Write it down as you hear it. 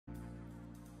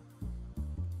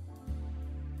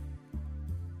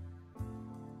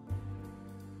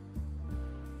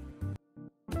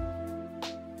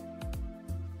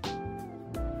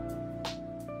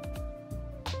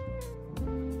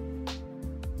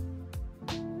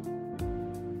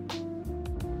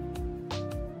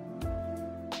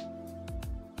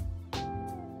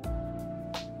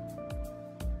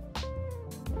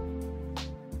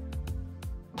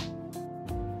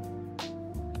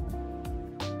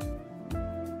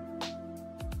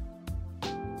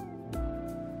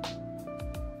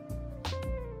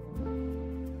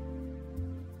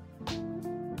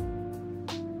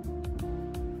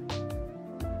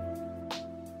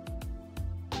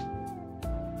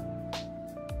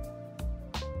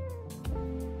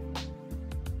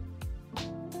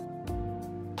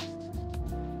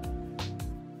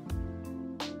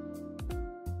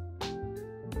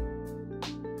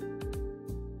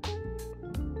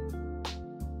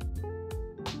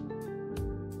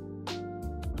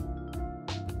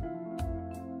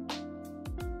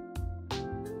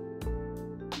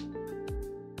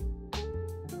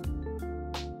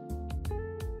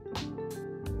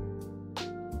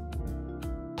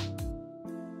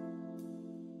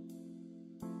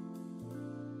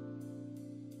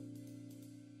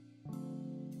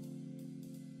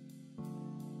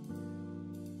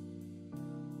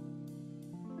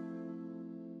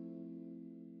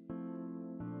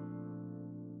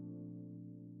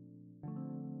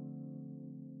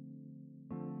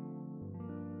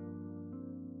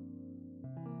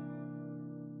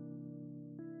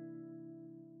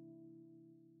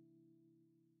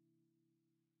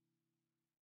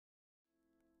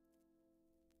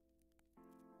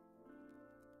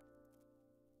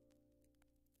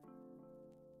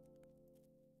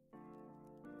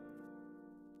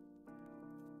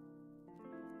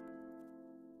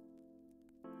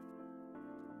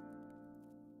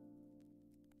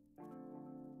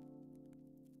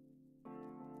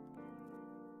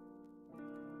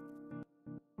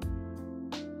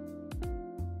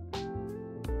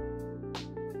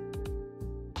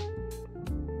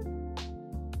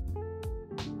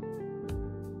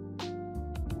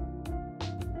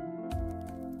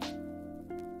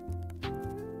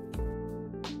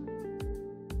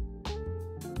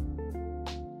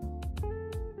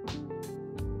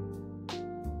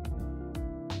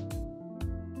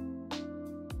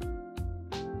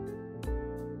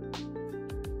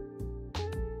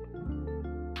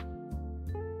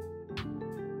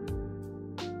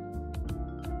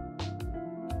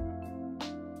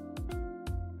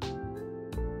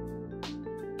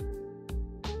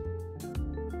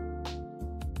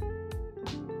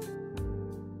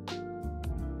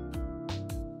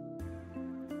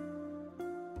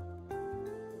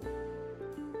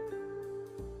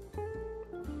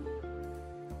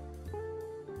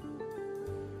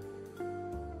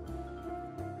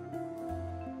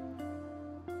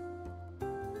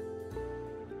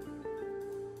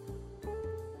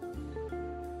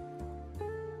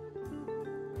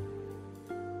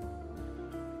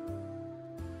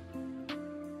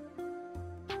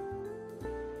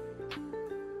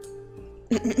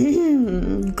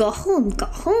Go home, go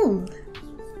home.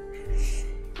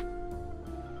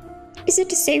 Is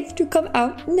it safe to come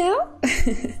out now?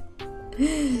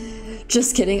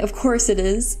 Just kidding, of course it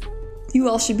is. You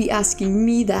all should be asking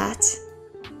me that.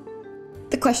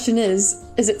 The question is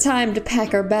it time to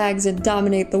pack our bags and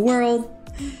dominate the world?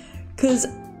 'Cause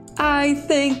I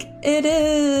think it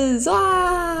is!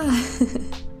 Ah!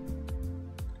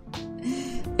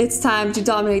 It's time to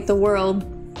dominate the world.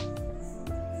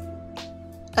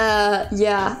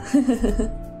 Yeah.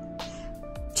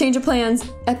 Change of plans.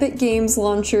 Epic Games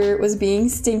launcher was being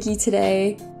stinky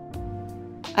today.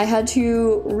 I had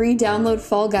to re-download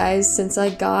Fall Guys since I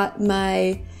got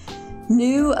my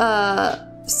new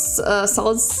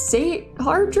solid state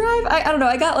hard drive. I don't know,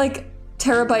 I got like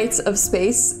terabytes of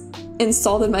space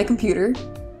installed in my computer,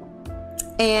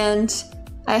 and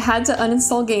I had to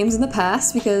uninstall games in the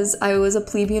past because I was a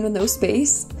plebeian with no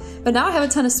space, but now I have a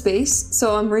ton of space,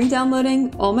 so I'm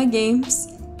re-downloading all my games,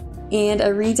 and I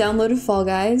re-downloaded Fall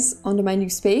Guys onto my new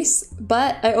space.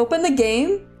 But I opened the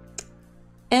game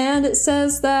and it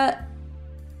says that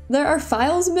there are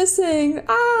files missing.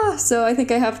 Ah! So I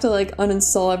think I have to like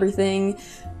uninstall everything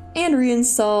and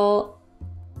reinstall.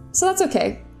 So that's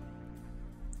okay.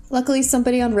 Luckily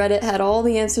somebody on Reddit had all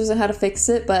the answers on how to fix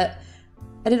it, but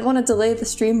I didn't want to delay the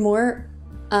stream more.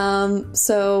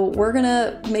 So we're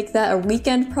gonna make that a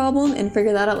weekend problem and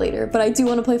figure that out later. But I do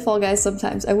want to play Fall Guys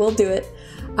sometimes. I will do it.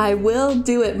 I will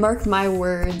do it, mark my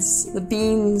words. The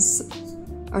beans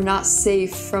are not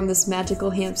safe from this magical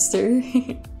hamster.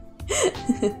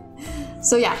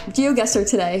 So yeah, GeoGuessr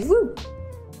today. Woo!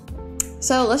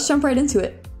 So let's jump right into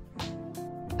it.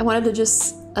 I wanted to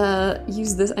just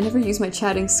use this. I never use my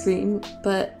chatting screen,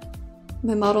 but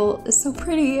my model is so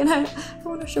pretty and I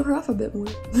want to show her off a bit more.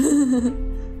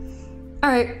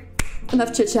 Alright,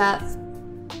 enough chit chat.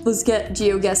 Let's get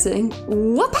GeoGuessing.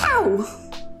 Whoop-pow!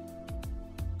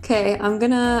 Okay, I'm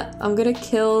gonna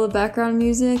kill the background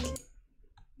music.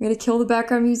 I'm gonna kill the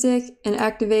background music and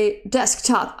activate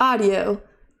desktop audio.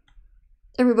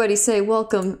 Everybody say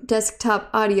welcome, desktop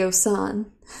audio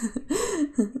san.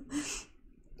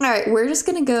 Alright, we're just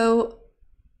gonna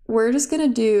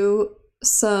do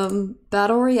some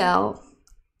battle royale.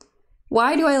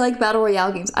 Why do I like battle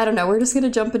royale games? I don't know, we're just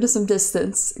gonna jump into some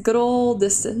distance. Good old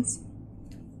distance.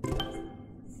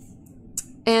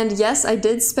 And yes, I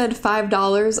did spend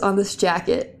 $5 on this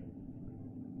jacket.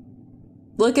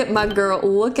 Look at my girl,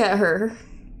 look at her.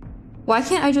 Why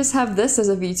can't I just have this as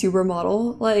a VTuber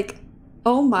model? Like,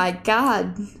 oh my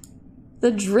god.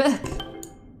 The drip.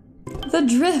 The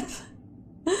drip.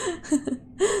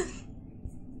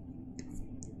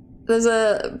 There's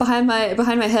a, behind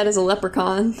my head is a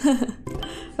leprechaun.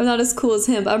 I'm not as cool as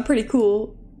him, but I'm pretty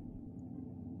cool.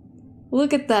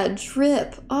 Look at that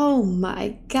drip. Oh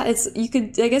my god, I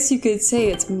guess you could say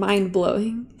it's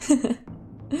mind-blowing.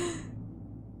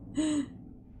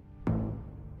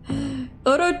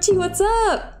 Orochi, what's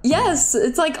up? Yes,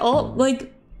 it's like all,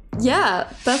 like,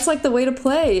 yeah, that's like the way to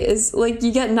play, is like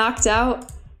you get knocked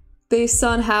out based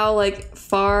on how like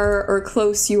far or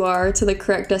close you are to the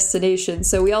correct destination.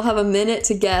 So we all have a minute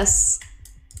to guess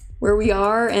where we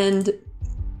are, and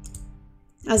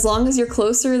as long as you're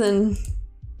closer than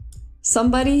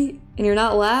somebody and you're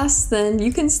not last, then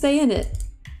you can stay in it.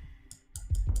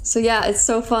 So yeah, it's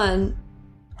so fun.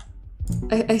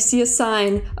 I see a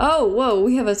sign. Oh, whoa,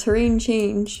 we have a terrain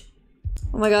change.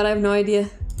 Oh my god, I have no idea.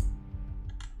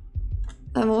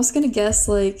 I'm almost gonna guess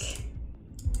like,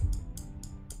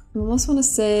 I almost want to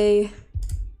say,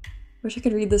 wish I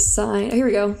could read this sign. Oh, here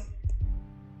we go.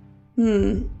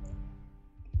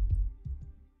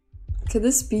 Could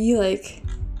this be like,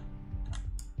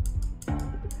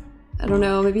 I don't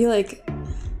know, maybe like,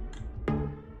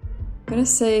 I'm gonna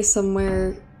say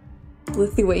somewhere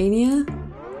Lithuania?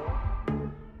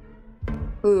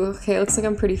 Ooh, okay, looks like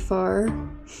I'm pretty far.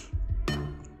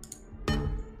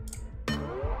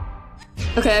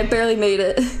 Okay, I barely made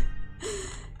it.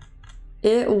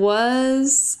 It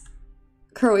was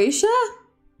Croatia?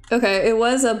 Okay, it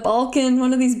was a Balkan,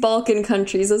 one of these Balkan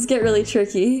countries. Those get really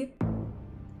tricky.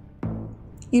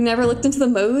 You never looked into the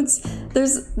modes?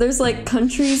 There's like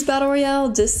countries battle royale,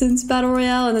 distance battle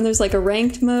royale, and then there's like a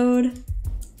ranked mode.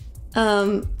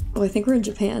 Oh, I think we're in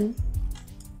Japan.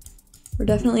 We're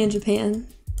definitely in Japan.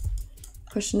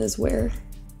 Question is where?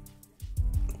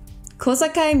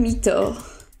 Kozakai Mito.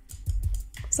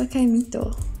 Kozakai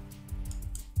Mito.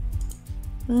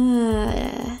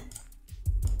 Ah. Are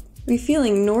we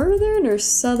feeling northern or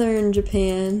southern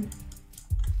Japan?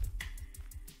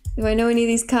 Do I know any of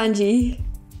these kanji?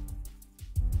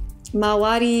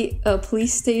 Mawari, a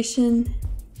police station.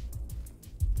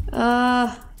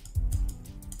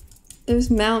 There's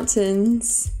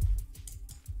mountains.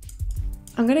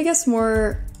 I'm gonna guess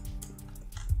more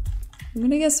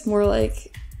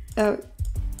like out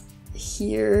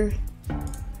here.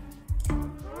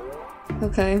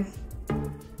 Okay.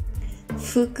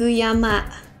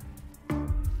 Fukuyama.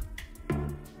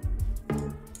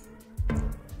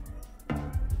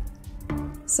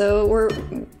 So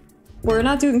we're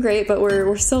not doing great, but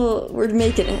we're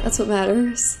making it. That's what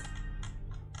matters.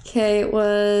 Okay, it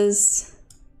was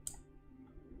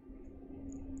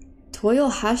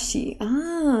Toyohashi.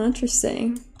 Ah,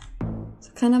 interesting.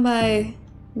 So kind of by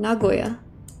Nagoya.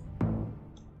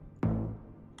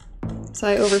 So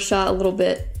I overshot a little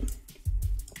bit.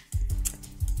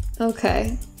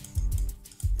 Okay.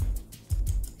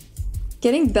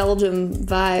 Getting Belgium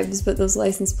vibes, but those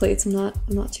license plates, I'm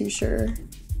not too sure.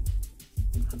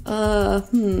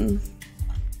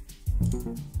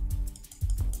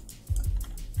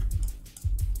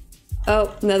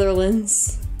 Oh,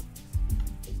 Netherlands.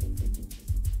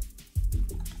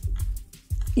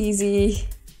 Easy.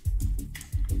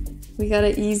 We got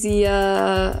an easy,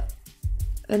 a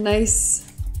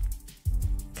nice,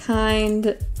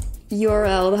 kind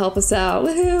URL to help us out.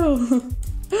 Woohoo!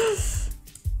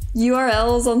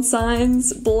 URLs on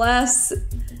signs. Bless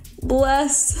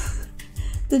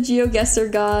the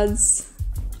GeoGuessr gods.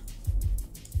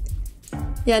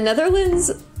 Yeah,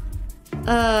 Netherlands,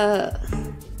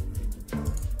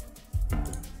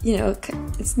 you know,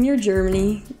 it's near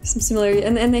Germany. Some similarity,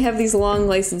 and they have these long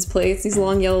license plates, these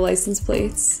long yellow license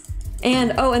plates,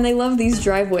 and oh, and they love these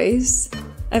driveways.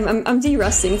 I'm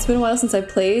de-rusting. It's been a while since I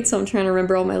played, so I'm trying to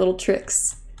remember all my little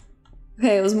tricks.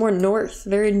 Okay, it was more north,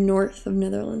 very north of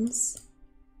Netherlands.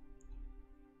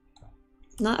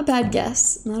 Not a bad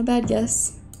guess. Not a bad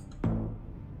guess.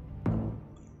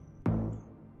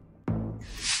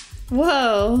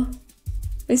 Whoa!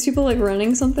 These people like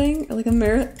running something? Or like a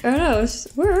marathon? I don't know.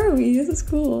 Where are we? This is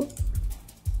cool.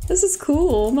 This is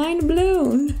cool. Mind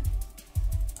blown.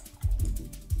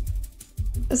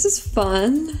 This is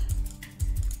fun.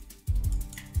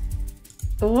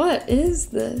 What is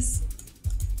this?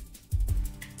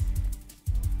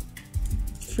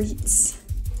 Frites.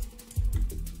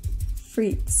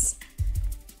 Frites.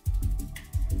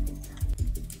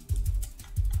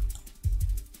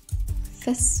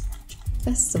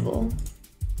 Festival.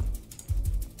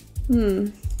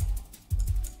 I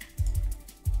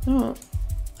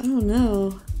don't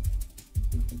know.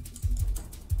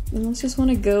 I almost just want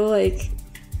to go like,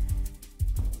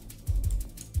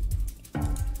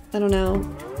 I don't know,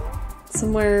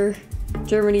 somewhere,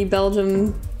 Germany,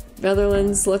 Belgium,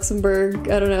 Netherlands, Luxembourg,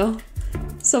 I don't know.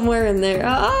 Somewhere in there.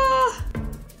 Ah!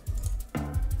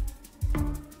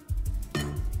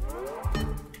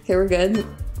 Okay, we're good.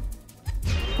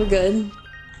 We're good.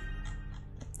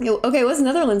 Okay, what's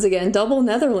Netherlands again? Double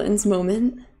Netherlands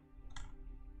moment.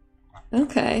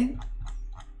 Okay.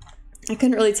 I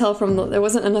couldn't really tell from the, there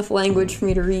wasn't enough language for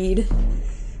me to read.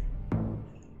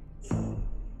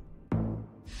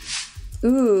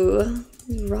 Ooh,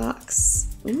 rocks.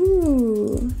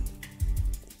 Ooh.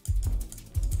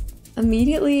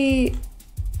 Immediately,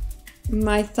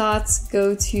 my thoughts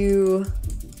go to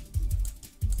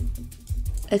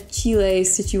a Chile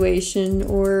situation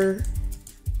or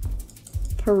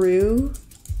Peru,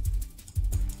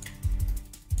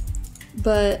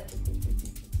 but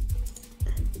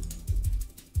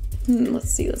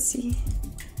let's see.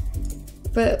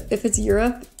 But if it's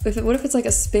Europe, what if it's like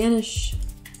a Spanish?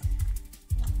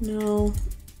 No,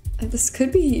 this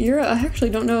could be Europe. I actually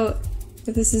don't know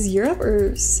if this is Europe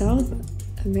or South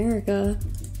America,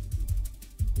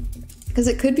 because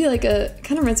it could be like a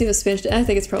kind of reminds me of a Spanish. I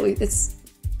think it's probably it's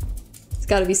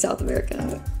got to be South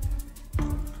America.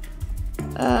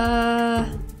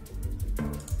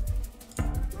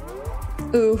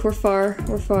 Ooh, we're far.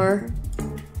 We're far.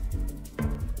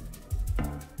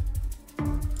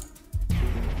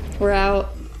 We're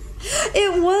out.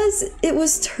 It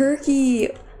was Turkey.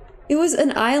 It was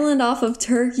an island off of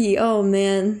Turkey. Oh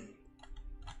man.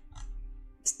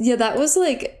 Yeah, that was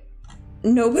like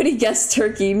nobody guessed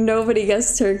Turkey. Nobody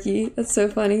guessed Turkey. That's so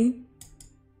funny.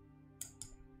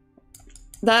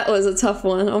 That was a tough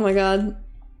one. Oh my god.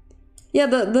 Yeah,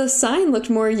 the sign looked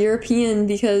more European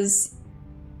because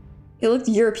it looked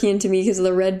European to me because of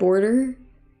the red border.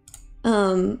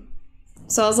 So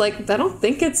I was like, I don't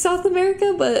think it's South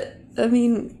America, but I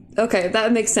mean, okay,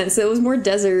 that makes sense. It was more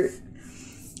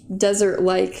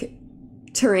desert-like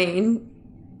terrain,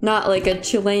 not like a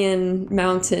Chilean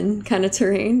mountain kind of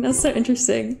terrain. That's so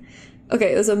interesting.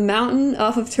 Okay, it was a mountain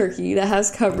off of Turkey that has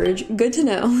coverage. Good to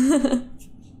know.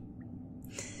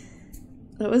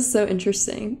 That was so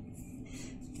interesting.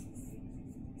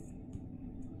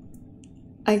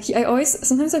 I always,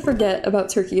 sometimes I forget about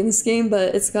Turkey in this game,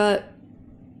 but it's got,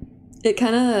 it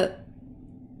kind of,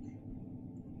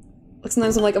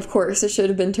 sometimes I'm like, of course, it should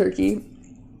have been Turkey.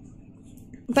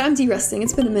 But I'm de-resting.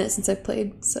 It's been a minute since I've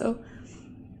played, so.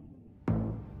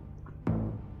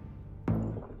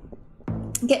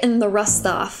 Getting the rust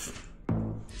off.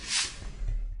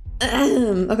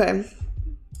 Okay.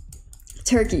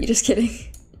 Turkey, just kidding.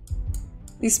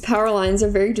 These power lines are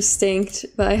very distinct,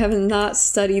 but I have not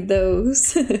studied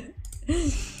those.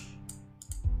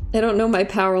 I don't know my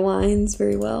power lines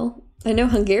very well. I know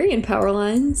Hungarian power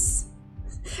lines.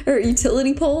 Or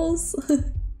utility poles.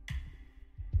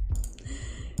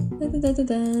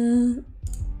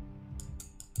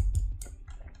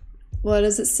 What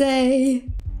does it say?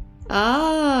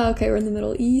 Ah, okay, we're in the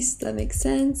Middle East. That makes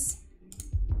sense.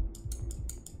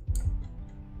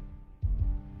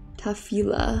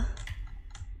 Tafila.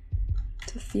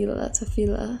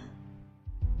 Tafila.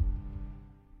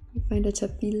 You find a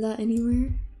tafila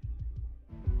anywhere?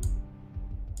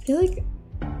 I feel like...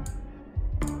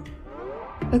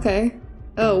 Okay.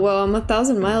 Oh, well, I'm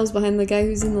 1,000 miles behind the guy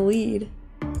who's in the lead.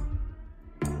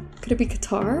 Could it be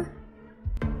Qatar?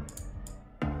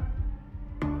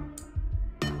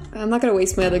 I'm not gonna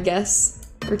waste my other guess.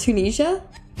 Or Tunisia?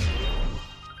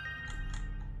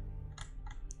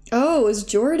 Oh, it was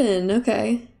Jordan.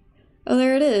 Okay. Oh,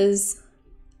 there it is.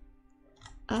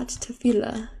 At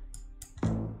Tafila.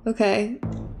 Okay.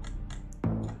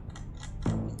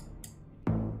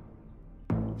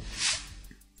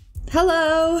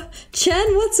 Hello!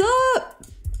 Chen, what's up?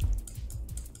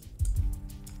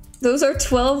 Those are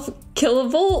 12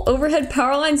 kilovolt overhead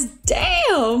power lines.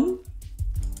 Damn!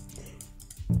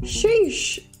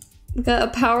 Sheesh. We got a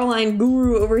power line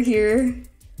guru over here.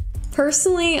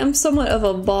 Personally, I'm somewhat of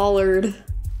a Ballard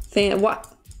fan. What?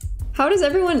 How is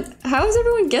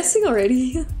everyone guessing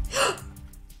already?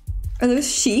 Are those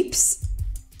sheeps?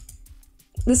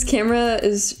 This camera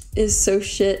is so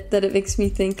shit that it makes me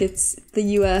think it's the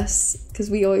US, because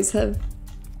we always have...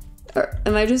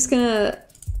 am I just gonna...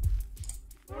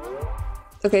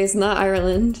 Okay, it's not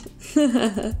Ireland.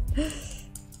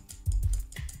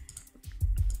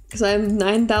 Because I'm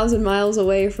 9,000 miles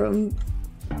away from...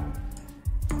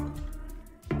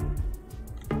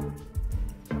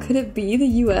 Could it be the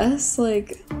US?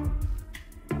 Like...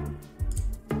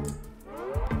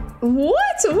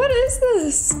 What? What is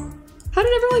this? How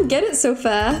did everyone get it so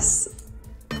fast?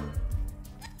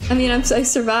 I mean, I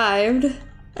survived.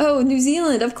 Oh, New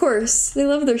Zealand, of course. They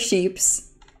love their sheeps.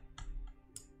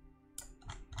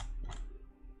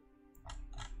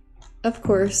 Of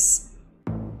course.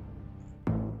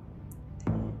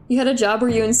 You had a job where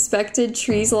you inspected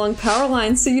trees along power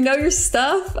lines, so you know your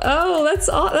stuff? Oh,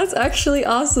 that's actually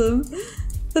awesome.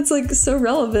 That's like so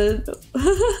relevant.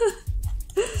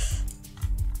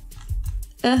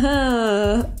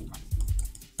 Uh-huh.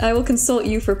 I will consult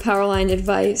you for power line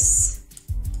advice.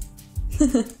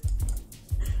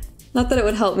 Not that it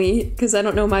would help me, because I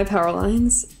don't know my power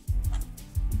lines.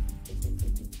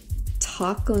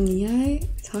 Takoniai?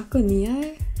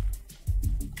 Takoniai?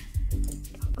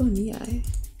 Takoniai.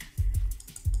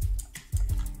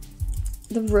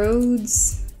 The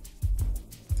roads.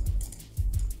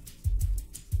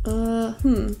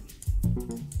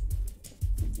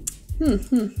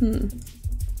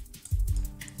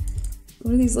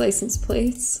 What are these license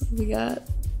plates? We got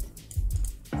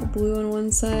the blue on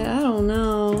one side. I don't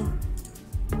know.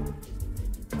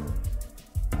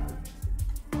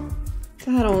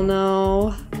 I don't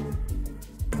know.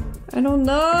 I don't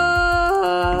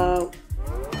know.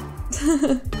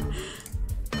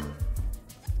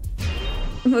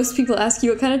 Most people ask you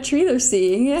what kind of tree they're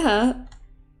seeing. Yeah.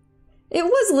 It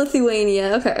was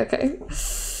Lithuania. Okay, okay.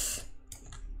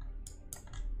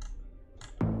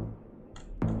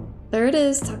 There it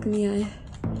is, Takamiai.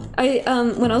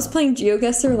 When I was playing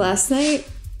GeoGuessr last night,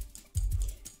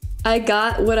 I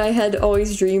got what I had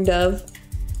always dreamed of.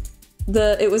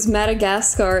 It was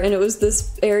Madagascar, and it was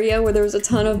this area where there was a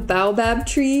ton of baobab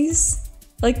trees.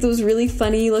 Like those really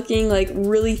funny looking, like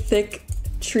really thick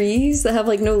trees that have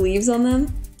like no leaves on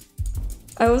them.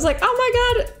 I was like, oh my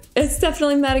god, it's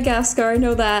definitely Madagascar, I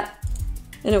know that.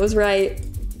 And it was right.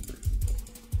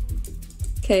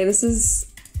 Okay, this is...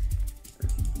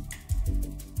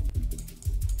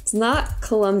 It's not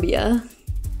Colombia.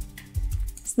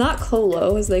 It's not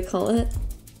Colo, as they call it.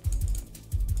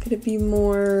 Could it be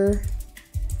more...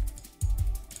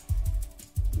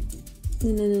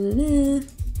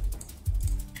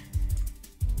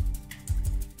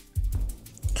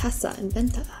 Casa and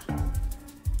Venta.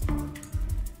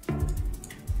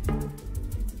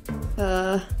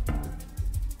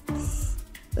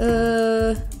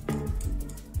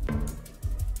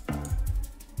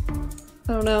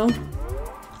 don't know.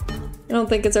 I don't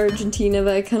think it's Argentina,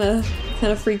 but I kind of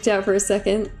freaked out for a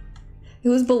second. It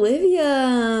was Bolivia.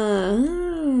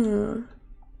 Ah.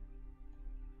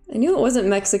 I knew it wasn't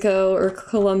Mexico or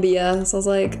Colombia, so I was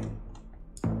like,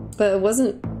 but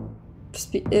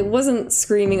it wasn't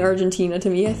screaming Argentina to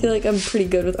me. I feel like I'm pretty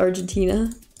good with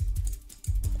Argentina.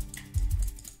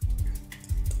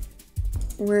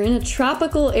 We're in a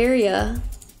tropical area.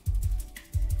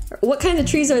 What kind of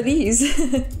trees are these?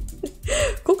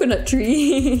 Coconut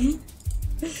tree.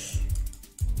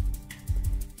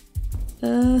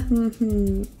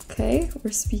 Okay,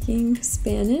 we're speaking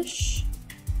Spanish.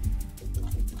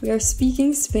 We are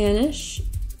speaking Spanish.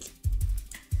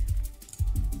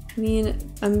 I mean,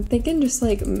 I'm thinking just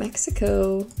like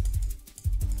Mexico.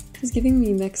 It's giving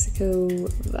me Mexico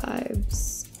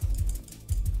vibes.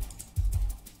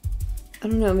 I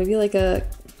don't know, maybe like a,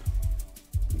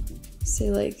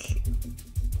 say like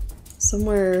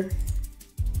somewhere.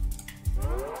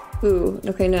 Ooh,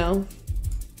 okay, no.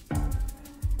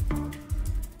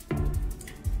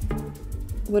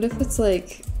 What if it's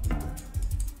like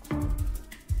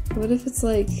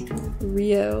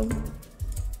Rio?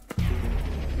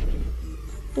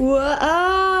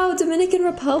 Whoa, Dominican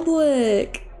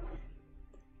Republic.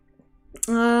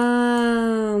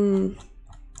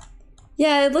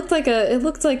 Yeah, it looked like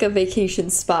a vacation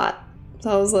spot. So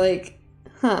I was like,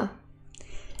 huh.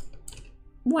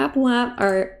 Whap whap.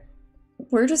 Alright.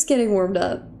 We're just getting warmed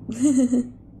up.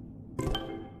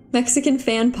 Mexican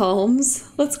fan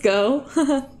palms. Let's go.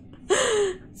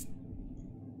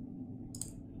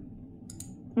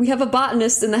 We have a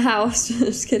botanist in the house.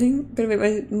 Just kidding. I'm gonna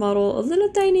make my model a little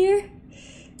tinier.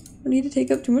 I need to take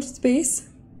up too much space.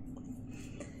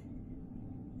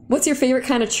 What's your favorite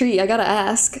kind of tree? I gotta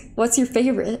ask. What's your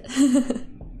favorite?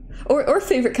 or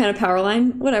favorite kind of power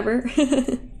line. Whatever.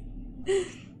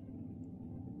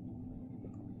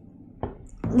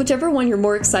 Whichever one you're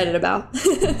more excited about.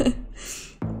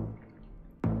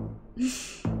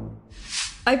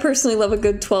 I personally love a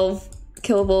good 12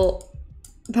 kilovolt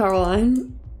power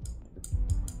line.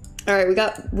 Alright, we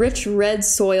got rich red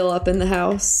soil up in the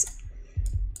house.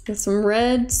 Got some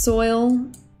red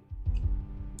soil.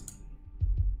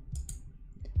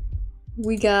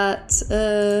 We got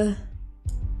a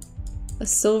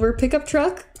silver pickup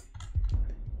truck.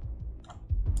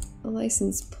 A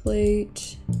license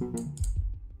plate.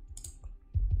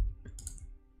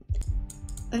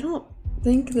 I don't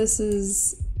think this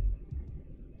is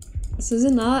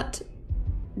not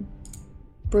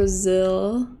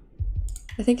Brazil.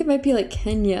 I think it might be like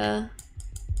Kenya.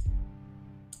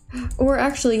 Or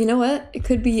actually, you know what? It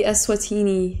could be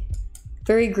Eswatini.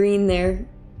 Very green there.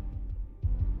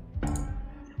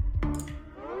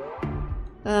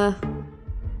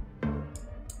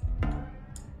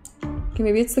 Okay,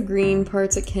 maybe it's the green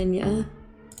parts of Kenya.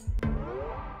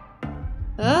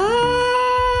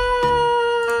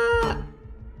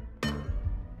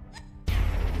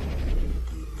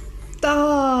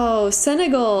 Oh,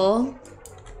 Senegal.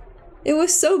 It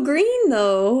was so green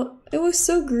though. It was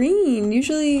so green.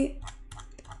 Usually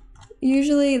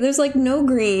there's like no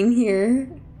green here.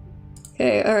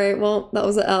 Okay, alright, well, that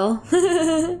was a L.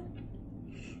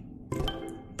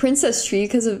 Princess tree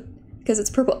because it's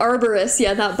purple. Arborist,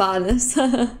 yeah, not botanist.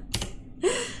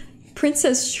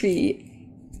 Princess tree.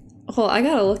 Oh, I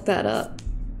gotta look that up.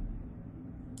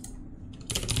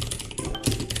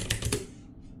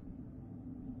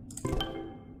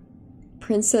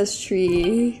 Princess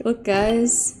tree. Look,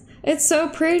 guys. It's so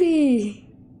pretty.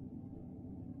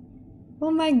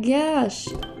 Oh my gosh.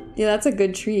 Yeah, that's a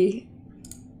good tree.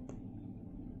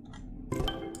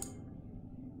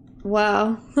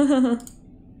 Wow.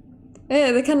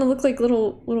 Yeah, they kind of look like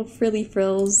little frilly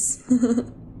frills.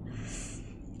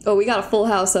 Oh, we got a full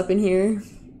house up in here.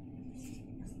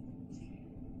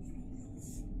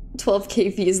 12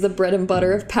 kV is the bread and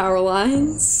butter of power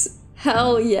lines.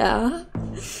 Hell yeah.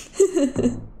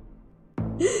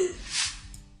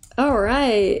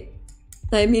 Alright.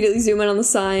 I immediately zoom in on the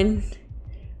sign.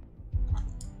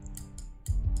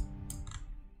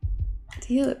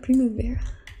 Dia de Primavera.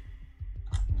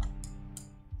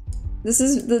 This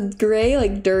is the gray,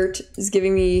 like dirt, is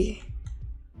giving me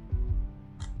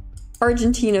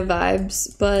Argentina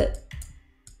vibes, but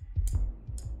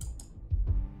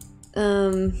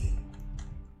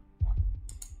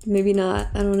maybe not.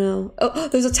 I don't know. Oh,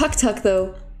 there's a tuk-tuk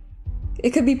though.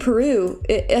 It could be Peru.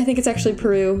 I think it's actually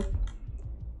Peru.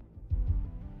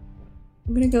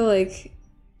 I'm gonna go like,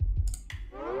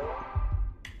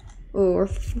 oh, or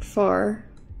far.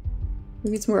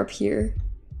 Maybe it's more up here.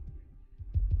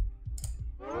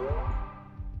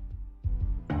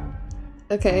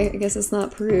 Okay, I guess it's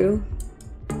not Peru.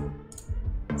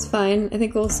 It's fine. I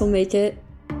think we'll still make it.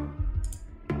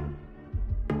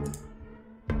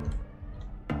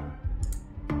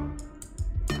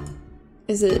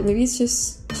 Is it? Maybe it's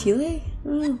just Chile? I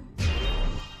don't know.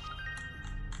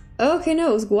 Oh, okay, no,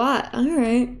 it was Guat.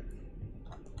 Alright.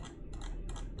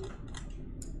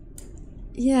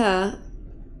 Yeah,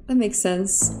 that makes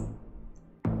sense.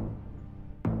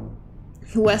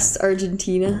 West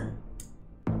Argentina.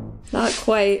 Not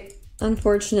quite,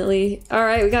 unfortunately.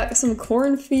 Alright, we got some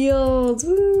cornfields.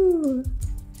 Woo!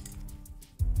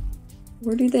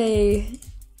 Where do they...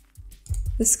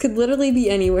 This could literally be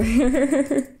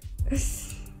anywhere.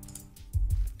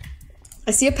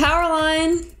 I see a power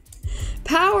line!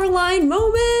 Power line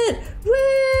moment!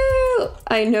 Woo!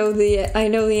 I know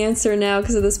the answer now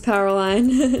because of this power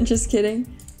line. Just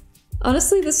kidding.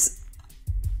 Honestly,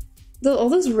 all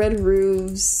those red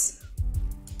roofs.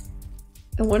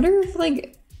 I wonder if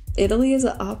like Italy is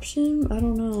an option? I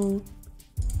don't know.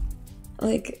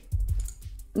 Like,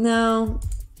 no,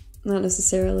 not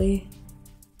necessarily.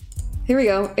 Here we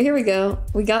go. Here we go.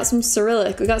 We got some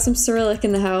Cyrillic. We got some Cyrillic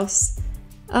in the house.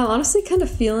 I'm honestly kind of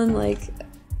feeling like,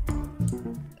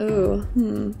 oh,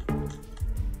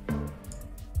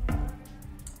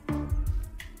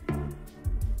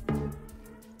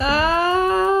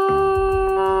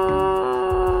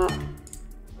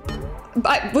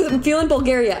 I'm feeling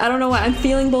Bulgaria. I don't know why. I'm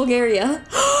feeling Bulgaria.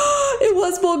 It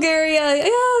was Bulgaria.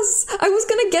 Yes. I was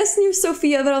gonna guess near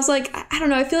Sofia, but I was like, I don't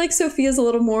know. I feel like Sofia's a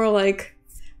little more like,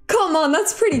 come on,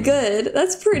 that's pretty good.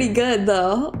 That's pretty good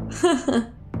though.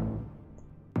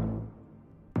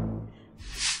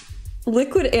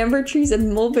 Liquid amber trees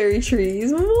and mulberry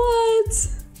trees. What?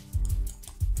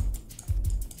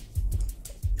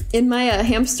 In my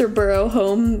hamster burrow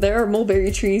home, there are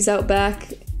mulberry trees out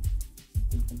back.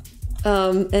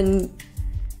 And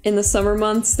in the summer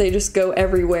months, they just go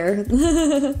everywhere.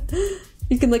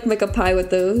 You can like make a pie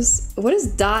with those. What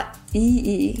is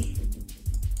 .ee?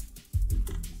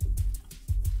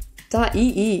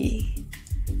 .ee.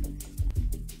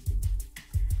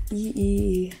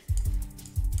 EE.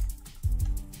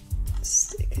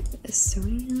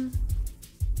 Estonia?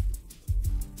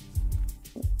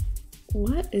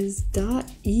 What is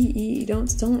 .ee?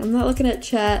 Don't, I'm not looking at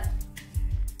chat.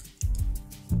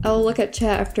 I'll look at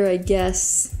chat after I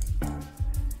guess.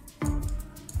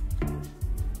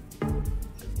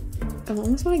 I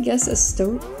almost want to guess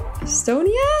Estonia?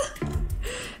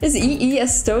 Is EE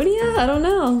Estonia? I don't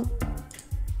know.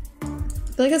 I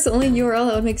feel like that's the only URL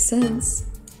that would make sense.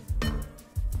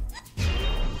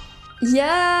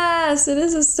 Yes, it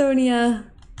is Estonia.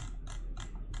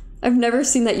 I've never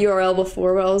seen that URL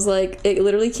before, but I was like, it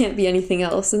literally can't be anything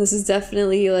else, and this is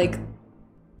definitely like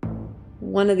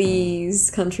one of these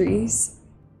countries.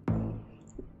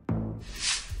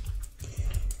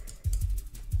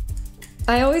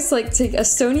 I always like take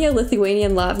Estonia, Lithuania,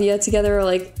 and Latvia together, are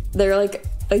like they're like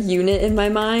a unit in my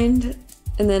mind,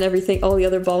 and then everything, all the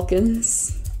other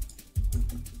Balkans.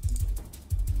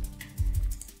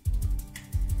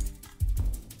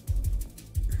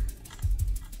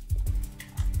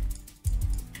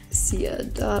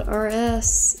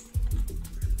 Sia.rs.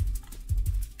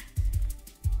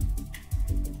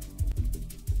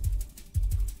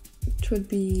 Which would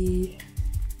be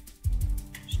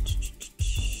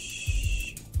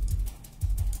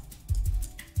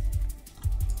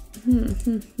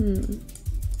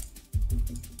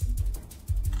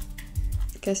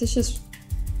Guess it's just,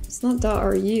 it's not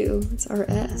 .ru, it's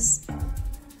 .rs.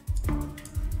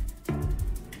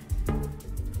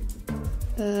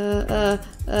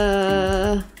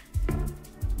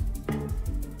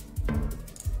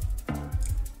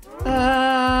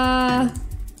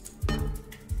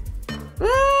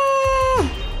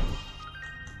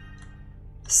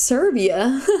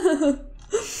 Serbia.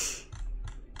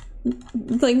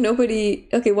 Like nobody,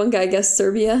 okay, one guy guessed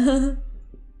Serbia.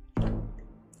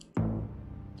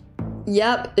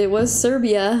 Yep, it was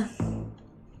Serbia.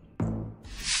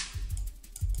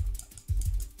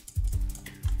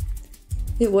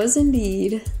 It was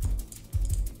indeed.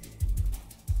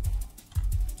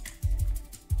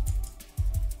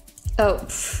 Oh,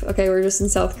 pff, okay, we're just in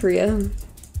South Korea.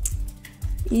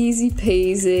 Easy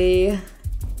peasy.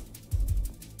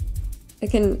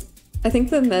 I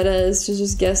think the meta is to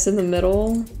just guess in the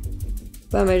middle,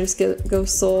 but I might just go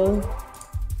Seoul.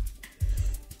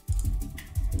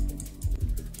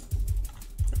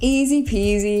 Easy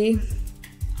peasy.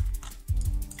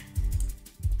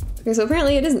 Okay, so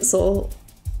apparently it isn't Seoul,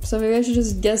 so maybe I should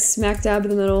just guess smack dab in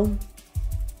the middle.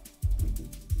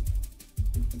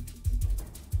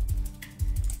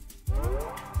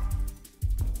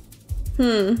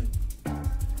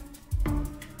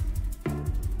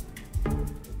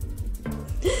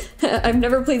 I've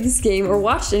never played this game or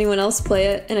watched anyone else play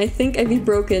it, and I think I'd be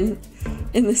broken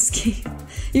in this game.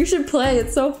 You should play,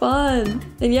 it's so fun.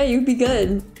 And yeah, you'd be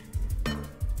good.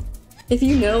 If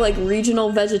you know like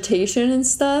regional vegetation and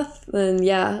stuff, then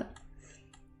yeah.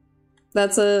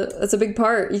 That's a big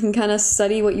part. You can kind of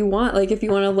study what you want. Like if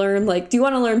you want to learn, like, do you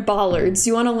want to learn bollards? Do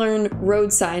you want to learn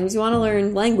road signs? Do you want to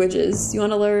learn languages? Do you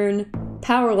want to learn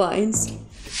power lines?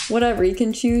 Whatever, you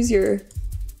can choose your...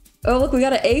 Oh look, we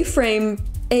got an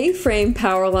A-frame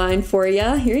power line for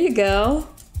ya. Here you go.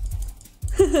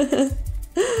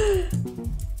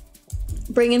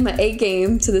 Bringing my A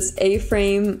game to this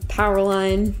A-frame power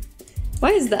line. Why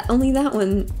is that only that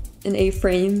one an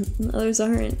A-frame and the others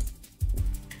aren't?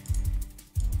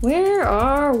 Where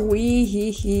are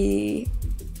we?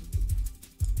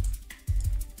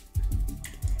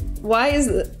 Why is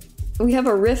it? We have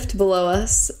a rift below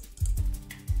us.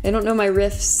 I don't know my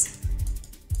rifts.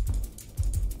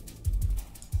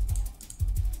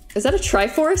 Is that a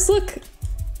Triforce? Look.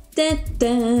 Dun,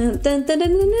 dun, dun, dun, dun, dun,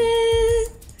 dun.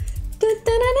 Dun,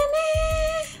 dun, dun, dun,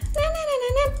 dun,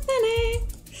 dun, dun, dun.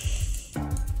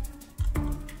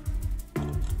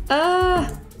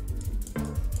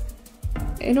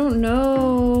 I don't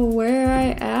know where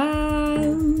I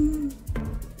am.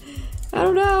 I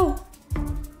don't know.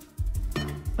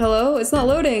 Hello? It's not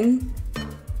loading.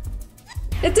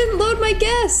 It didn't load my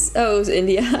guess. Oh, it was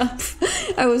India.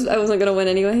 I wasn't gonna win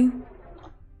anyway.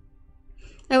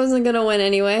 I wasn't gonna win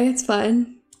anyway. It's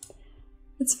fine.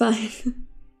 It's fine.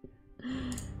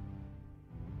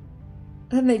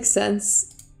 That makes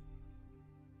sense.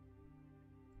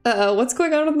 Uh-oh, what's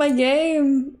going on with my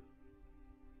game?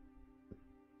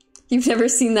 You've never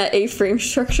seen that A-frame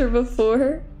structure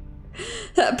before?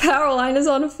 That power line is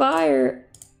on fire.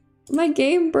 My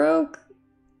game broke.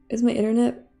 Is my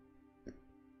internet?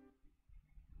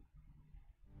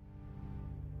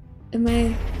 Am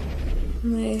I...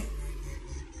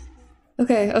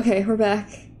 Okay, we're back.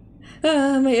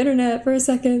 Ah, my internet for a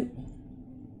second.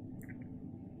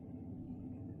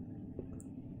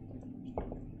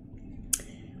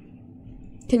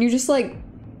 Can you just like...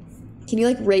 Can you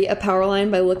like rate a power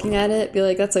line by looking at it? Be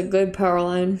like, that's a good power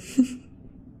line.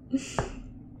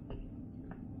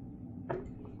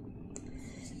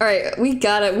 Alright, we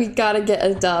gotta get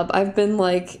a dub. I've been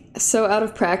like so out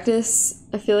of practice.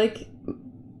 I feel like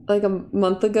a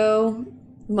month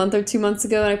or 2 months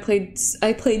ago, and I played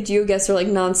GeoGuessr like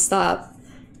non-stop.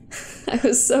 I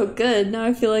was so good. Now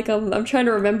I feel like I'm trying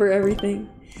to remember everything.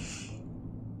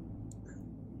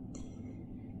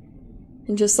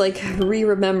 And just like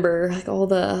remember like all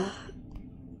the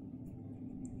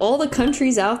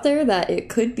countries out there that it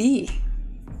could be.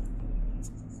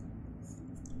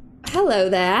 Hello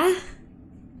there. I'm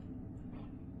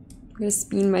gonna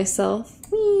spin myself.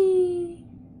 Whee.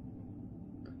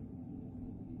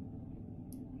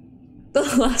 The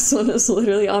last one was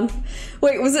literally on.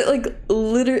 Wait, was it like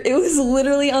it was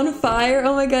literally on fire?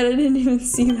 Oh my god, I didn't even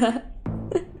see that.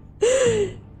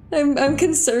 I'm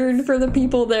concerned for the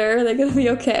people there. They're gonna be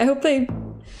okay. I hope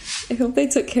they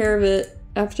took care of it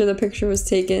after the picture was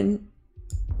taken.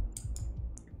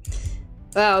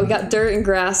 Wow, we got dirt and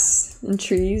grass and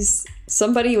trees.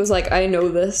 Somebody was like, I know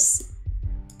this.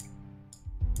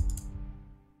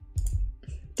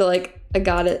 They're like, I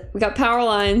got it. We got power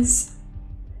lines.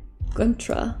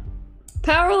 Guntra.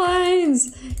 Power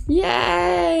lines!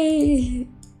 Yay!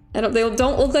 They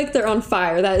don't look like they're on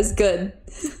fire. That is good.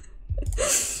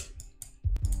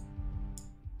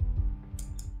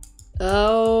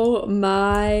 Oh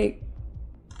my...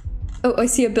 Oh, I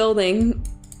see a building.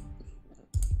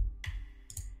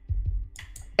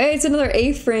 Hey, it's another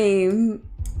A-frame.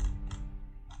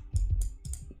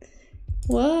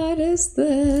 What is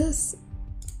this?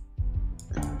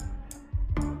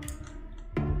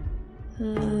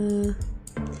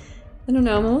 I don't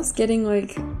know, I'm almost getting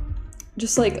like,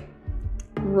 just like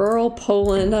rural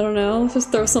Poland, I don't know,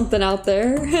 just throw something out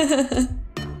there.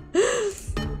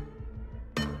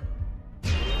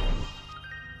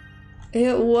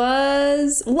 It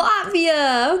was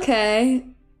Latvia, okay.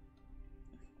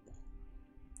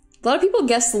 A lot of people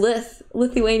guessed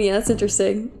Lithuania, that's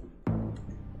interesting.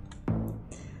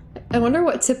 I wonder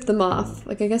what tipped them off.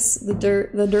 Like, I guess the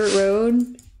dirt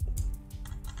road.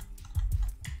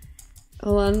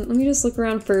 Hold on, let me just look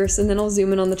around first and then I'll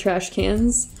zoom in on the trash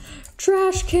cans.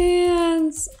 Trash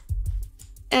cans!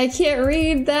 I can't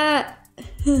read that.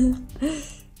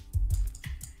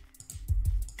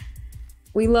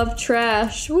 We love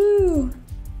trash, woo!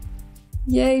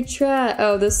 Yay, trash.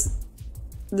 Oh, this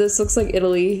looks like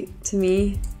Italy to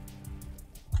me.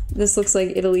 This looks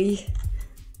like Italy.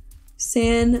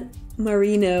 San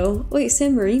Marino. Wait,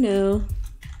 San Marino?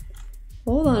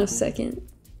 Hold on a second.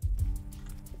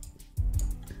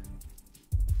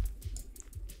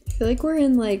 I feel like we're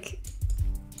in like...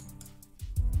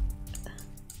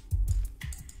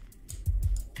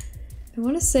 I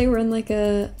want to say we're in like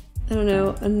a, I don't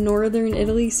know, a northern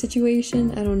Italy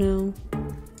situation? I don't know.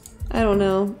 I don't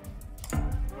know.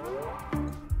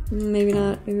 Maybe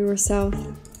not. Maybe we're south.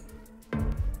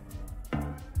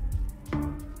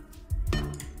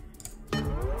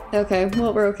 Okay,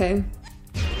 well, we're okay.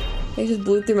 I just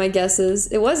blew through my guesses.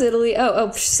 It was Italy.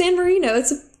 Oh, San Marino.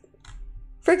 It's a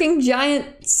freaking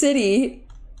giant city.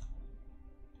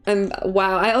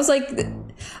 Wow. I was like,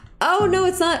 oh no,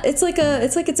 it's not. It's like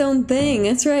its own thing.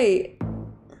 That's right.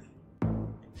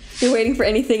 You're waiting for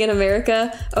anything in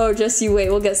America? Oh, just you wait.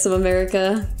 We'll get some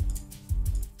America.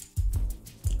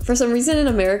 For some reason in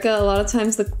America, a lot of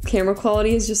times the camera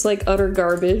quality is just like utter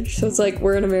garbage. So it's like,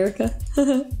 we're in America.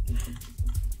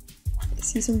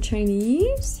 See some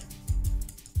Chinese?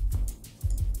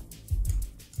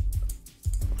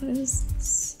 What is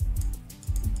this?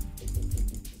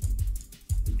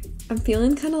 I'm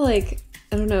feeling kind of like,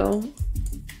 I don't know,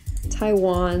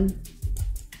 Taiwan.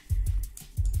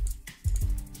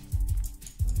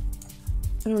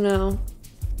 I don't know.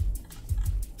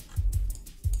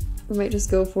 I might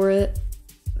just go for it.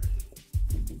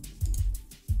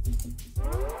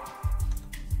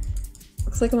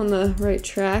 Looks like I'm on the right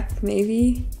track,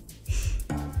 maybe.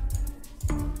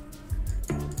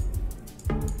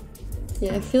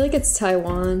 Yeah, I feel like it's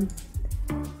Taiwan.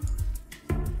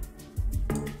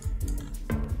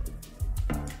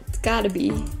 It's gotta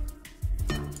be.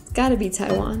 It's gotta be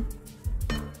Taiwan.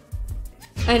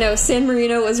 I know, San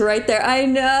Marino was right there. I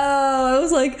know! I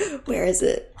was like, where is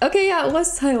it? Okay, yeah, it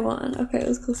was Taiwan. Okay, it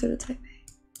was closer to Taipei.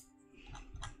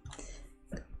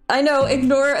 I know,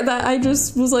 ignore that I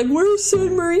just was like, where's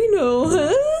San Marino?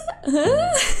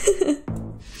 Huh?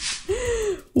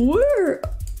 Where?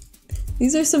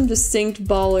 These are some distinct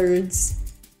bollards.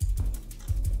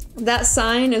 That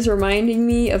sign is reminding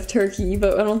me of Turkey,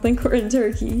 but I don't think we're in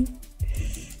Turkey.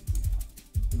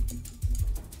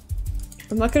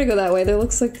 I'm not gonna go that way. There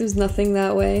looks like there's nothing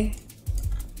that way.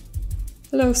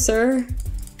 Hello, sir.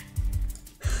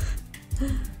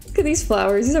 Look at these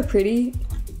flowers. These are pretty.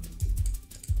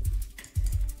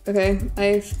 Okay,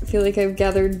 I feel like I've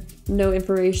gathered no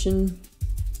information.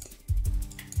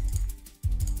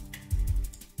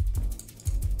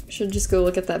 Should just go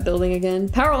look at that building again.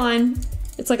 Power line!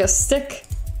 It's like a stick.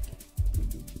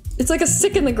 It's like a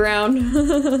stick in the ground.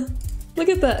 Look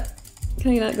at that.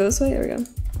 Can I not go this way? There we go.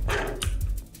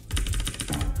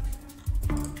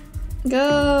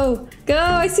 Go! Go!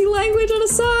 I see language on a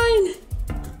sign!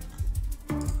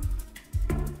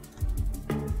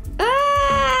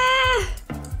 Ah!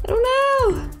 I don't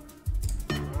know!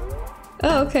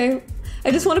 Oh, okay.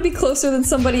 I just want to be closer than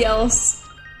somebody else.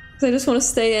 I just want to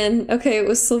stay in. Okay, it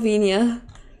was Slovenia.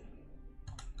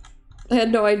 I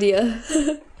had no idea.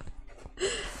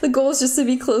 The goal is just to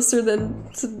be closer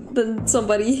than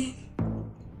somebody.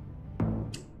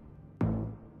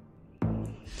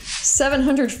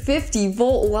 750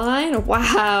 volt line?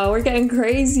 Wow, we're getting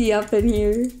crazy up in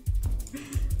here.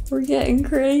 We're getting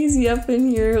crazy up in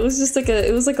here. It was just like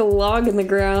it was like a log in the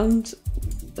ground.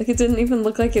 Like it didn't even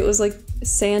look like it was like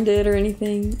sanded or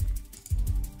anything.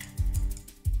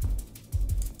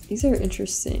 These are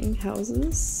interesting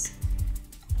houses.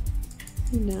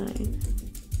 9.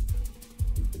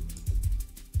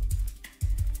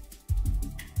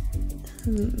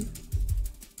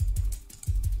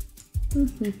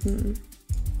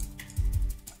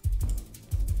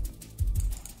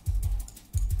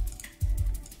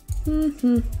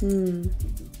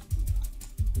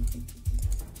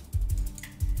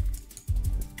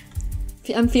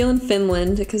 I'm feeling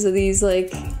Finland because of these,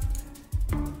 like,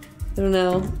 I don't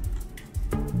know.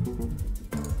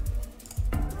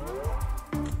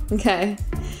 Okay.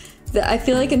 I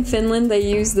feel like in Finland they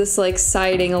use this, like,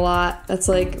 siding a lot that's,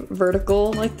 like,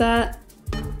 vertical like that.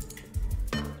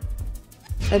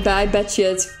 I bet you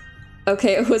it's...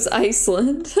 Okay, it was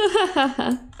Iceland.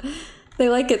 They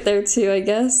like it there too, I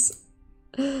guess.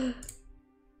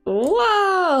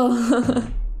 Wow!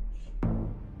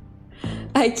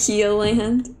 IKEA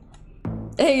land.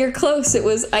 Hey, you're close. It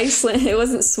was Iceland. It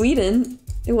wasn't Sweden.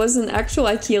 It wasn't actual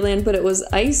IKEA land, but it was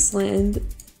Iceland.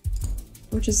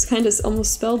 Which is kind of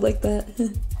almost spelled like that.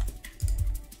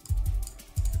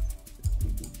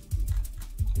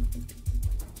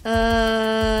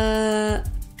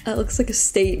 That looks like a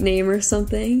state name or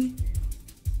something.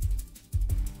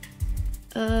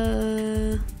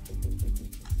 Huh.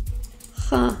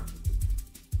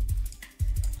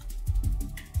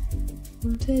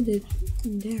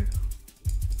 Montevideo.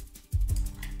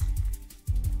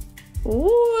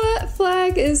 What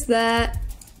flag is that?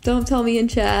 Don't tell me in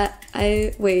chat.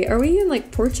 Wait, are we in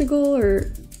like Portugal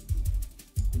or?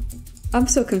 I'm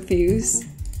so confused.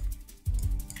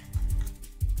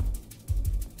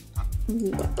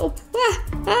 What the? Ah!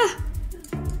 Ah!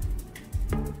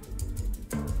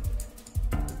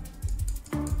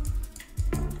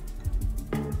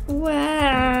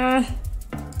 Wow.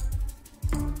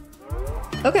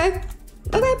 Okay.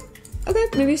 Okay. Okay.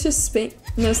 Maybe it's just Spain.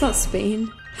 No, it's not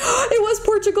Spain. It was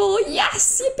Portugal!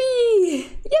 Yes! Yippee!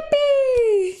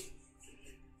 Yippee!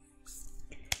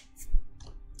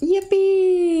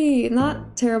 Yippee!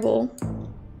 Not terrible.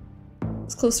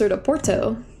 It's closer to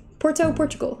Porto. Porto,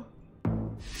 Portugal.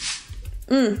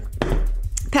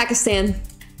 Pakistan.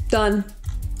 Done.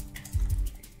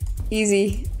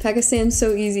 Easy. Pakistan's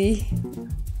so easy.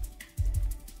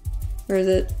 Where is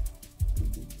it?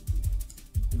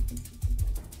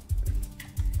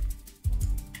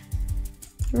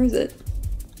 Where is it?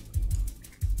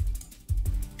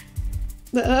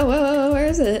 Whoa, where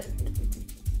is it?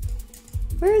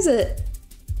 Where is it?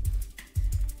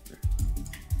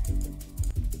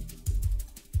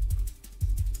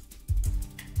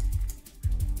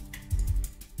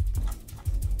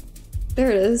 There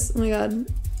it is. Oh my god.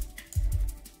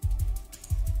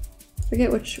 Forget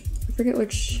which.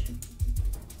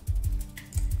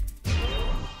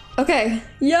 Okay.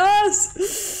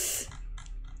 Yes!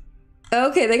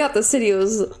 Okay, they got the city. It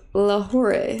was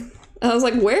Lahore. I was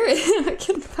like, where? I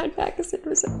can't find Pakistan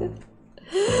for a second.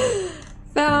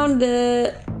 Found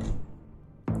it.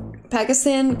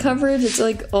 Pakistan coverage, it's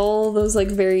like all those like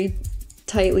very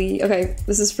tightly. Okay,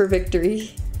 this is for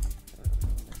victory.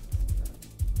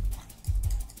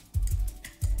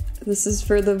 This is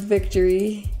for the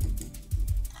victory.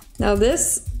 Now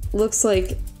this looks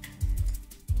like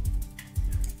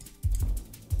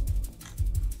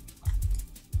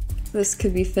this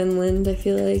could be Finland, I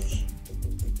feel like.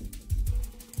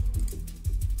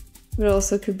 But it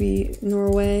also could be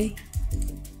Norway.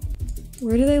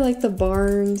 Where do they like the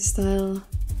barn style?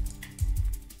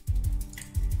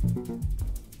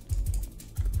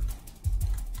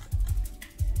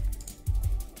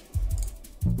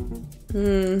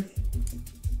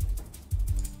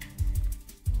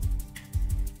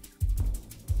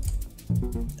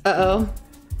 Uh-oh.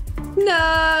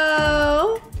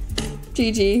 No!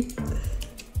 GG.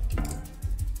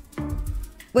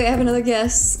 Wait, I have another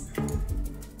guess.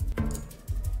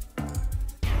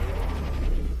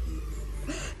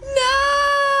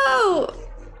 No!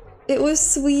 It was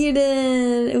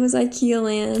Sweden. It was IKEA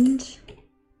land.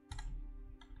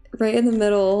 Right in the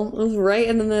middle. It was right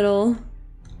in the middle.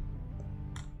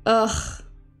 Ugh.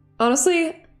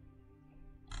 Honestly,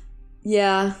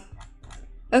 yeah.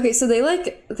 Okay, so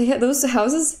they had those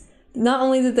houses, not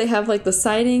only did they have like the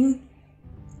siding,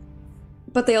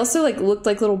 but they also like looked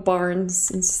like little barns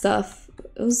and stuff.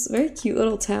 It was a very cute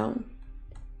little town.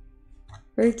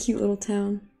 Very cute little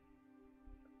town.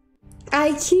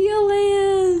 IKEA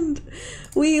land!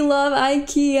 We love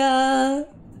IKEA!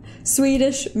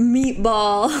 Swedish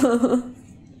meatball.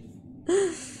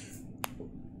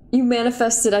 You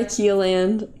manifested IKEA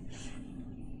land.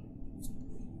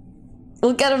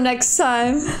 We'll get them next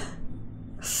time.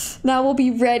 Now we'll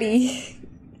be ready.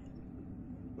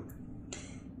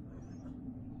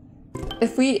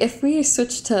 If we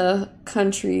switch to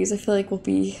countries, I feel like we'll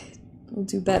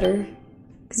do better.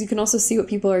 Because you can also see what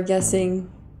people are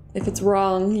guessing. If it's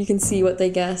wrong, you can see what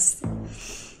they guessed.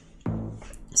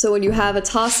 So when you have a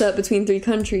toss-up between 3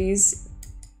 countries,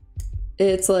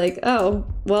 it's like, oh,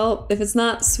 well, if it's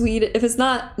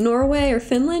not Norway or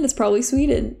Finland, it's probably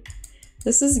Sweden.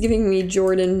 This is giving me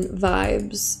Jordan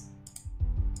vibes.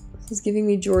 This is giving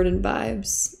me Jordan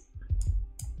vibes.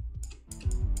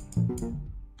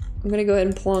 I'm gonna go ahead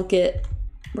and plonk it.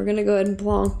 We're gonna go ahead and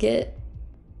plonk it.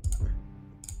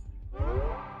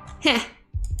 Heh.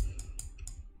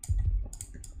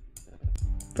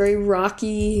 Very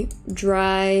rocky,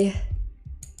 dry.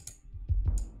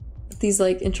 With these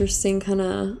like interesting kind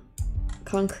of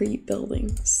concrete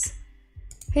buildings.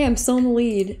 Hey, I'm still in the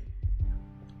lead.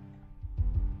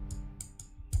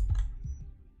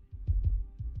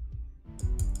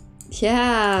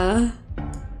 Yeah.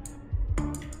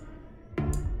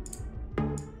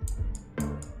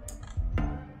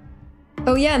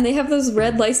 Oh yeah, and they have those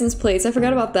red license plates. I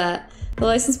forgot about that. The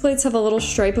license plates have a little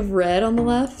stripe of red on the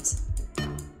left.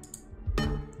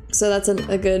 So that's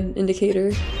a good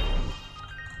indicator.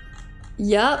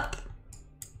 Yup.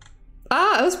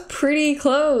 Ah, I was pretty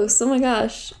close. Oh my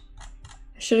gosh.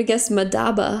 I should have guessed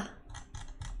Madaba.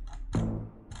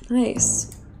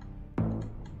 Nice.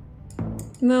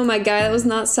 Oh my guy, that was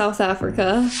not South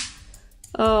Africa.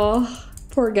 Oh.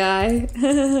 Poor guy.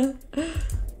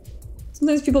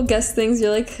 Sometimes people guess things,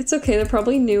 you're like, it's okay, they're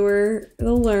probably newer.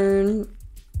 They'll learn.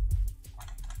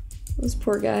 Those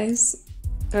poor guys.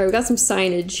 Alright, we got some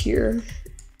signage here.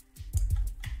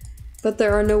 But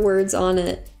there are no words on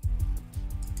it.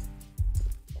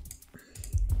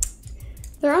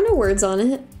 There are no words on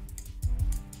it.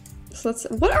 So let's,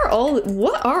 what are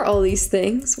all these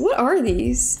things? What are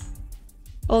these?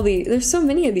 There's so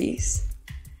many of these.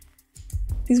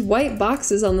 These white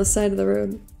boxes on the side of the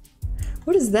road.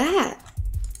 What is that?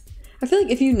 I feel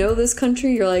like if you know this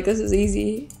country, you're like, this is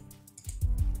easy.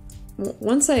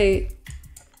 Once I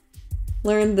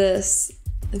learn this,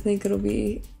 I think it'll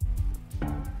be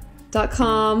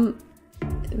 .com.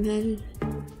 Imagine.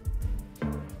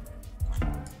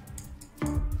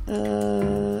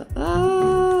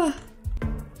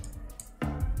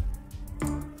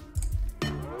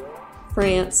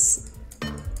 France.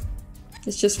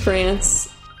 It's just France.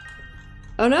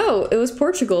 Oh no, it was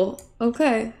Portugal.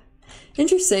 Okay.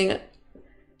 Interesting.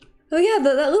 Oh yeah,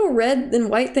 that little red and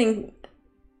white thing,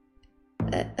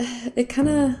 it kind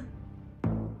of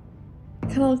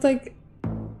looked like,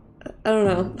 I don't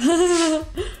know.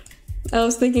 I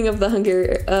was thinking of the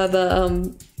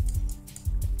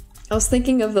I was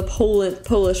thinking of the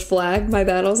Polish flag, my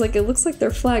bad. I was like, it looks like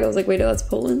their flag. I was like, wait, no, that's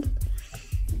Poland.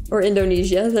 Or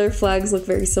Indonesia, their flags look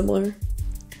very similar.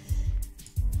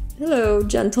 Hello,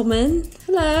 gentlemen.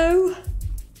 Hello.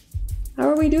 How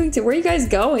are we doing today? Where are you guys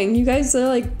going? You guys are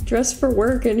like dressed for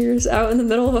work and you're just out in the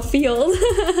middle of a field.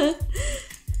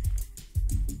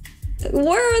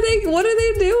 Where are they? What are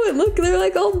they doing? Look, they're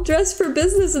like all dressed for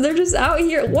business and they're just out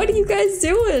here. What are you guys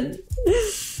doing?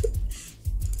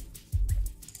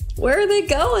 Where are they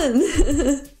going?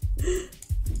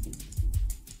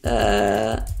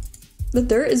 The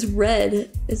dirt is red.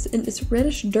 It's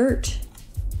reddish dirt.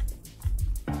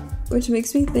 Which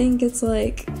makes me think it's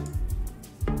like...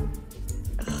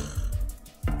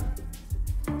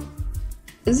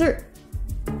 Is there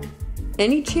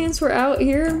any chance we're out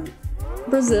here?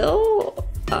 Brazil?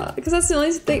 Because that's the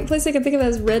only place I can think of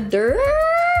as red dirt.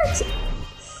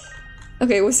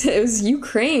 Okay, it was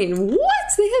Ukraine. What?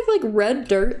 They have like red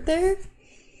dirt there?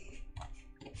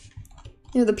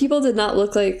 Yeah, the people did not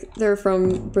look like they're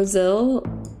from Brazil,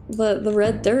 but the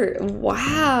red dirt.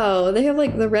 Wow, they have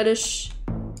like the reddish.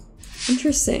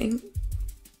 Interesting.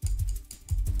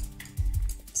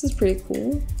 This is pretty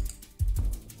cool.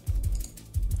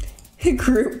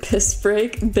 Group piss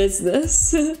break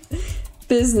business.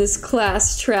 Business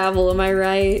class travel, am I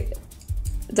right?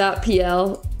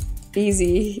 .pl.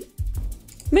 Easy.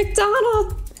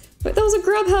 McDonald's! Wait, that was a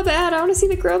Grubhub ad. I want to see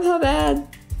the Grubhub ad.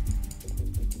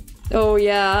 Oh,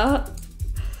 yeah.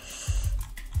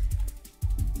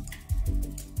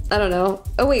 I don't know.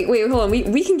 Oh, wait, hold on.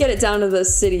 We can get it down to the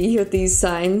city with these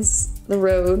signs. The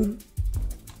road.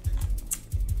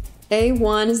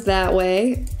 A1 is that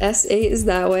way. S8 is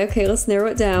that way. Okay, let's narrow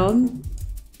it down.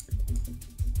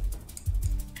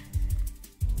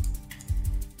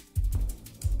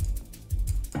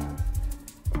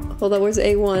 Hold on, where's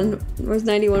A1? Where's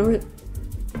 91?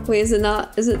 Wait, is it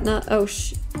not? Is it not? Oh,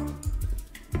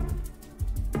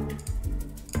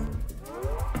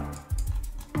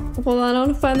 hold on, I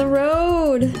want to find the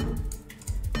road.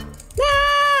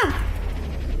 Ah!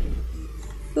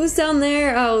 It was down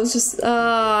there. Oh, it was just,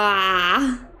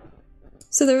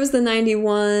 So there was the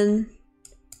 91.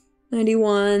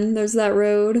 91, there's that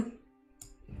road.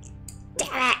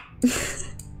 Damn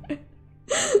it!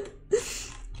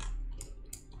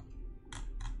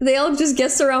 They all just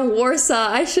guessed around Warsaw.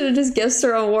 I should have just guessed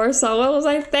around Warsaw. What was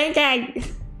I thinking?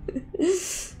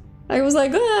 I was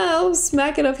like, I'll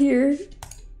smack it up here.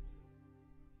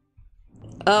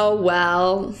 Oh,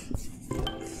 wow.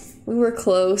 We were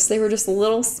close. They were just a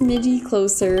little smidgy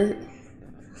closer.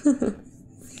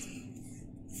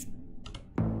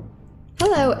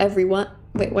 Hello, everyone.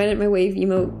 Wait, why didn't my wave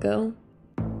emote go?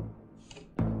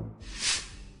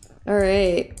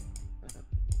 Alright.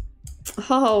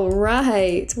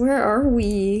 Alright. Where are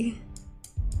we?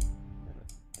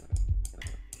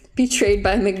 Betrayed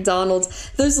by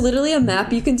McDonald's. There's literally a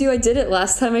map you can do. I did it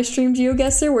last time I streamed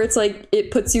GeoGuessr, where it's like,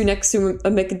 it puts you next to a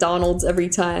McDonald's every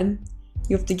time.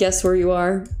 You have to guess where you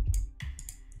are.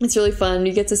 It's really fun.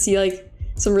 You get to see like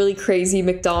some really crazy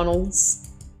McDonald's.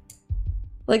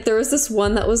 Like there was this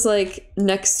one that was like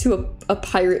next to a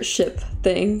pirate ship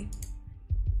thing.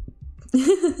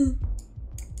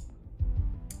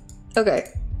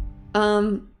 Okay.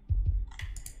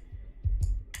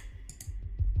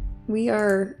 We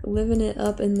are living it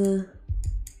up in the...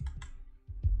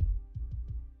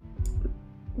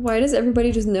 Why does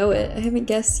everybody just know it? I haven't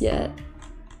guessed yet.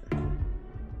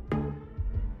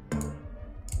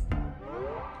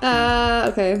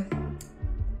 Okay.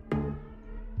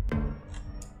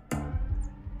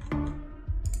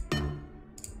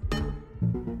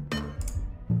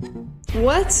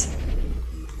 What?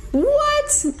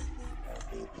 What?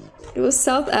 It was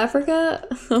South Africa?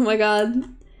 Oh my god.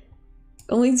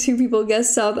 Only 2 people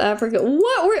guessed South Africa.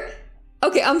 What were...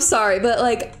 Okay, I'm sorry, but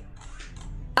like...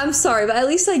 I'm sorry, but at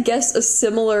least I guessed a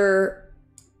similar...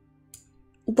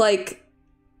 like...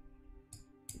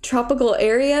 tropical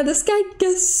area. This guy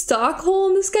guessed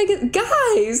Stockholm. This guy guessed...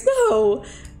 Guys, no!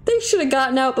 They should have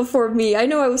gotten out before me. I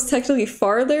know I was technically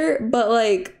farther, but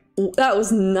like... that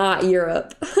was not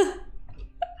Europe.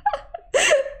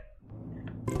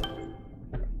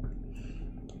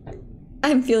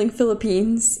 I'm feeling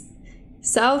Philippines.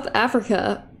 South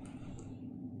Africa.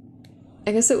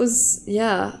 I guess it was,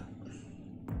 yeah.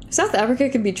 South Africa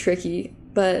can be tricky,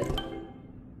 but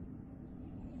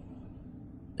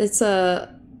it's I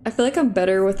feel like I'm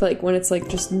better with like when it's like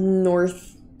just northern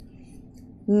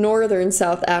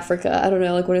South Africa. I don't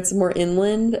know, like when it's more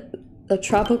inland. The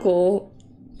tropical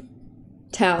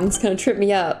towns kind of trip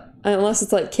me up, unless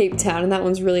it's like Cape Town, and that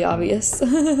one's really obvious.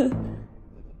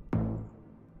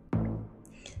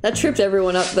 That tripped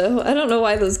everyone up though. I don't know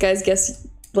why those guys guessed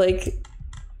like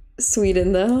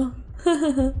Sweden though.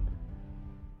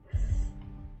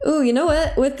 Ooh, you know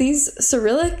what? With these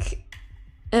Cyrillic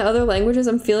and other languages,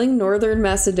 I'm feeling Northern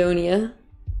Macedonia.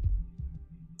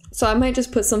 So I might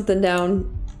just put something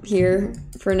down here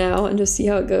for now and just see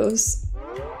how it goes.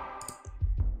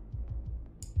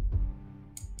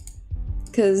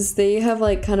 Because they have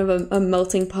like kind of a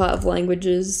melting pot of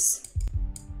languages.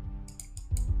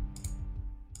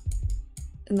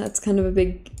 And that's kind of a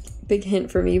big hint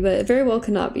for me, but it very well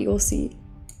could not be. We'll see.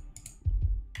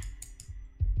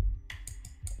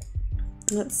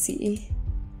 Let's see.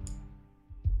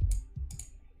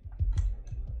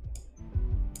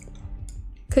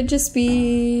 Could just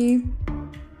be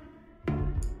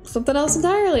something else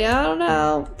entirely. I don't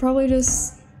know. Probably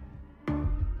just...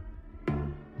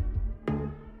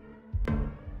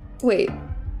 Wait.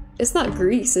 It's not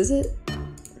Greece, is it?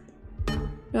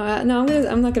 No,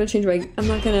 I'm not gonna change my... I'm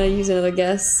not gonna use another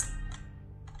guess.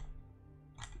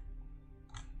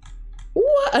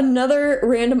 What? Another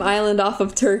random island off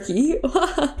of Turkey?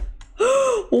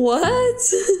 What?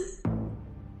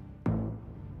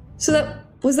 So that...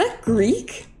 Was that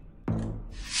Greek?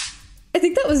 I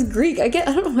think that was Greek. I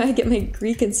don't know why I get my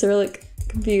Greek and Cyrillic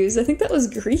confused. I think that was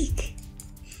Greek.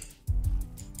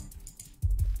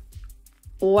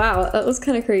 Wow, that was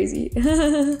kind of crazy.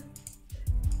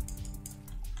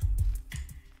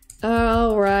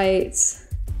 All right.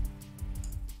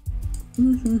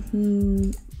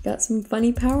 Got some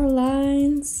funny power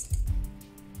lines.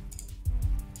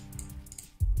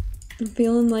 I'm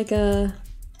feeling like a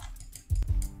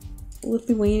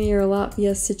Lithuania or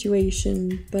Latvia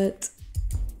situation, but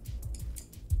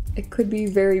it could be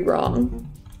very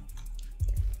wrong.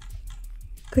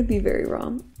 Could be very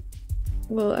wrong.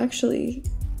 Well, actually,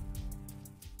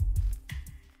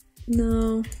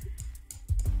 no.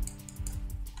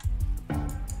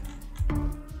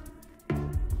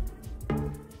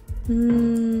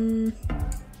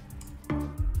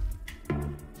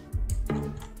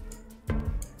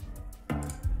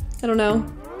 I don't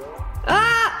know.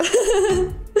 Ah!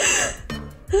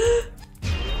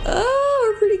 Oh,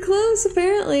 we're pretty close,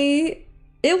 apparently.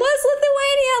 It was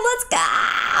Lithuania! Let's go!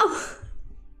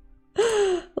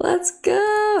 Let's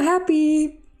go!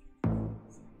 Happy.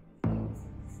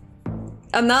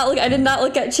 I did not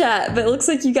look at chat, but it looks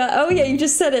like you got, oh yeah, you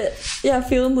just said it. Yeah,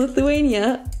 feeling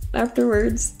Lithuania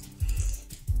afterwards.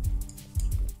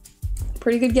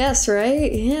 Pretty good guess,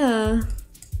 right? Yeah.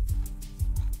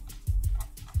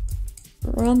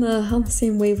 We're on the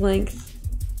same wavelength.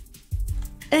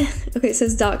 Okay, it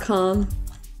says .com.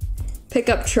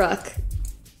 Pickup truck.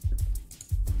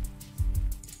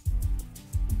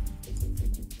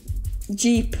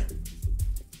 Jeep.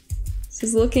 This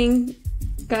is looking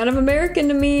kind of American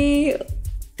to me.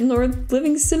 North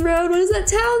Livingston Road. What does that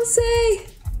town say?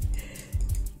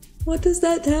 What does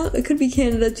that town? It could be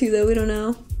Canada too, though. We don't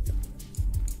know.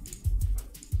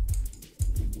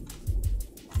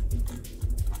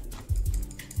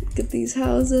 Look at these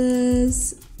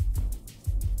houses.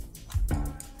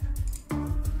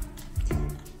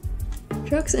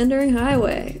 Trucks entering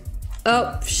highway.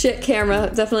 Oh, shit,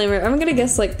 camera. Definitely. I'm gonna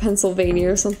guess like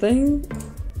Pennsylvania or something.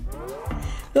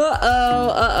 Uh-oh,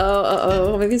 uh-oh,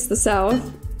 uh-oh. Maybe it's the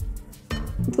South.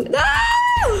 No!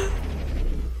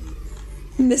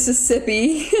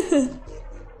 Mississippi.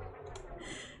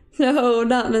 No,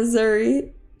 not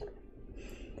Missouri.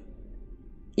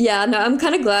 Yeah, no, I'm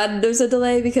kind of glad there's a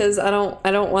delay because I don't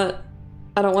want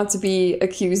I don't want to be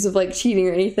accused of like cheating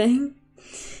or anything.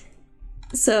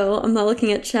 So I'm not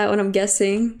looking at chat when I'm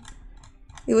guessing.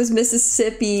 It was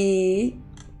Mississippi.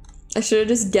 I should have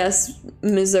just guessed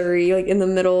Missouri, like in the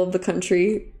middle of the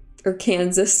country, or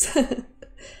Kansas.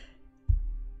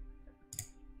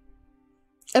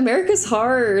 America's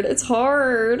hard. It's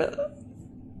hard.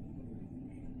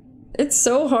 It's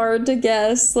so hard to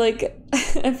guess. Like,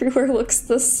 everywhere looks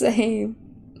the same.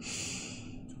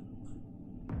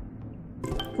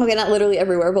 Okay, not literally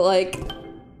everywhere, but like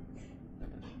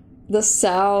the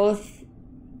South.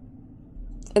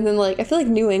 And then like, I feel like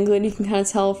New England, you can kind of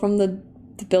tell from the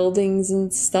buildings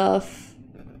and stuff.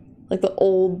 Like the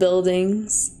old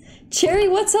buildings. Cherry,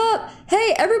 what's up?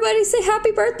 Hey, everybody say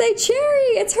happy birthday,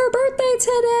 Cherry! It's her birthday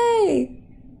today!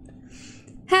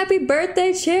 Happy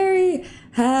birthday, Cherry!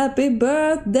 Happy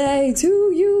birthday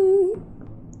to you!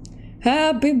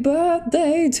 Happy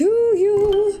birthday to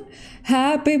you!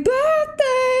 Happy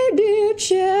birthday, dear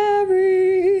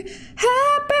Cherry!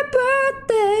 Happy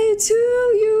birthday to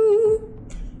you!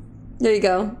 There you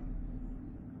go.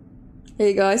 There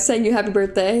you go, I sang you happy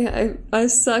birthday. I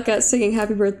suck at singing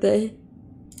happy birthday.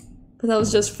 But that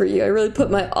was just for you. I really put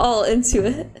my all into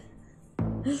it.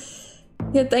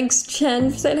 Yeah, thanks, Chen,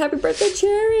 for saying happy birthday,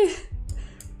 Cherry.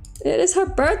 It is her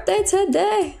birthday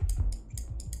today.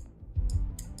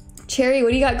 Cherry,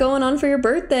 what do you got going on for your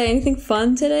birthday? Anything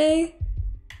fun today?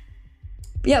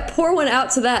 Yeah, pour one out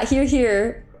to that. Here,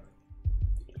 here.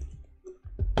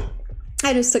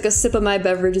 I just took a sip of my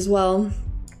beverage as well.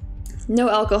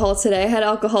 No alcohol today. I had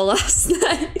alcohol last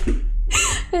night.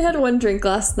 I had one drink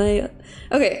last night.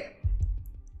 Okay.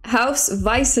 Haus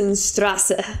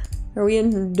Weissenstrasse. Are we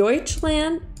in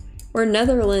Deutschland or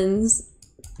Netherlands?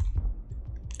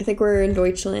 I think we're in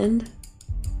Deutschland.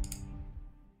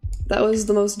 That was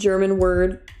the most German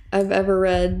word I've ever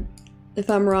read. If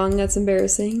I'm wrong, that's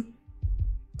embarrassing.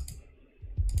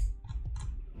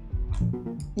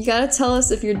 You gotta tell us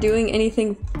if you're doing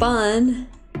anything fun.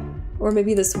 Or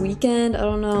maybe this weekend, I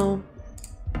don't know.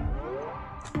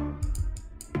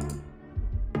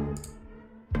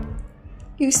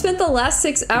 You spent the last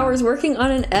 6 hours working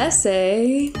on an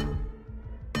essay.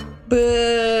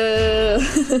 Boo.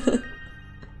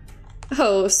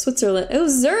 Oh, Switzerland. It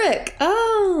was Zurich.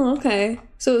 Oh, okay.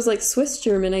 So it was like Swiss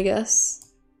German, I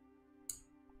guess.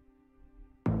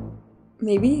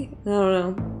 Maybe? I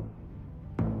don't know.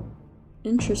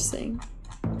 Interesting.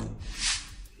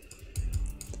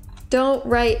 Don't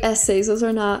write essays. Those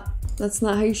are not, that's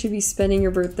not how you should be spending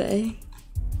your birthday.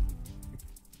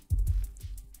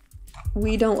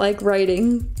 We don't like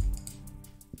writing.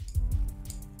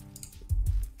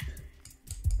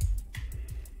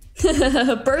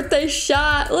 Birthday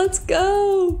shot, let's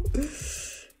go!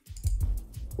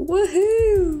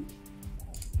 Woohoo!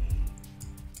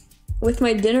 With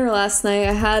my dinner last night,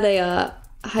 I had a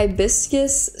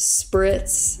hibiscus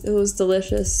spritz. It was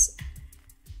delicious.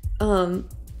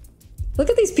 Look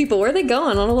at these people, where are they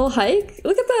going? On a little hike?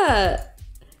 Look at that!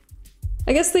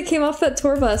 I guess they came off that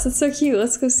tour bus. That's so cute.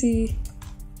 Let's go see.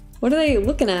 What are they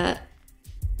looking at?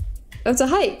 Oh, it's a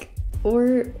hike.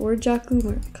 Or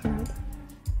Jakumakard.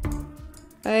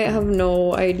 I have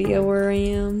no idea where I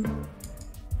am.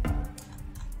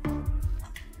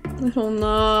 I don't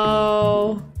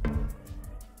know.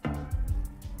 I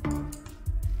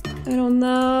don't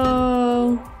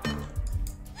know.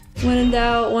 When in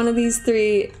doubt, one of these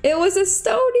three. It was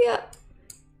Estonia!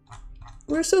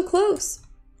 We're so close.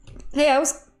 Hey, I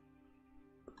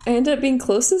ended up being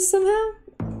closest somehow?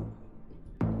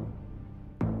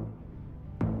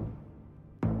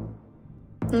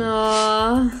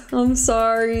 Aw, I'm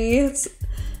sorry. It's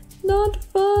not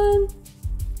fun.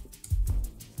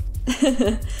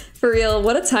 For real,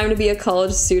 what a time to be a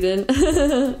college student.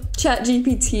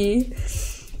 ChatGPT.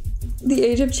 The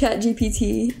age of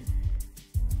ChatGPT.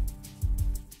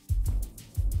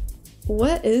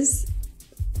 What is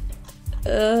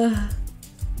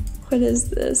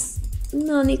this?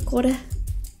 Nani kore?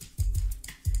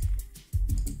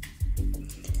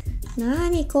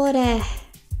 Nani kore?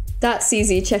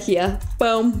 .cz, Czechia.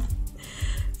 Boom.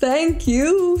 Thank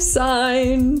you,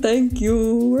 sign. Thank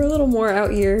you. We're a little more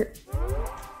out here.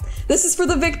 This is for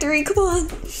the victory. Come on.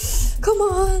 Come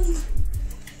on.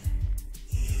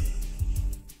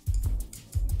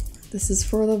 This is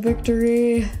for the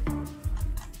victory.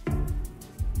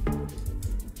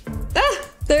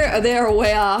 They are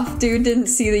way off. Dude didn't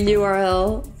see the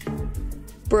URL.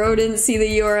 Bro didn't see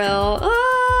the URL.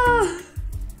 Ah!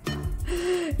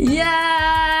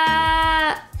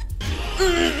 Yeah!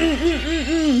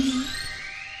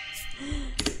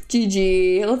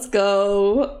 GG. Let's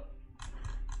go.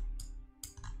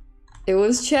 It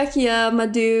was Czechia, my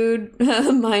dude.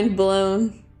 Mind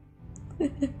blown.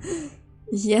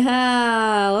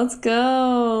 Yeah, let's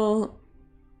go.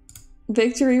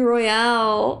 Victory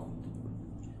Royale.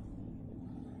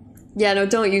 Yeah, no,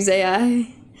 don't use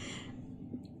AI.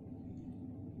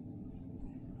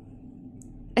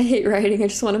 I hate writing, I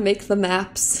just want to make the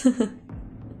maps.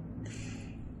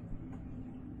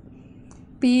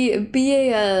 Be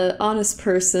a honest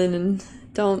person and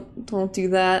don't do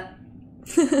that.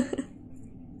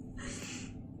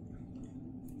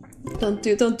 Don't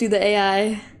do the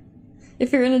AI.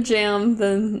 If you're in a jam,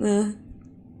 then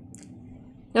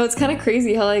no, it's kind of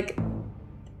crazy how like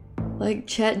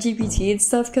ChatGPT and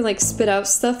stuff can like spit out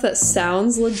stuff that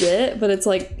sounds legit, but it's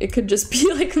like it could just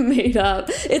be like made up.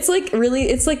 It's like really,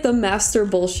 it's like the master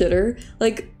bullshitter.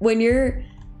 Like when you're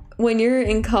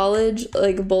in college,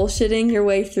 like bullshitting your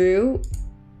way through,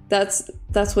 that's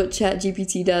what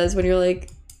ChatGPT does. When you're like,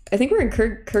 I think we're in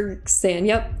Kyrgyzstan.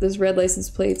 Yep, there's red license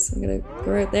plates. I'm gonna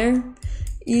go right there.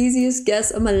 Easiest guess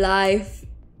of my life.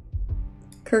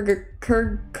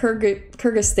 Kyrgyzstan.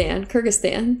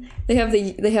 They have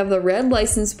the red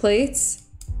license plates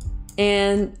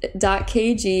and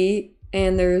 .kg,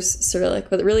 and there's Cyrillic,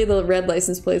 but really the red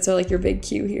license plates are like your big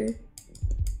Q here.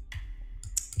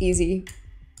 Easy.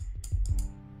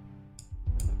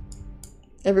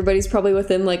 Everybody's probably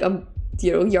within like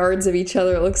yards of each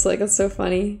other, it looks like. That's so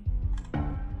funny.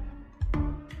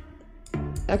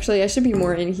 Actually, I should be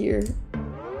more in here.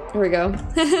 There we go.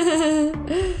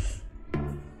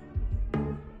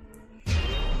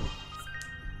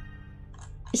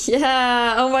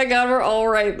 Yeah, oh my god, we're all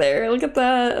right there. Look at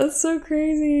that. That's so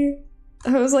crazy.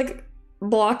 I was like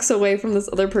blocks away from this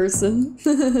other person.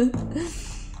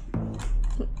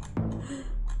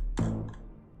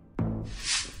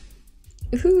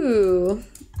 Ooh.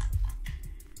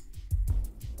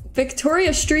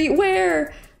 Victoria Street,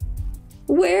 where?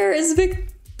 Where is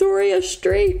Victoria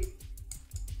Street?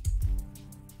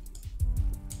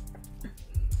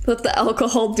 Let the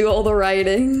alcohol do all the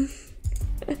writing.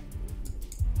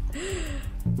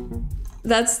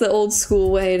 That's the old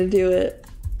school way to do it.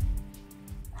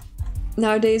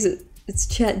 Nowadays it's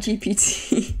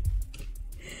ChatGPT.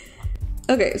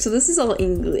 Okay, so this is all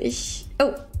English.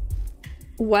 Oh,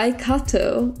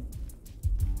 Waikato.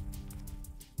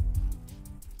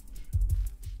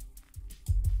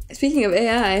 Speaking of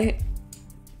AI,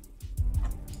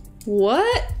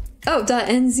 what? Oh,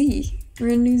 .nz. We're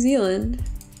in New Zealand.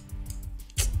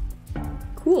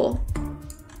 Cool.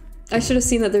 I should have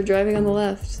seen that they're driving on the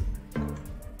left.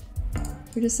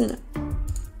 We're just in it.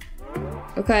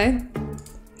 Okay.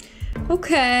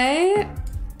 Okay.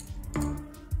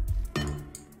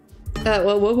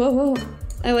 Whoa.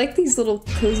 I like these little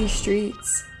cozy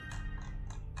streets.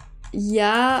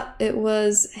 Yeah, it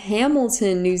was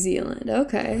Hamilton, New Zealand.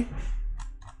 Okay.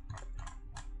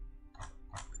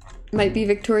 Might be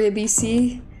Victoria,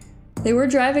 BC. They were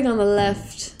driving on the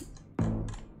left,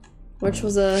 which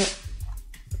was a...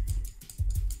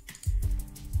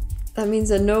 That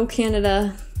means a no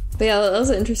Canada. But yeah, that was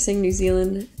an interesting New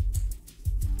Zealand.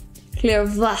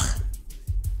 Clearvach.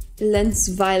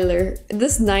 Lensweiler.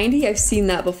 This 90, I've seen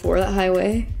that before, that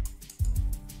highway.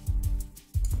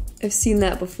 I've seen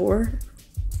that before.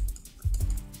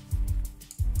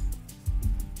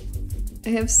 I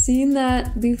have seen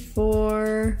that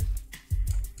before.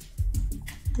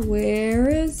 Where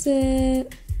is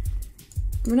it?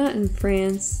 We're not in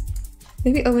France.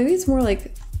 Maybe, oh, maybe it's more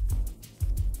like...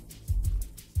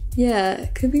 Yeah,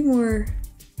 it could be more...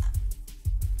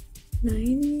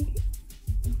 90?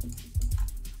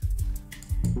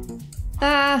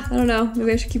 Ah, I don't know.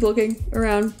 Maybe I should keep looking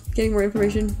around, getting more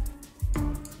information.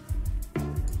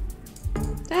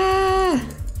 Ah!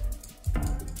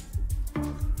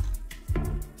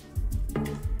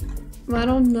 I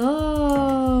don't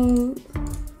know.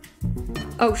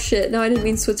 Oh shit, no, I didn't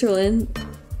mean Switzerland.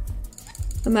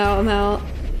 I'm out.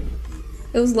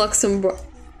 It was Luxembourg.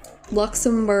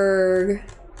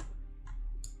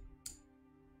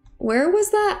 Where was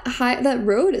that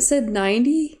road? It said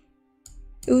 90?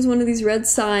 It was one of these red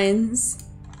signs.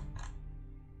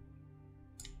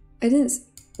 I didn't...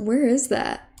 Where is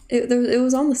that? It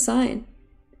was on the sign.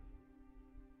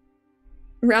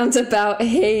 Roundabout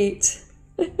hate.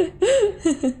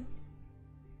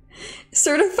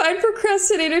 Certified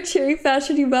procrastinator, cherry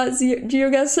fashion, you bought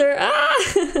GeoGuessr.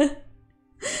 Ah!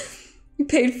 You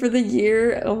paid for the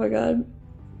year. Oh my god.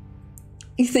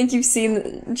 You think you've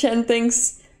seen... Chen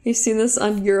thinks you've seen this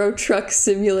on Euro Truck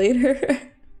Simulator.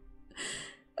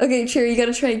 Okay, Cherry, you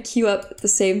gotta try and queue up at the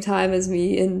same time as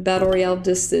me in Battle Royale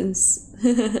distance.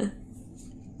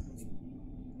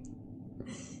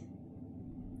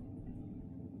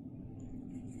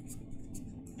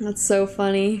 That's so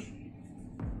funny.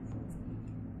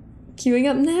 Queuing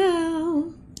up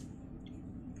now.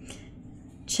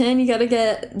 Chen, you gotta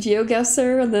get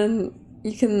GeoGuessr, and then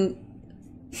you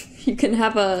can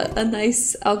have a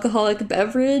nice alcoholic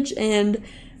beverage and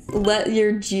let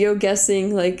your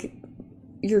geoguessing, like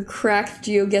your cracked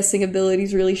geoguessing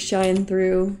abilities, really shine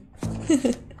through.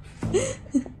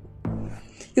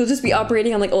 You'll just be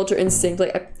operating on like ultra instinct,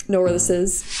 like I know where this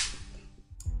is.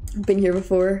 I've been here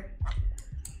before.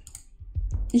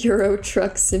 Euro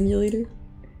Truck Simulator.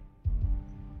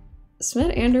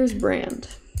 Smet Anders brand.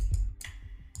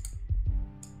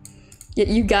 Yeah,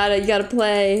 you gotta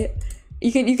play.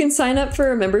 You can sign up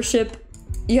for a membership.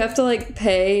 You have to like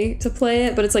pay to play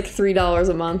it, but it's like $3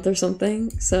 a month or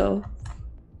something. So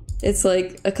it's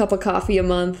like a cup of coffee a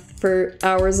month for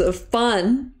hours of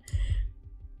fun.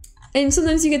 And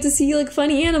sometimes you get to see like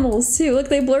funny animals too. Look,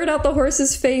 they blurred out the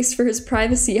horse's face for his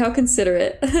privacy. How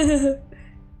considerate.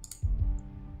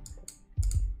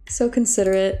 So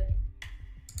considerate.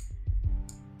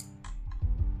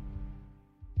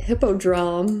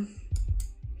 Hippodrome.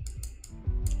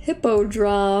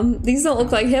 Hippodrome. These don't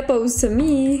look like hippos to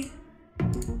me.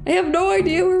 I have no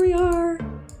idea where we are.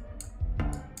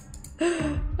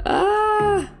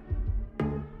 Ah.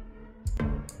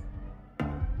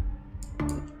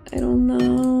 I don't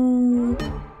know.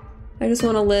 I just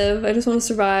want to live. I just want to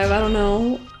survive. I don't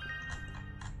know.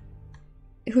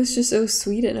 It was just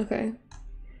Sweden. Okay.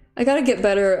 I gotta get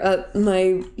better at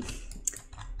my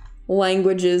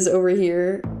languages over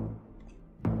here.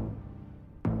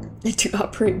 I do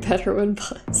operate better when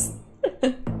buzzed.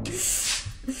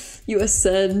 You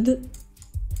ascend.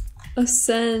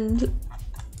 Ascend.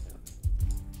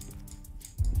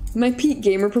 My peak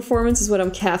gamer performance is when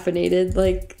I'm caffeinated,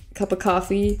 like a cup of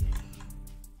coffee.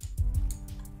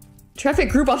 Traffic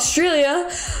Group Australia.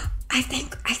 I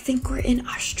think we're in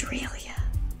Australia.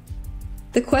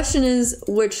 The question is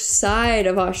which side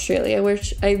of Australia,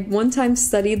 which I one time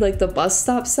studied like the bus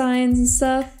stop signs and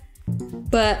stuff,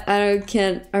 but I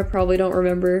probably don't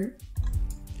remember.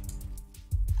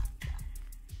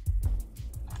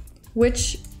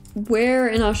 Where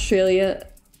in Australia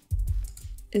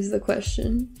is the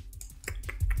question?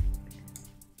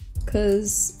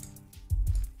 Because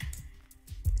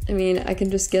I mean, I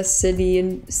can just guess city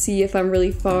and see if I'm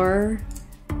really far,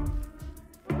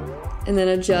 and then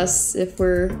adjust if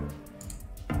we're.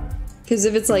 Because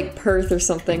if it's like Perth or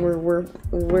something, we're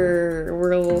a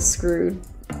little screwed.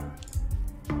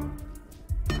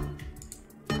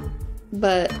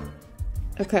 But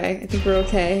okay, I think we're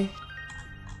okay.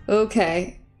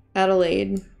 Okay,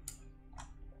 Adelaide.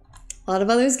 A lot of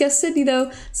others guessed Sydney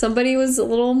though. Somebody was a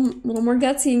little more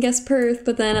gutsy and guessed Perth,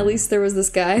 but then at least there was this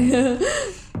guy.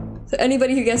 So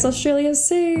anybody who guessed Australia is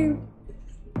saved.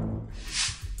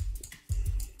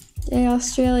 Yay,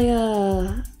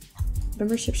 Australia.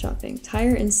 Membership shopping.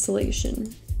 Tire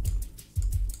installation.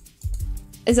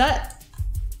 Is that...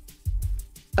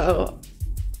 Oh.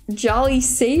 Jolly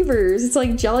Savers. It's like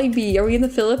Jollibee. Are we in the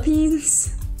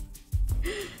Philippines?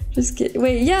 Just kidding.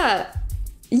 Wait, yeah.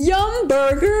 Yum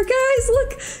Burger, guys,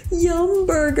 look! Yum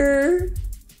Burger!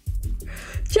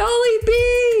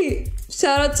 Jollibee!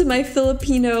 Shout out to my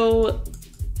Filipino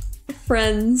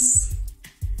friends.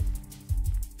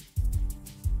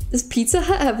 Does Pizza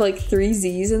Hut have like 3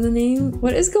 Z's in the name?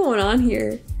 What is going on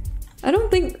here? I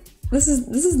don't think this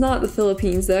is not the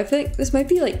Philippines though. I think this might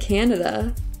be like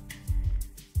Canada.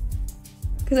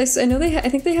 Because I know I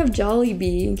think they have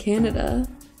Jollibee in Canada.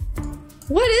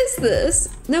 What is this?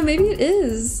 No, maybe it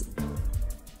is.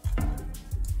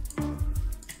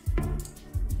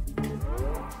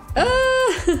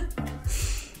 Ah!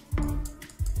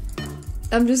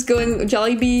 I'm just going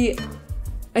Jollibee.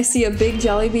 I see a big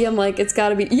Jollibee. I'm like, it's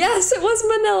gotta be. Yes, it was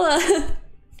Manila.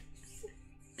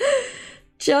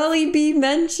 Jollibee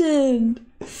mentioned.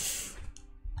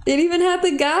 It even had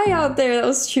the guy out there. That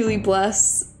was truly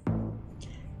blessed.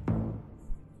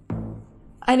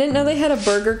 I didn't know they had a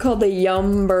burger called the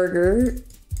Yum Burger.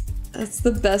 That's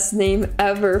the best name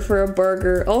ever for a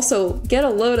burger. Also, get a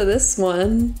load of this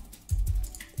one.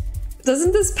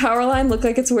 Doesn't this power line look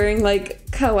like it's wearing like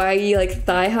kawaii, like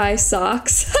thigh-high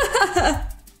socks?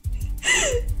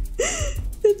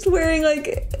 It's wearing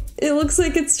like, it looks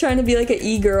like it's trying to be like an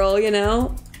e-girl, you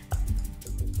know?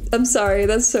 I'm sorry,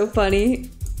 that's so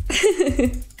funny.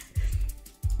 It's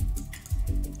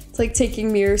like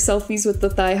taking mirror selfies with the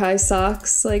thigh-high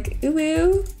socks, like, ooh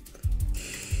ooh.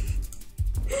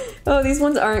 Oh, these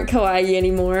ones aren't kawaii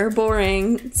anymore.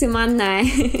 Boring.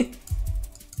 Tsumanai.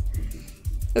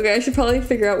 Okay, I should probably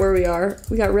figure out where we are.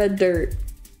 We got red dirt.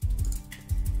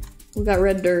 We got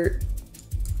red dirt.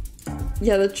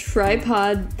 Yeah, the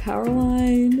tripod power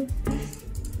line.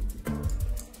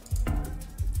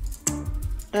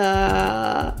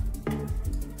 I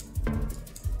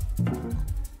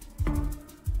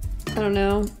don't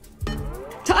know.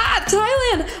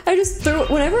 Thailand! I just throw,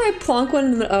 whenever I plonk one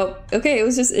in the, oh, okay, it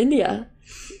was just India.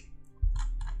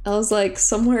 I was like,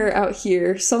 somewhere out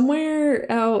here.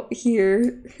 Somewhere out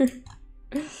here.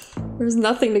 There's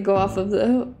nothing to go off of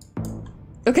though.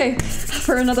 Okay,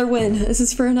 for another win. This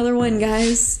is for another win,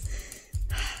 guys.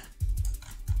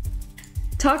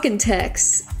 Talking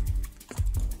text.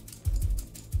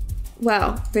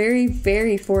 Wow, very,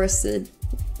 very forested.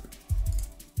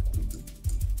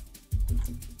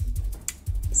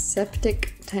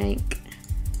 Septic tank.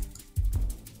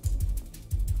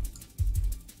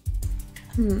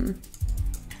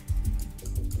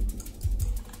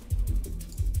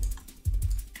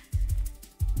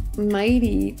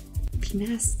 Mighty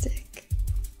gymnastic.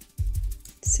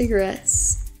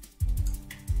 Cigarettes.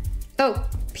 Oh,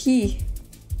 P.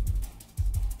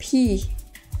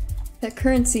 That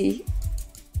currency.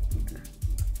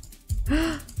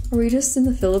 Are we just in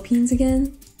the Philippines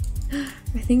again?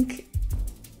 I think.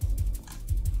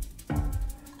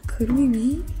 Could we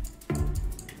be?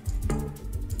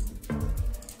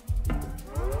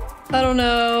 I don't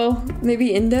know.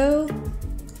 Maybe Indo?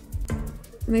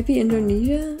 Maybe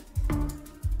Indonesia?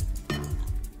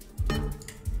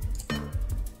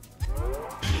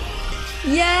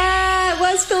 Yeah, it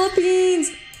was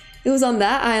Philippines! It was on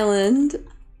that island.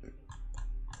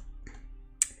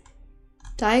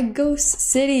 Diagos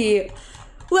City.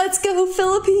 Let's go,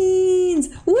 Philippines!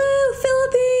 Woo,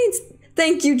 Philippines!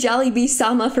 Thank you,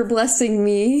 Jollibee-sama, for blessing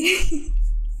me.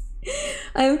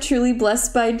 I am truly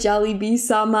blessed by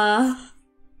Jollibee-sama.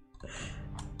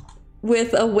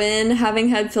 With a win, having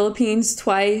had Philippines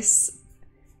twice.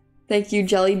 Thank you,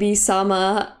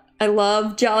 Jollibee-sama. I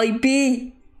love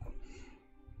Jollibee!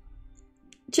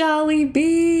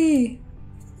 Jollibee!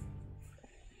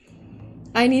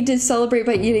 I need to celebrate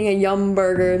by eating a Yum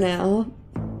Burger now.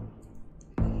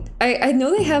 I know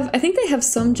they have, I think they have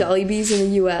some Jollibees in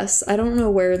the US. I don't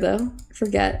know where though. I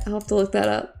forget. I'll have to look that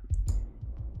up.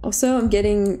 Also, I'm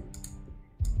getting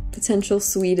potential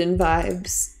Sweden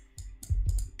vibes.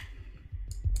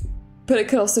 But it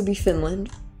could also be Finland.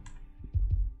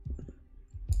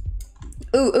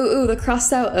 Ooh, the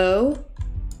crossed out O?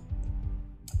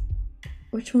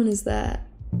 Which one is that?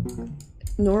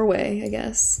 Norway, I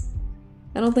guess.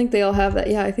 I don't think they all have that.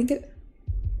 Yeah, I think it...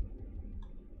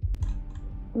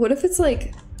 What if it's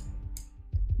like...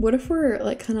 What if we're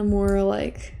like kind of more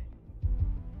like...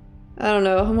 I don't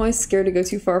know, I'm always scared to go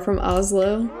too far from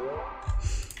Oslo.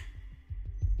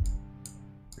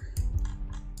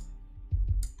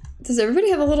 Does everybody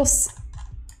have a little...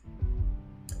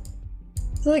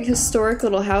 They're like historic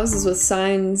little houses with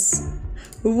signs.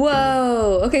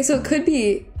 Whoa! Okay, so it could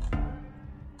be...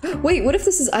 Wait, what if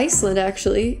this is Iceland,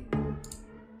 actually?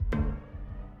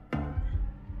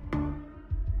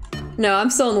 No,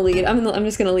 I'm still in the lead. I'm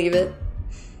just gonna leave it.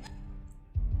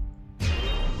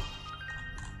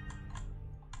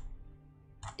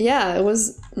 Yeah, it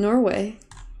was Norway.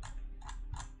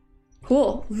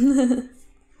 Cool.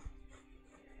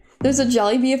 There's a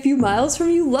Jollibee a few miles from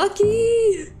you.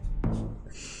 Lucky!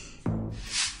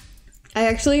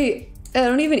 I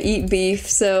don't even eat beef,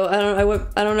 so I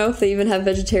don't know if they even have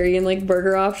vegetarian like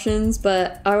burger options,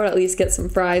 but I would at least get some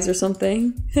fries or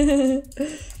something.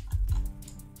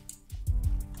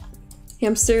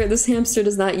 Hamster, this hamster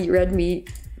does not eat red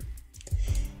meat.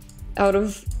 Out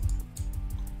of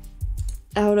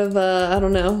I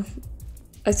don't know.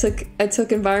 I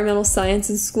took environmental science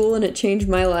in school and it changed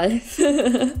my life.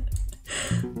 I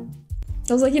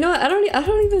was like, you know what? I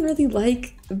don't even really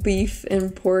like beef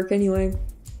and pork anyway.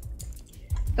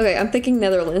 Okay, I'm thinking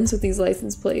Netherlands with these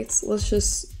license plates. Let's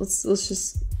just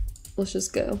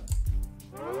go.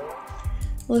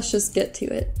 Let's just get to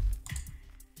it.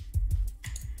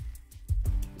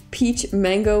 Peach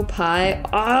mango pie.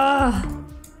 Ah!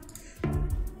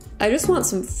 I just want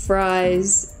some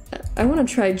fries. I want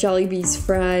to try Jollibee's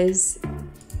fries.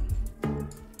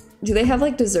 Do they have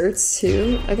like desserts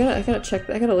too? I gotta check.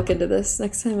 I gotta look into this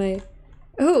next time I...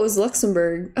 Oh, it was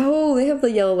Luxembourg. Oh, they have the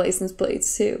yellow license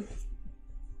plates too.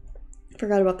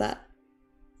 Forgot about that.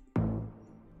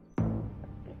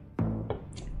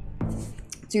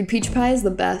 Dude, peach pie is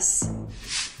the best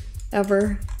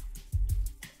ever.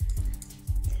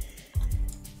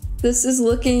 This is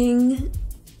looking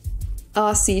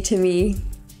Aussie to me.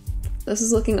 This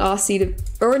is looking Aussie to,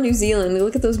 or New Zealand.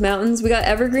 Look at those mountains. We got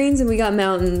evergreens and we got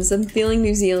mountains. I'm feeling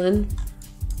New Zealand.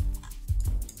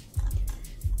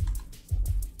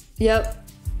 Yep.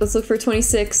 Let's look for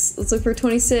 26. Let's look for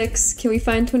 26. Can we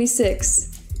find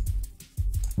 26?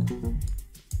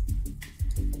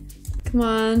 Come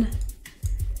on.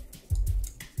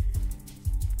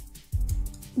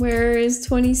 Where is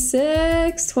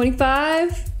 26?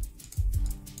 25?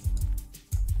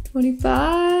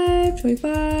 25,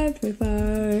 25,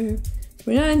 25,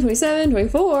 29, 27,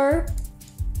 24,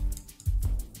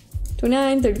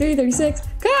 29, 33, 36.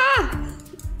 Ah!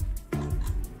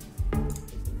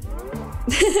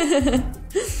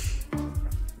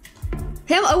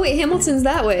 Oh wait, Hamilton's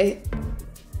that way.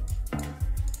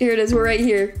 Here it is, we're right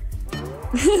here.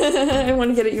 I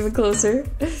want to get it even closer.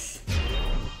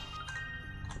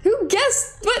 Who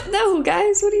guessed? What? No,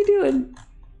 guys, what are you doing?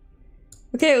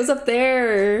 Okay, it was up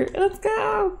there. Let's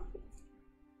go.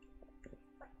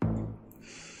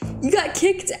 You got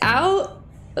kicked out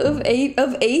of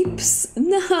apes?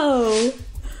 No.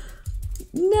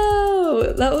 No.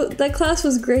 That class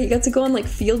was great. You got to go on like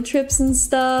field trips and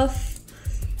stuff.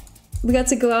 We got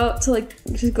to go out to like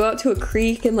just go out to a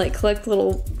creek and like collect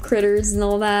little critters and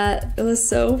all that. It was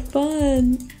so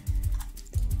fun.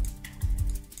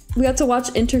 We got to watch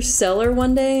Interstellar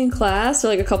one day in class, or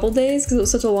like a couple days, because it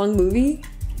was such a long movie.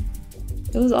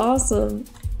 It was awesome.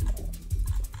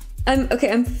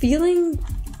 I'm feeling...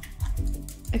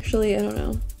 Actually, I don't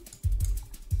know.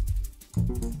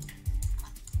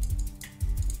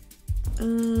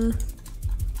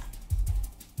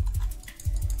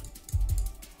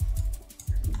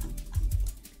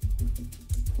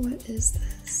 What is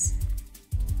this?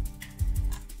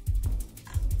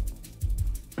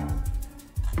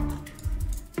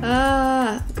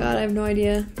 Ah, God, I have no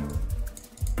idea.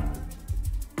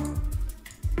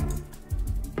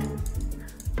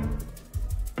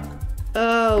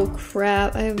 Oh,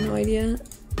 crap, I have no idea.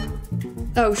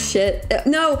 Oh, shit.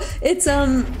 No, it's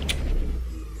just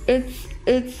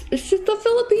the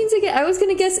Philippines again. I was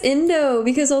gonna guess Indo,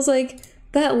 because I was like,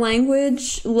 that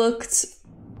language looked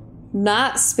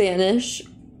not Spanish.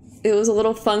 It was a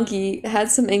little funky. It had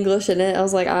some English in it. I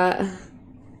was like, I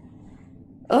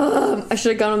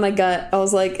should have gone with my gut. I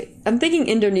was like, I'm thinking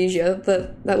Indonesia,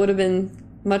 but that would have been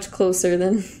much closer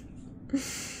than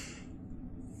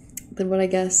what I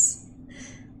guess.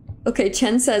 Okay,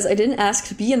 Chen says, I didn't ask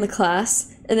to be in the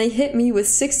class, and they hit me with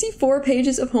 64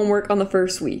 pages of homework on the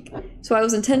first week. So I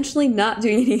was intentionally not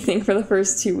doing anything for the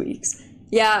first 2 weeks.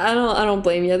 Yeah, I don't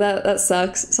blame you. That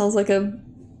sucks. It sounds like a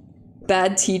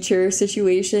bad teacher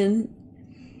situation.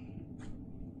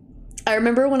 I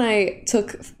remember when I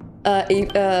took AP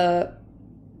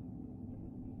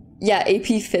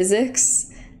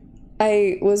Physics,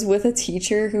 I was with a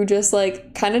teacher who just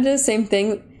like kind of did the same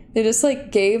thing. They just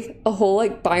like gave a whole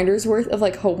like binder's worth of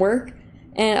like homework,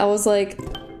 and I was like,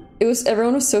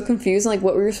 everyone was so confused on like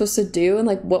what we were supposed to do and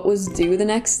like what was due the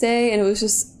next day, and it was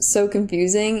just so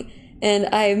confusing.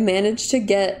 And I managed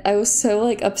to I was so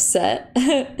like upset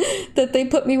that they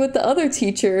put me with the other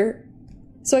teacher.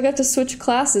 So I got to switch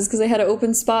classes because I had an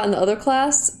open spot in the other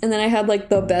class, and then I had like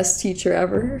the best teacher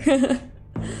ever.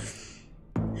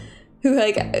 Who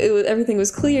like, everything was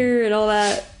clear and all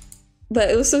that. But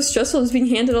it was so stressful just being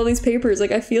handed all these papers.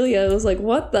 Like, I feel ya. I was like,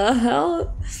 what the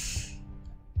hell?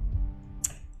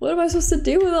 What am I supposed to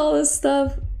do with all this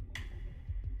stuff?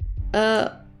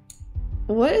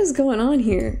 What is going on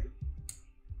here?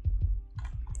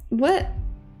 What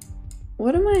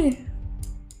am I?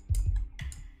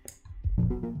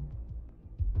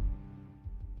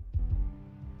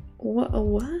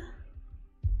 What?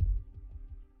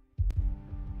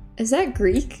 Is that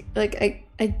Greek? Like,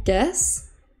 I guess?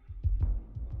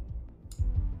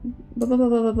 I don't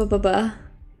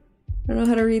know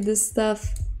how to read this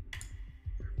stuff.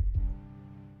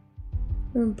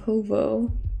 From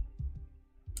Povo.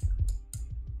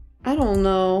 I don't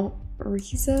know.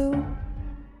 Rizo?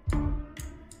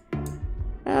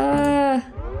 I'm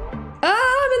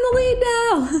in the lead now!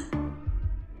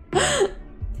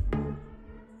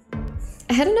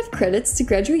 I had enough credits to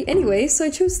graduate anyway, so I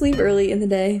chose to leave early in the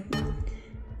day.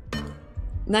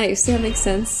 Nice, that makes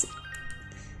sense.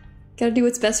 Gotta do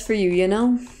what's best for you, you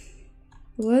know?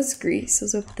 It was Greece, it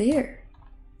was up there.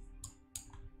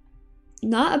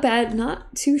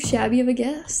 Not too shabby of a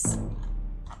guess.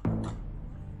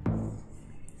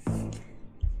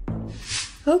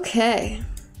 Okay.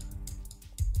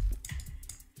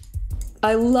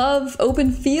 I love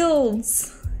open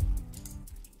fields.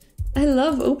 I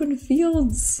love open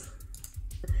fields.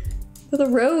 With a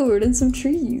road and some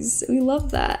trees. We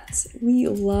love that. We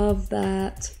love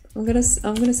that. I'm gonna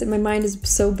say my mind is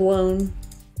so blown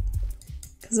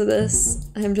because of this.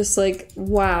 I'm just like,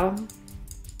 wow.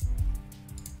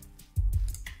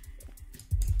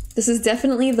 This is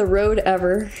definitely the road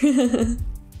ever.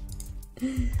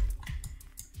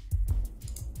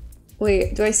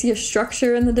 Wait, do I see a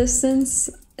structure in the distance?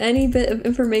 Any bit of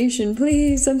information,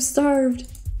 please. I'm starved.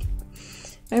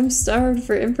 I'm starved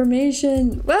for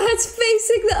information. Well, it's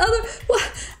facing the other.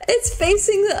 What? It's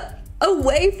facing the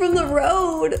away from the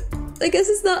road. I guess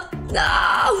it's not.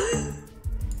 No.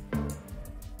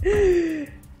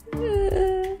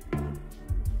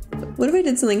 What if I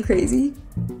did something crazy?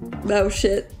 Oh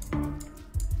shit.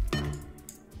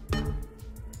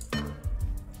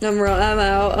 I'm wrong. I'm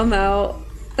out. I'm out.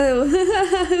 Oh,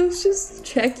 it was just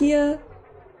Czechia.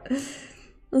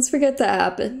 Let's forget that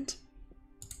happened.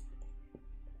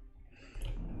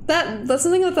 That's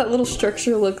something that little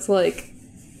structure looked like.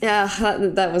 Yeah,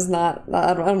 that was not.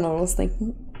 I don't know what I was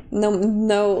thinking.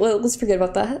 No. Let's forget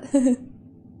about that.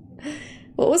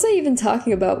 What was I even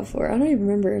talking about before? I don't even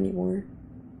remember anymore.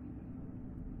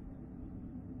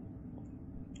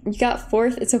 You got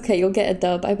fourth. It's okay. You'll get a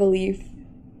dub. I believe.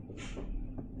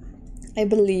 I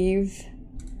believe.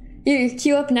 You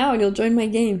queue up now and you'll join my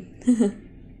game.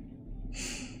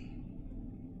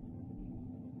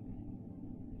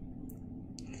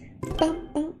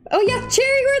 Oh yeah,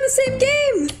 Cherry, we're in the same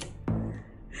game!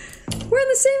 We're in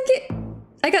the same game!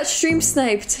 I got stream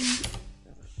sniped.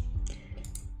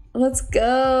 Let's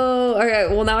go. Alright,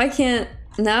 well now I can't.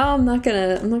 Now I'm not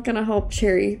gonna help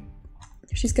Cherry.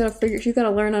 She's gotta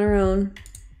learn on her own.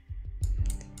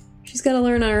 She's gotta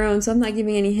learn on her own, so I'm not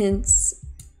giving any hints.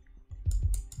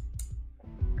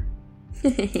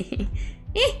 Okay.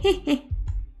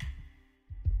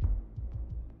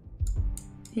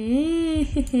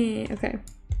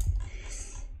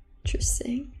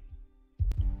 Interesting.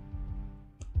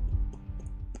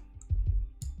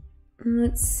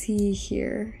 Let's see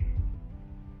here.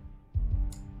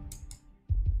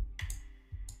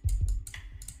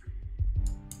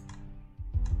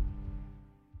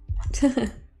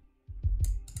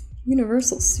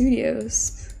 Universal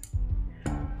Studios.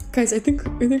 Guys, I think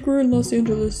we're in Los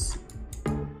Angeles.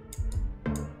 I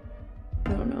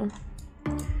don't know.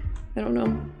 I don't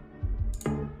know.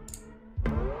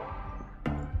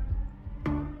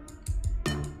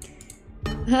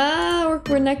 Ah,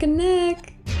 we're neck and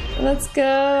neck. Let's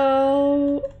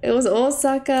go. It was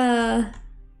Osaka.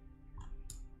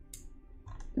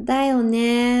 だよ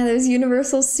ね. There's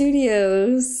Universal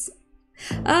Studios.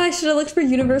 Ah, I should have looked for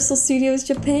Universal Studios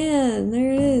Japan.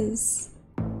 There it is.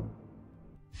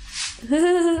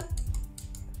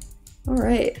 All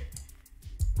right.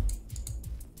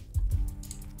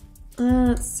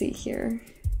 Let's see here.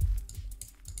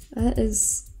 That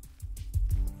is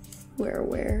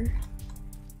where?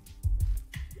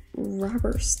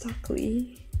 Robert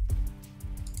Stockley.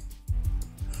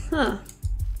 Huh.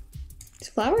 These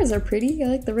flowers are pretty. I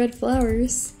like the red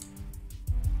flowers.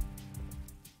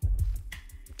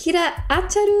 Kira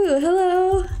Acharu,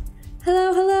 hello.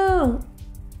 Hello.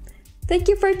 Thank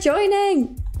you for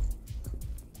joining.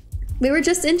 We were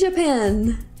just in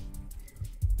Japan.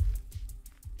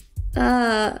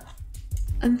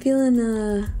 I'm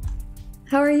feeling,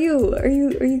 how are you? Are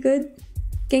you good?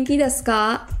 Genki desu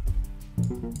ka?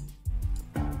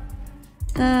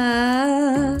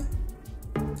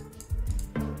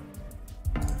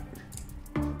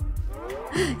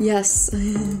 Yes.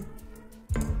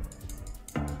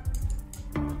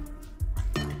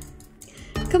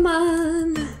 Come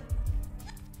on.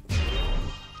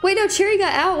 Wait, no, Cherry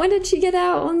got out. When did she get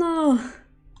out? Oh no.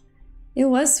 It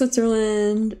was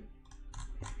Switzerland.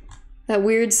 That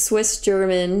weird Swiss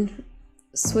German.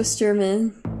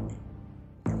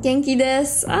 Genki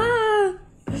desu. Ah.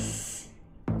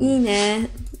 いいね.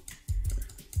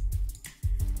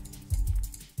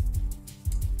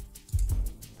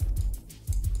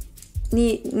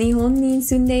 Nihon ni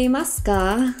sunde imasu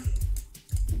ka?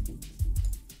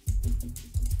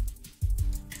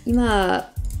 Ima,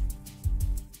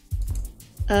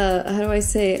 how do I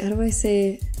say, I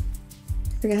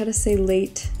forget how to say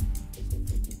late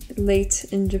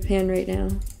in Japan right now.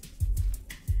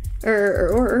 Or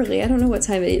early, I don't know what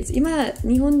time it is. Ima,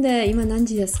 Nihon de ima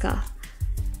nanji desu ka?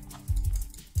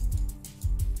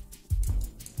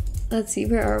 Let's see,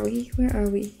 where are we?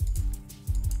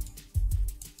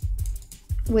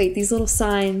 Wait, these little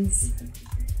signs.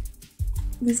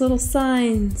 These little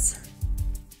fences.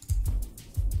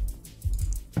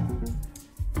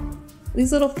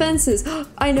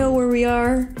 I know where we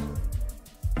are.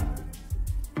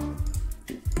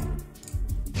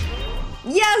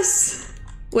 Yes!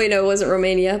 Wait, no, it wasn't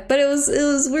Romania, but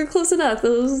we're close enough. It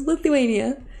was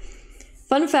Lithuania.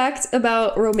 Fun fact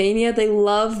about Romania, they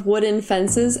love wooden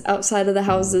fences outside of the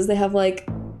houses. They have like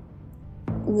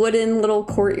wooden little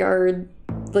courtyards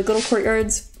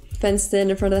fenced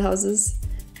in front of the houses.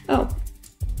 Oh.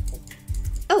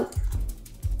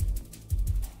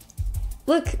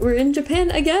 Look, we're in Japan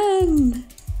again!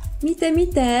 Mite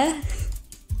mite!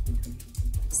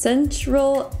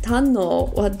 Central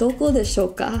Tanno wa doko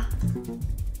deshou ka?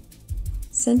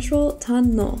 Central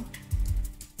Tanno.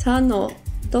 Tanno.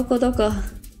 Doko doko.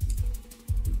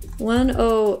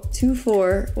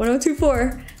 1024.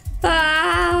 1024.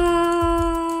 Ah!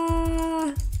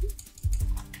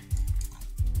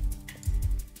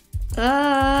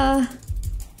 Ah!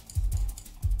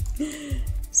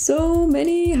 So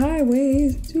many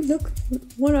highways to look.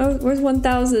 Where's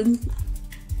 1000?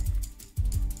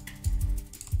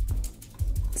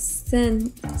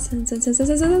 Sen.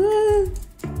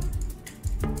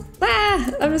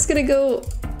 Ah! I'm just gonna go.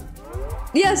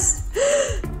 Yes!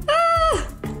 Ah!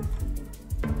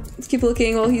 Let's keep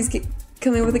looking while he's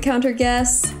coming with a counter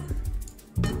guess.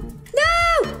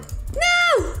 No!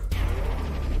 No!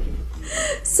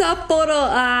 Sapporo!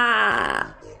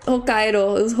 Ah!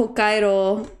 Hokkaido. It was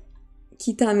Hokkaido.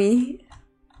 Kitami.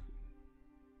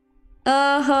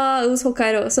 It was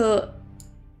Hokkaido. So.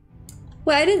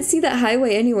 Wait, I didn't see that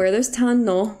highway anywhere. There's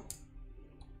Tanno.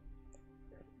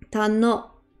 Tanno.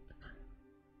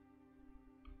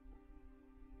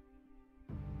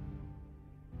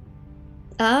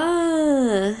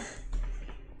 Ah.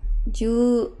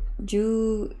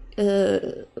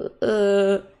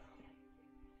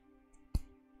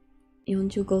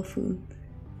 45分。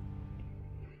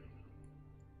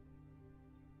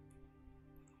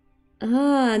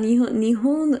ああ、日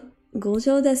本語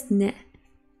上ですね。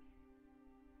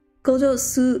語上手。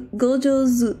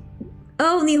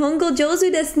あ、日本語上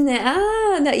手ですね。あ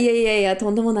あ、いや、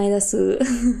とんでもないです。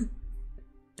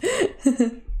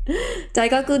大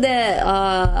学で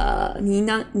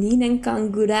2年間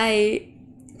ぐらい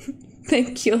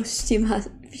勉強し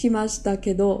ました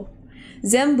けど、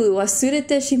全部忘れ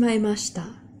てしまいました。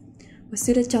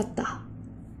忘れちゃった。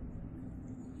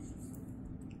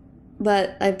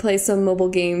But I play some mobile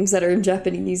games that are in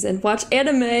Japanese and watch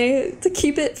anime to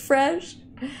keep it fresh.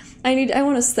 I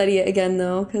want to study it again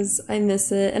though, because I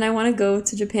miss it, and I want to go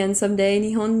to Japan someday.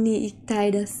 日本に行きた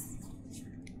いです。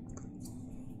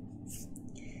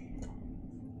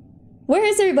Where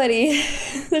is everybody?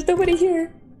 There's nobody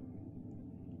here.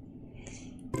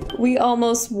 We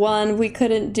almost won. We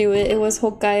couldn't do it. It was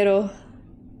Hokkaido.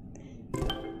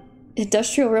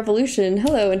 Industrial Revolution.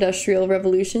 Hello, Industrial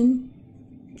Revolution.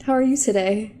 How are you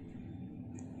today?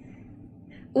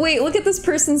 Wait, look at this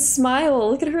person's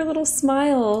smile. Look at her little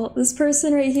smile. This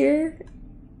person right here.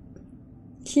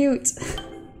 Cute.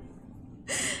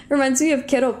 Reminds me of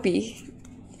Keropi.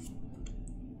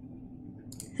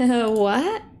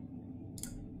 What?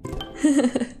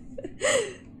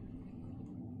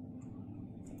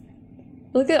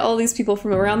 Look at all these people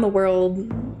from around the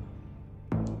world.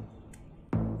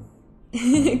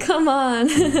 Come on.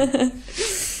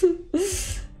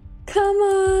 Come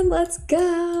on, let's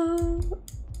go.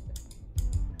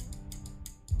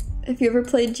 Have you ever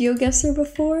played GeoGuessr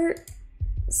before?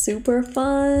 Super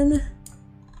fun.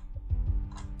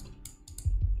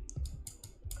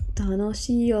 楽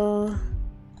しいよ.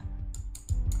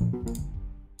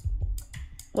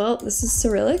 Well, this is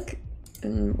Cyrillic,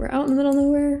 and we're out in the middle of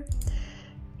nowhere.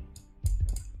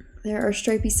 There are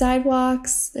stripy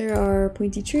sidewalks, there are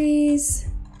pointy trees.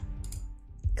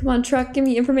 Come on, truck, give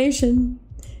me information.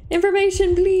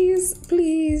 Information, please,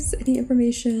 please. I need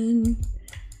information.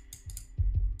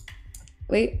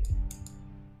 Wait.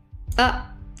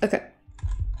 Ah, okay.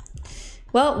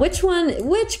 Well, which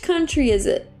country is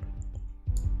it?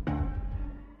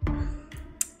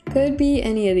 Could be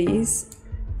any of these.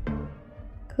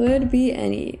 Could be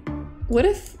any. What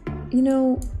if, you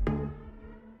know,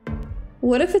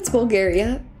 what if it's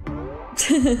Bulgaria?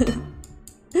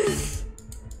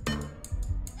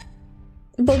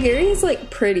 Bulgaria is like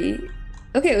pretty.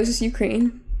 Okay, it was just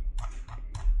Ukraine.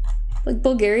 Like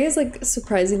Bulgaria is like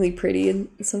surprisingly pretty in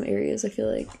some areas, I feel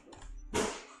like.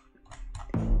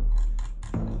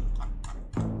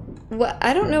 What?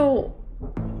 I don't know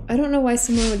why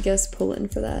someone would guess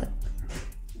Poland for that.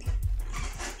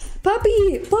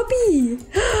 Puppy! Puppy!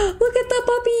 Look at the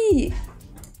puppy!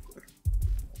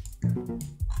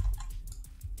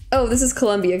 Oh, this is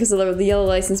Colombia because of the yellow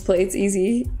license plate. It's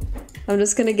easy. I'm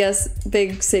just gonna guess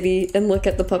big city and look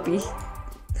at the puppy.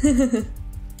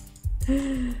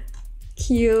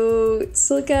 Cute.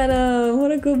 Look at him.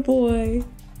 What a good boy.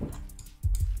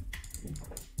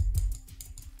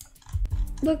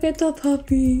 Look at the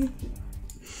puppy.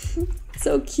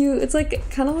 So cute. It's like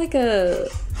kind of like a...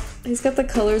 He's got the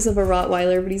colors of a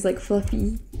Rottweiler, but he's like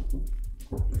fluffy.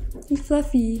 He's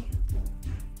fluffy.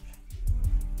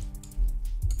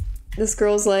 This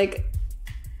girl's like,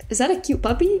 is that a cute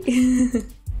puppy?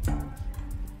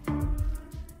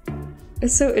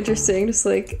 It's so interesting, just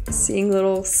like seeing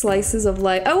little slices of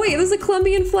life. Oh wait, there's a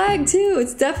Colombian flag too!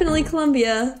 It's definitely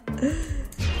Colombia!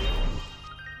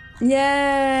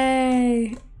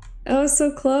 Yay! Oh,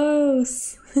 so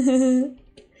close!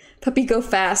 Puppy go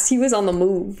fast. He was on the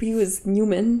move. He was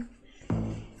human.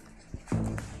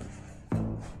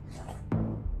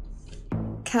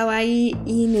 Kawaii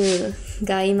inu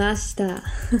ga imashita.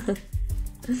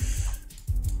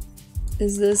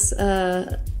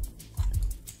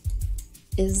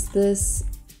 Is this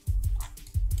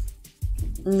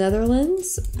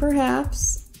Netherlands,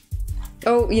 perhaps?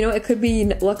 Oh, you know, it could be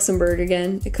Luxembourg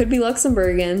again. It could be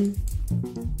Luxembourg again.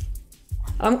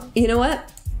 You know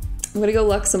what? I'm gonna go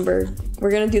Luxembourg.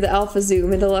 We're gonna do the alpha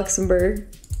zoom into Luxembourg.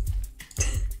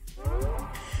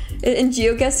 In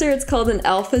GeoGuessr, it's called an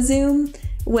alpha zoom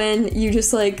when you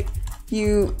just like,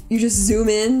 you just zoom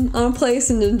in on a place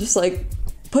and then just like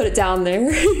put it down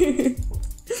there.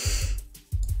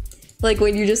 Like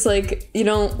when you just like, you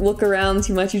don't look around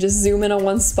too much, you just zoom in on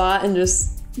one spot and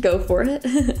just go for it.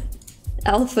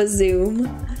 Alpha zoom.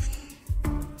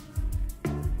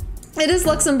 It is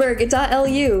Luxembourg, it's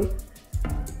 .lu.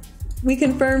 We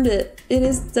confirmed it. It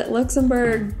is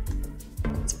Luxembourg.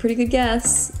 It's a pretty good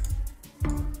guess.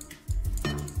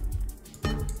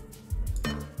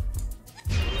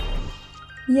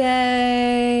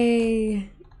 Yay!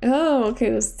 Oh, okay,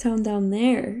 it was the town down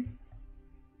there.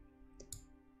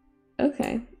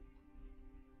 Okay.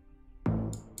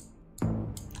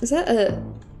 Is that a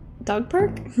dog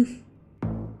park?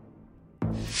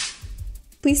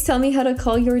 Please tell me how to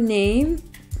call your name.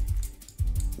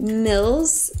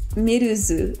 Mills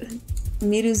Miruzu.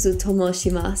 Miruzu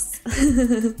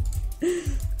tomoshimasu.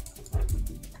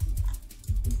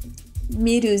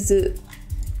 Miruzu.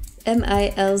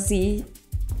 M-I-L-Z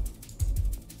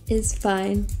is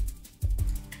fine.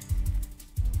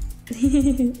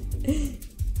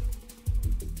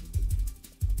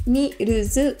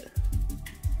 Miruzu.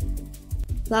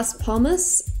 Las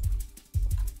Palmas.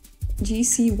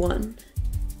 GC1.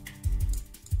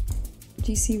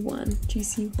 GC1.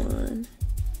 GC1.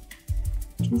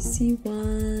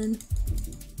 GC1.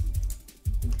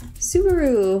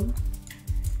 Subaru.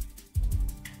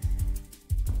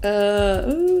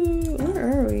 Ooh, where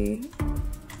are we?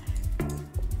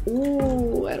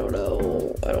 Ooh, I don't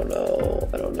know. I don't know.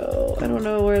 I don't know. I don't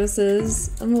know where this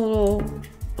is. I'm a little,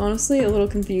 honestly, a little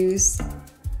confused.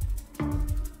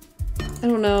 I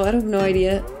don't know. I have no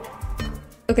idea.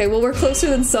 Okay, well, we're closer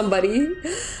than somebody.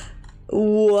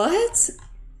 What?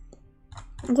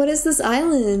 What is this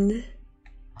island?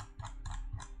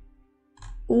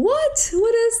 What?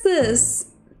 What is this?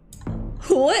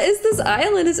 What is this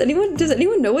island? Does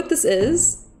anyone know what this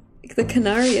is? Like the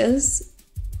Canarias.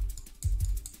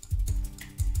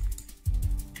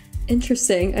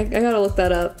 Interesting. I gotta look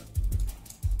that up.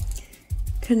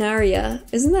 Canaria.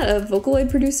 Isn't that a Vocaloid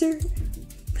producer?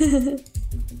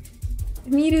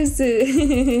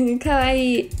 Miruzu.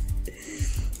 Kawaii.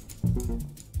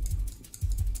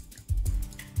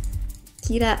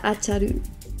 Kira acharu.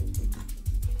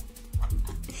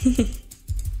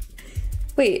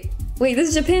 Wait, this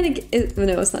is Japan again.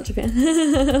 No, it's not Japan.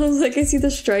 I was like, I see the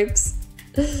stripes.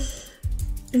 This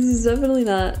is definitely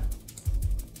not.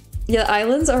 Yeah,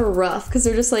 islands are rough because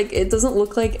they're just like, it doesn't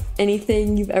look like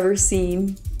anything you've ever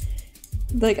seen.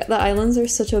 Like, the islands are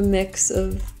such a mix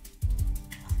of...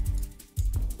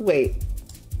 Wait.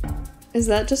 Is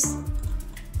that just...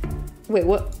 Wait,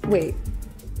 what? Wait.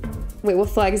 Wait, what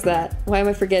flag is that? Why am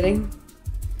I forgetting?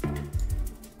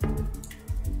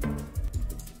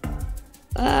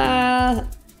 Ah!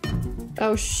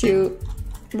 Oh shoot.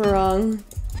 We're wrong.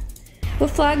 What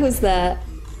flag was that?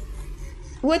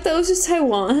 What, that was just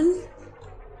Taiwan?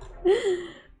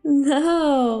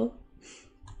 No.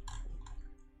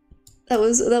 That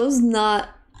was not...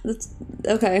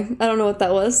 Okay, I don't know what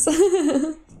that was.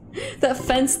 That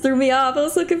fence threw me off, it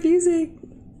was so confusing.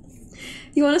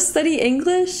 You want to study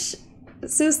English?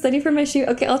 So study for my shoe?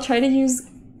 Okay, I'll try to use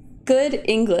good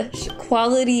English.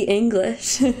 Quality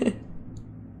English.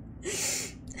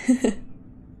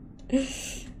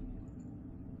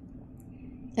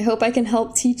 I hope I can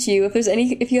help teach you.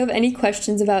 If you have any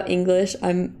questions about English,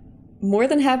 I'm more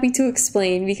than happy to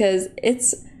explain because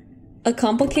it's a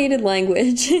complicated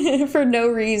language for no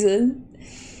reason.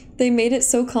 They made it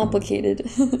so complicated.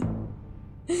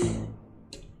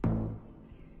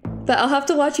 But I'll have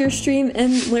to watch your stream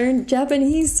and learn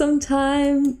Japanese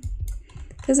sometime.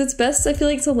 Because it's best, I feel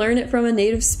like, to learn it from a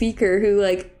native speaker who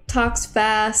like talks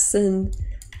fast and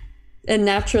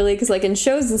naturally, because like in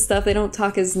shows and stuff, they don't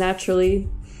talk as naturally.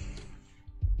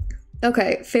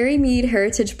 Okay, Ferrymead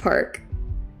Heritage Park.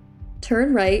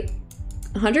 Turn right.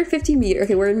 150 meters.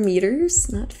 Okay, we're in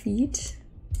meters, not feet.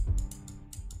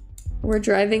 We're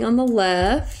driving on the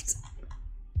left.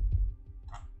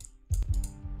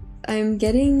 I'm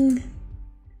getting...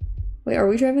 Wait, are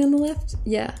we driving on the left?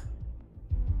 Yeah.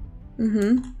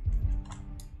 Mm-hmm.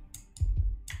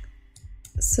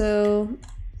 So...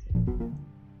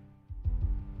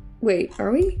 Wait,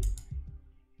 are we?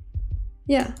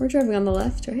 Yeah, we're driving on the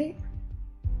left, right?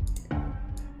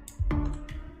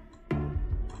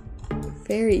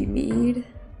 Fairy mead.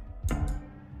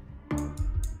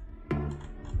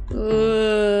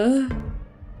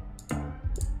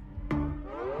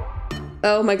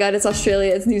 Oh my god, it's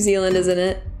Australia. It's New Zealand, isn't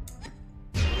it?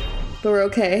 But we're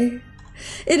okay.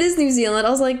 It is New Zealand. I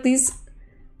was like, this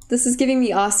is giving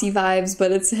me Aussie vibes,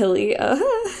 but it's hilly.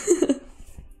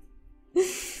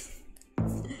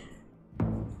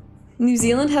 New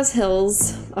Zealand has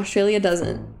hills. Australia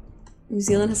doesn't. New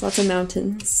Zealand has lots of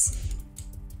mountains.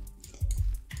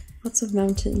 Lots of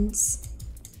mountains.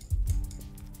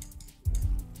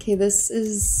 Okay, this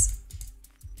is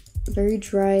very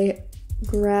dry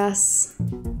grass.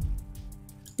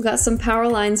 We got some power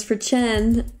lines for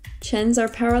Chen. Chen's our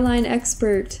power line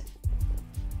expert.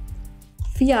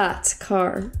 Fiat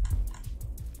car.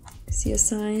 I see a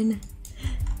sign.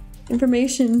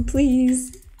 Information,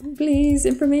 please. Please,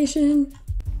 information.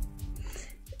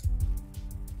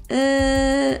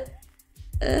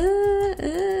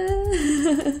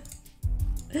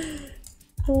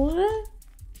 What?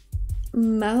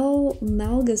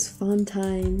 Malgus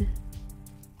Fontaine.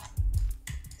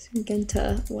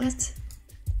 Syngenta. What?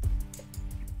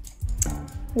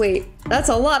 Wait, that's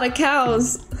a lot of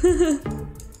cows.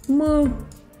 Moo.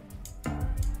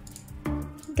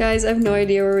 Guys, I have no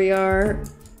idea where we are.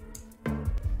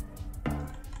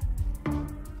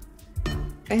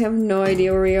 I have no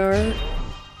idea where we are.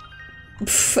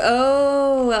 Pff,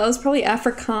 oh, that was probably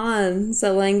Afrikaans,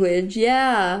 that language.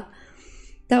 Yeah.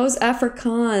 That was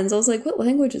Afrikaans. I was like, what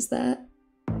language is that?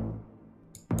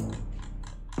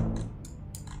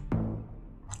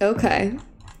 Okay.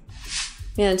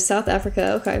 Man, South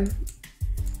Africa, okay.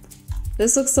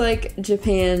 This looks like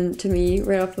Japan to me,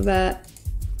 right off the bat.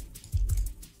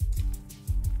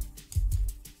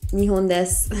 Nihon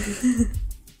desu.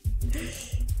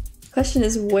 Question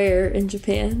is, where in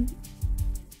Japan?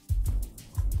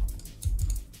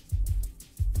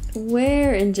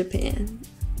 Where in Japan?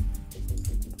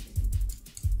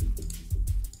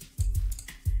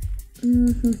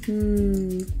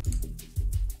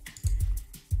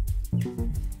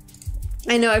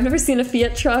 I know, I've never seen a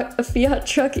Fiat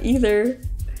truck either.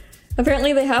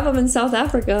 Apparently they have them in South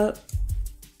Africa.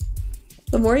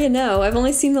 The more you know. I've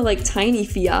only seen the like tiny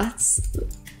Fiats.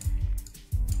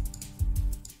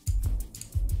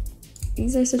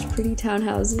 These are such pretty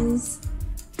townhouses.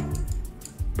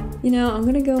 You know, I'm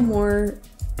gonna go more...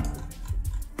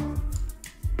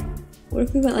 What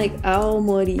if we went like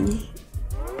Aomori?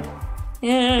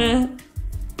 Yeah.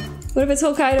 What if it's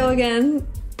Hokkaido again?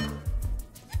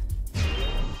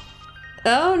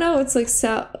 Oh no, it's like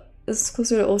south. It's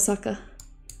closer to Osaka.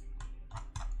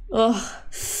 Oh.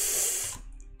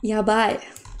 Yabai.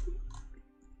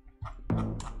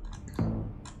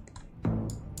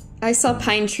 I saw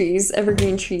pine trees,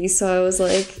 evergreen trees, so I was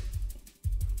like,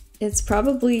 it's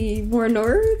probably more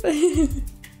north.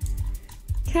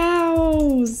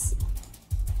 Cows.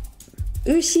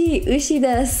 Ushi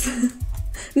desu.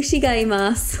 Ushi ga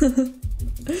imasu.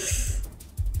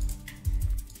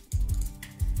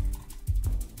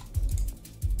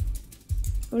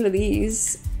 What are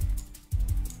these?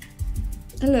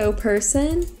 Hello,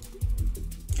 person.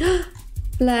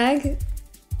 Flag.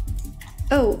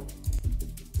 Oh.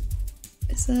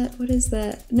 Is that, what is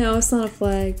that? No, it's not a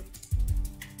flag.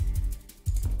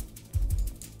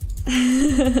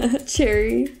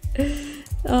 Cherry.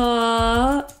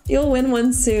 Aww. You'll win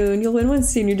one soon. You'll win one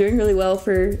soon. You're doing really well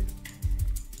for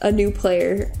a new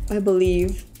player, I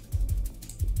believe.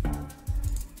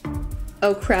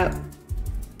 Oh crap.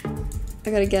 I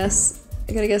gotta guess.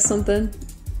 I gotta guess something.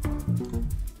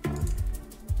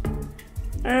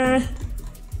 I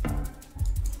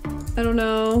don't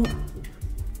know.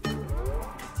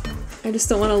 I just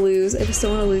don't want to lose. I just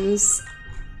don't want to lose.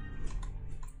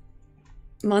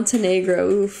 Montenegro,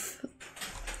 oof.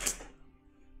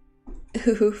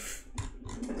 Oof.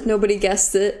 Nobody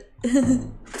guessed it.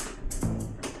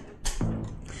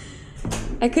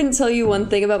 I couldn't tell you one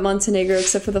thing about Montenegro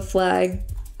except for the flag.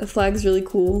 The flag's really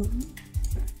cool.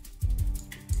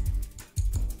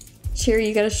 Cherry,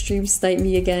 you gotta stream snipe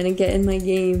me again and get in my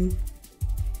game.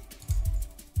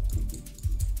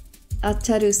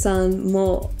 Ataru-san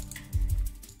mo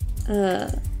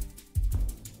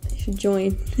You should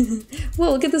join.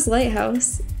 Whoa, look at this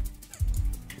lighthouse.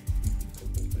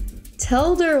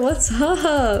 Telder, what's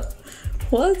up?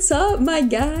 What's up, my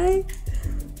guy?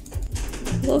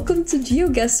 Welcome to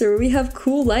GeoGuessr, where we have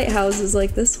cool lighthouses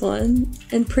like this one.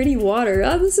 And pretty water.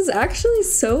 Oh, this is actually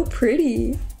so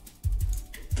pretty.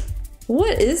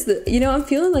 What is this? You know, I'm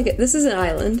feeling like this is an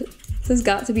island. This has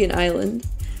got to be an island.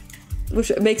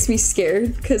 Which makes me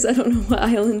scared, because I don't know what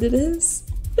island it is.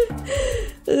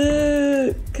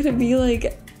 Could it be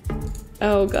like...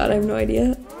 Oh god, I have no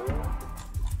idea.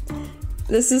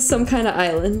 This is some kind of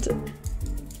island.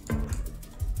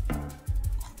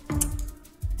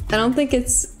 I don't think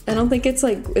it's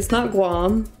like, it's not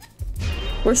Guam.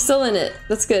 We're still in it.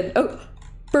 That's good. Oh,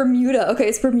 Bermuda. Okay,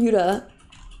 it's Bermuda.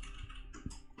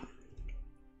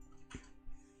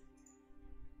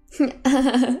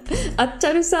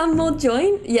 Ataru-san will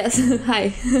join? Yes,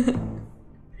 hi.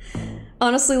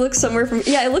 Honestly, looks somewhere from,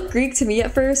 yeah, it looked Greek to me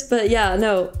at first, but yeah,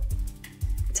 no.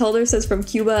 Telder says from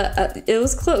Cuba. It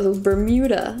was close, it was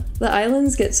Bermuda. The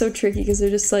islands get so tricky because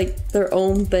they're just like their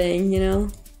own thing, you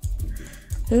know?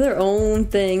 They're their own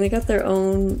thing. They got their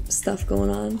own stuff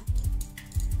going on.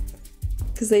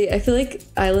 Because I feel like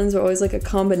islands are always like a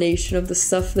combination of the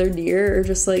stuff they're near, or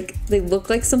just like, they look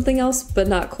like something else, but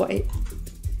not quite.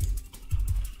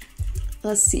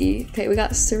 Let's see. Okay, we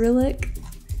got Cyrillic.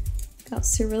 Got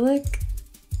Cyrillic.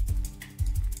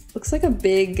 Looks like a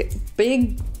big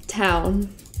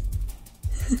town.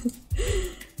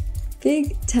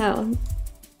 Big town.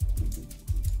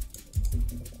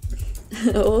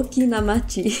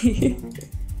 Okinamachi.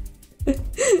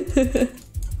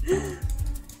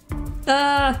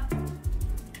 Ah!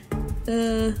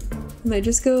 Might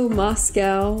just go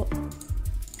Moscow.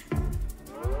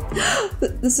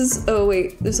 This is, oh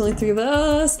wait, there's only 3 of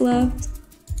us left.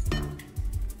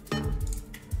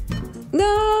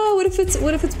 No, what if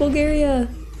it's Bulgaria?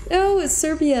 No, it's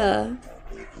Serbia.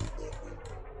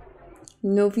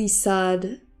 Novi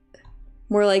Sad.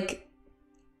 More like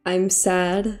I'm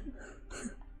sad.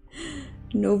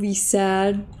 Novi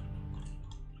Sad.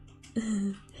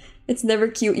 It's never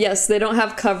cute. Yes, they don't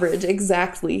have coverage.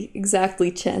 Exactly.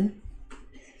 Exactly, Chen.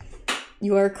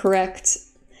 You are correct.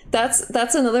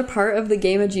 That's another part of the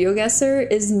game of GeoGuessr,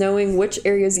 is knowing which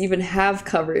areas even have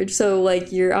coverage. So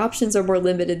like your options are more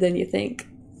limited than you think.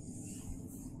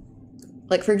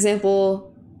 Like for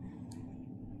example,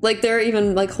 like there are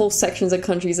even like whole sections of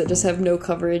countries that just have no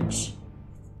coverage.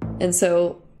 And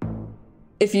so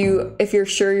if you're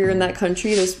sure you're in that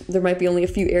country, there might be only a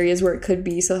few areas where it could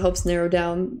be, so it helps narrow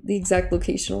down the exact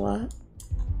location a lot.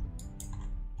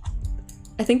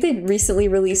 I think they recently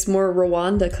released more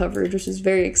Rwanda coverage, which is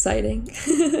very exciting.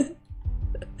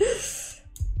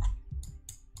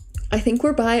 I think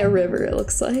we're by a river, it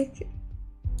looks like.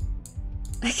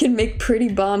 I can make pretty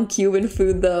bomb Cuban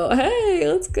food though. Hey,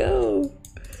 let's go.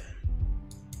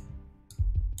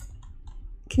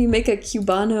 Can you make a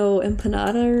Cubano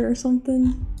empanada or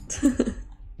something?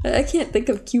 I can't think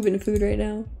of Cuban food right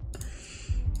now.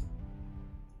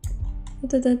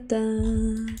 Da, da,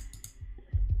 da.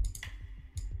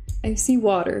 I see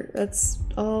water. That's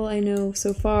all I know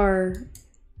so far.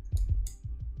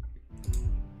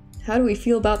 How do we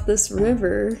feel about this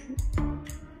river?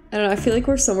 I don't know. I feel like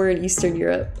we're somewhere in Eastern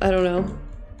Europe. I don't know.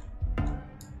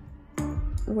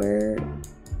 Where?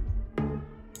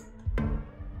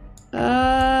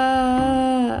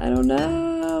 I don't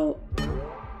know.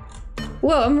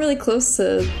 Whoa, I'm really close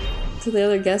to the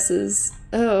other guesses.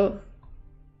 Oh.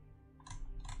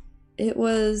 It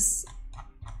was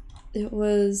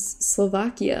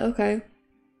Slovakia, okay.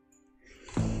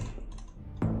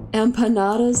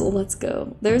 Empanadas, let's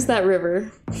go. There's that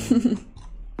river.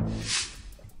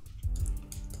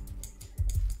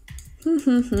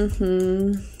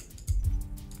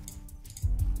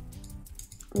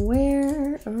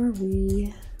 Where are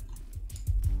we?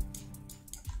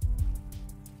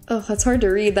 Oh, that's hard to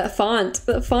read. That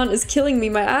font is killing me,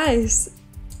 my eyes.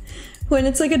 When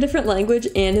it's like a different language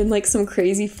and in like some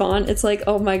crazy font, it's like,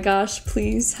 oh my gosh,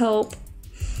 please help.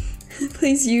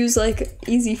 Please use like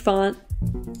easy font.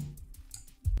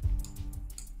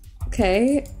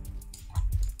 Okay.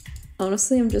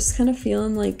 Honestly, I'm just kind of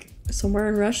feeling like somewhere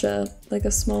in Russia, like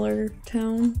a smaller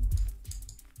town.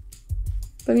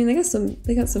 But I mean, they got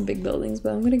some big buildings,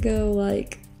 but I'm gonna go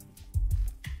like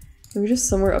maybe just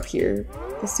somewhere up here.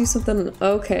 Let's do something.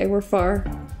 Okay, we're far.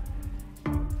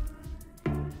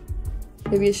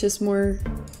 Maybe it's just more.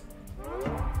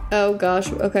 Oh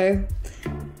gosh, okay.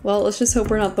 Well, let's just hope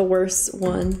we're not the worst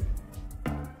one.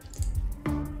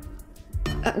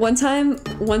 One time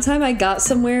I got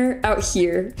somewhere out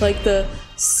here, like the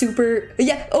super,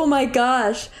 yeah, oh my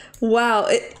gosh. Wow,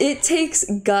 it takes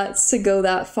guts to go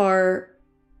that far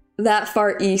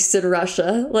east in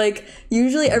Russia. Like,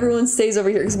 usually everyone stays over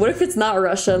here, because what if it's not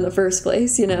Russia in the first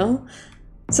place, you know?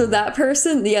 So that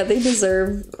person, yeah, they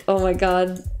deserve, oh my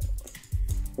god.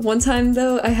 One time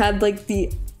though, I had like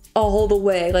all the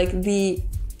way, like the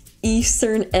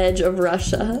eastern edge of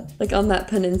Russia, like on that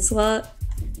peninsula.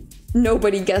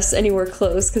 Nobody guessed anywhere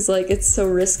close, because like it's so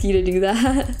risky to do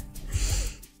that.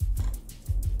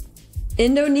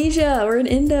 Indonesia, we're in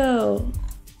Indo.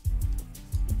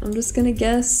 I'm just gonna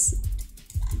guess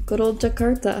good old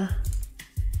Jakarta.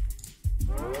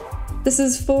 This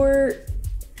is for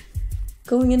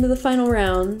going into the final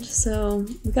round, so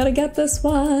we gotta get this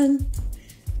one.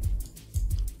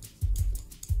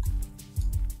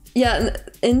 Yeah,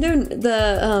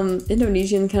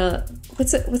 Indonesian kind of,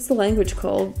 what's the language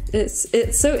called? It's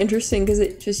so interesting because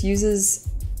it just uses,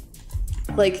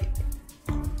 like,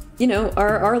 you know,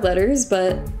 our letters,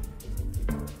 but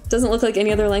doesn't look like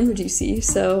any other language you see,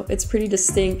 so it's pretty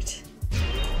distinct,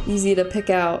 easy to pick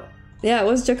out. Yeah, it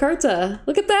was Jakarta.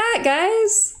 Look at that,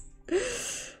 guys!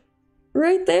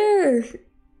 Right there!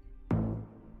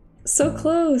 So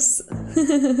close!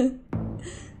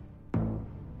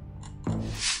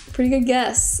 Pretty good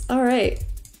guess. Alright.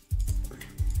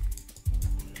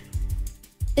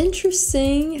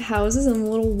 Interesting houses and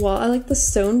little wall. I like the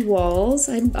stone walls.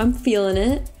 I'm feeling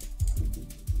it.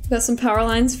 Got some power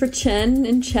lines for Chen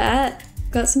in chat.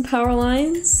 Got some power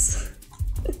lines.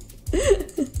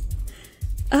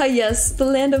 Ah yes, the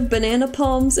land of banana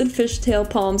palms and fishtail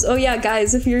palms. Oh yeah,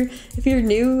 guys, if you're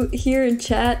new here in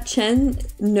chat, Chen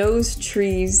knows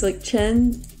trees. Like,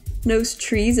 Chen knows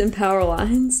trees and power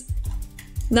lines.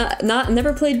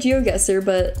 Never played GeoGuessr,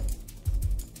 but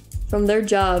from their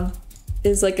job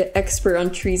is like an expert on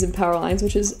trees and power lines,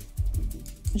 which is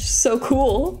just so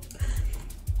cool.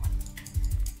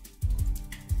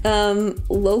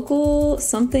 Local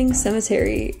something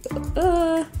cemetery.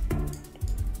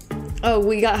 Oh,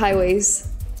 we got highways.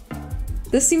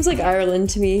 This seems like Ireland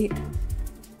to me.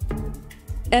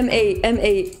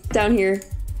 M8, down here.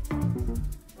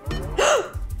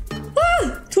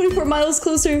 24 miles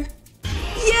closer.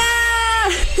 Yeah!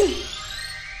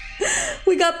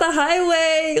 We got the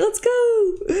highway! Let's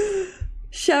go!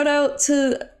 Shout out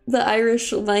to the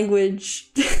Irish language.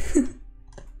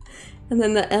 And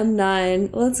then the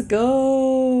M9. Let's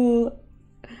go!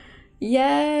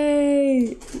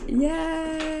 Yay!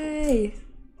 Yay!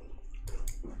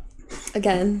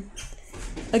 Again.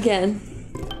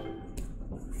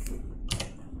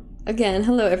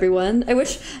 Hello everyone. I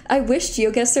wish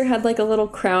GeoGuessr had like a little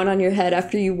crown on your head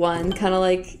after you won, kind of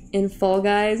like in Fall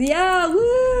Guys. Yeah,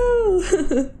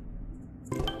 woo!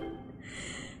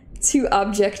 2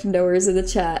 object knowers in the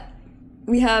chat.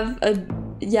 We have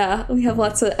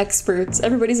lots of experts.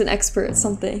 Everybody's an expert at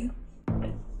something.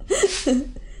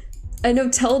 I know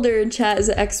Telder in chat is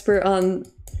an expert on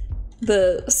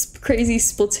the crazy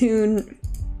Splatoon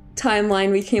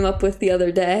timeline we came up with the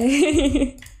other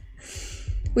day.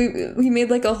 We made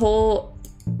like a whole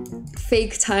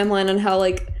fake timeline on how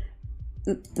like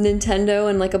Nintendo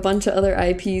and like a bunch of other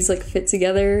IPs like fit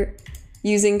together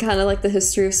using kind of like the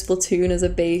history of Splatoon as a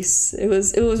base. It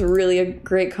was really a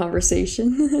great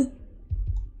conversation.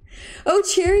 Oh,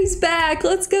 Cherry's back!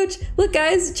 Let's go! Look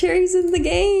guys, Cherry's in the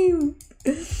game!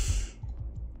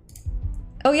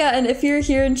 Oh yeah, and if you're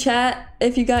here in chat,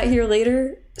 if you got here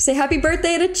later, say happy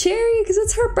birthday to Cherry, because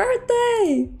it's her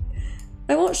birthday!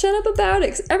 I won't shut up about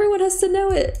it, 'cause everyone has to know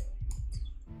it.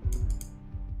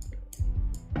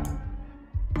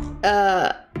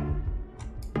 I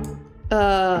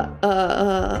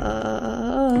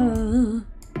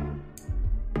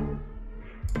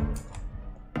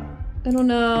don't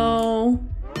know.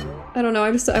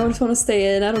 I just want to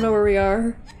stay in. I don't know where we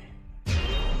are.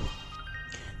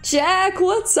 Jack,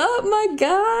 what's up, my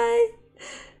guy?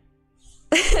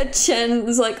 Chen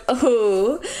is like,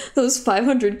 oh, those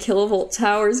 500 kilovolt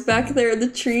towers back there in the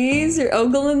trees. You're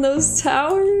ogling those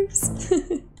towers?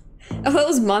 Oh, that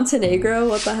was Montenegro.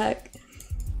 What the heck?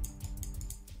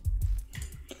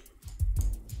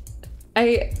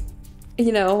 I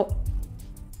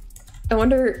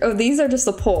wonder, oh, these are just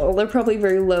a poll. They're probably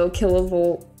very low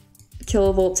kilovolt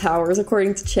towers,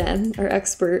 according to Chen, our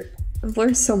expert. I've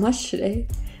learned so much today.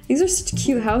 These are such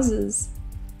cute houses.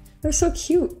 They're so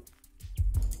cute.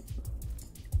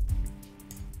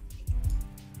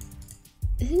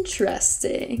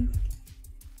 Interesting.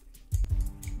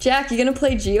 Jack, you gonna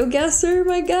play GeoGuessr,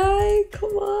 my guy?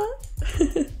 Come on.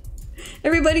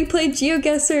 Everybody play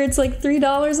GeoGuessr. It's like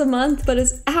 $3 a month, but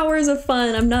it's hours of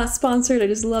fun. I'm not sponsored. I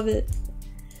just love it.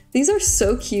 These are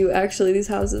so cute, actually, these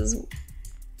houses.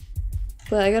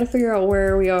 But I gotta figure out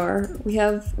where we are. We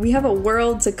have a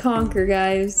world to conquer,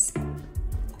 guys.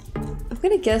 I'm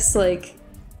gonna guess like,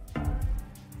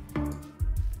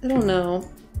 I don't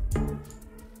know.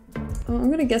 Oh,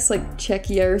 I'm gonna guess like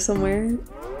Czechia or somewhere.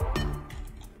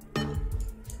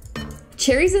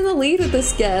 Cherry's in the lead with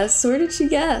this guess. Where did she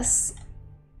guess?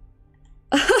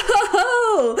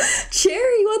 Oh,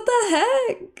 Cherry, what the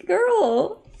heck,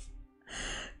 girl?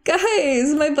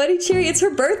 Guys, my buddy Cherry, it's her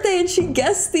birthday and she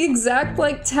guessed the exact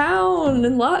like town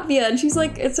in Latvia and she's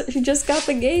like, she just got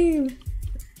the game.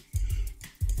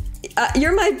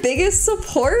 You're my biggest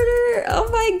supporter? Oh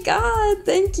my god,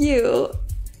 thank you.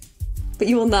 But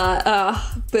you will not,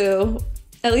 boo.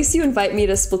 At least you invite me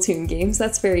to Splatoon games,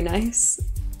 that's very nice.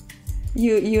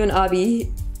 You and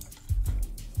Abby.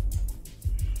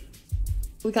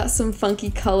 We got some funky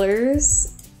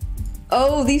colors.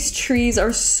 Oh, these trees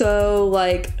are so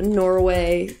like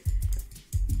Norway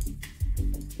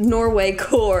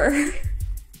core.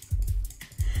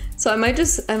 So I might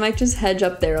just hedge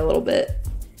up there a little bit.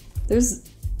 This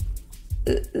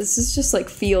is just like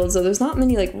fields, so there's not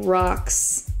many like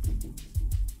rocks.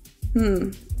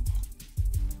 So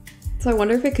I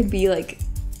wonder if it could be like,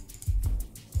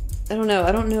 I don't know.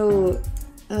 I don't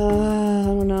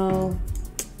know.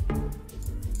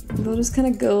 We'll just kind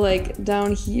of go like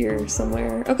down here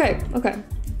somewhere. Okay.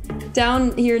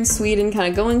 Down here in Sweden, kind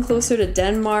of going closer to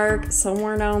Denmark,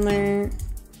 somewhere down there.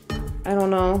 I don't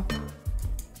know.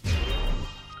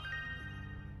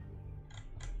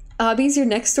 Abby's your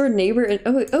next door neighbor and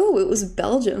oh, it was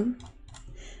Belgium.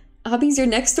 Abby's your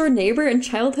next door neighbor and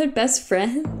childhood best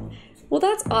friend? Well,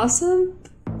 that's awesome.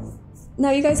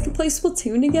 Now you guys can play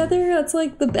Splatoon together? That's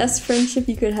like the best friendship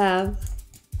you could have.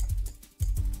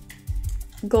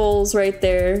 Goals right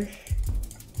there.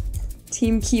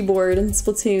 Team keyboard and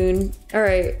Splatoon.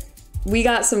 Alright, we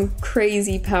got some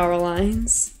crazy power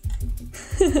lines.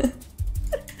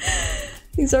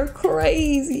 These are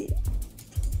crazy.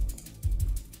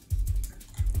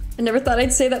 I never thought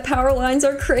I'd say that power lines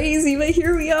are crazy, but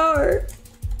here we are.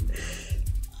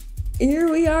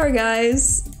 Here we are,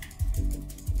 guys.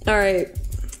 Alright.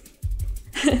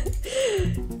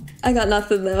 I got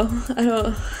nothing though.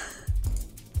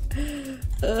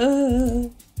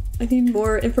 I need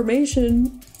more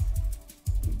information.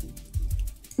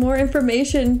 More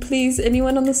information, please.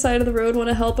 Anyone on the side of the road want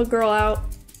to help a girl out?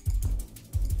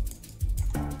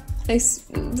 There's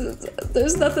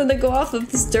nothing to go off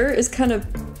of. This dirt is kind of...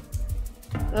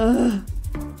 I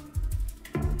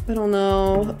don't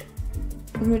know.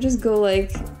 I'm gonna just go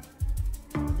like...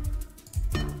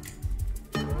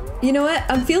 You know what?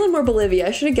 I'm feeling more Bolivia.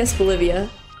 I should have guessed Bolivia.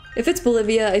 If it's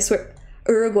Bolivia, I swear...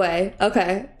 Uruguay.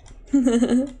 Okay.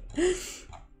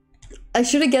 I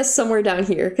should have guessed somewhere down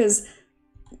here, because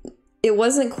it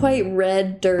wasn't quite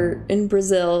red dirt in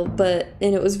Brazil, and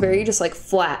it was very just like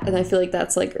flat, and I feel like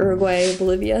that's like Uruguay,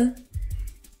 Bolivia.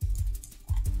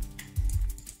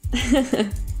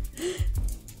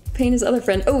 Paint his other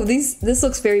friend. Oh, this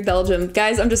looks very Belgium.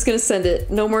 Guys, I'm just gonna send it.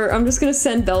 No more, I'm just gonna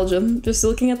send Belgium. Just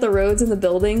looking at the roads and the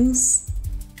buildings.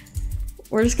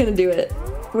 We're just gonna do it.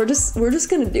 We're just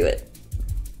gonna do it.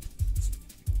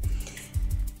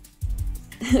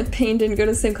 Payne didn't go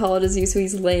to the same college as you, so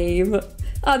he's lame.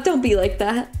 Don't be like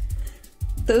that.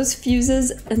 Those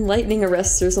fuses and lightning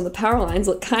arresters on the power lines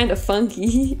look kind of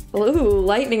funky. Ooh,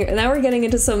 lightning. Now we're getting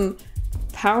into some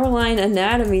power line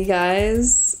anatomy,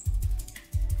 guys.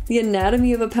 The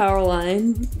anatomy of a power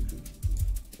line.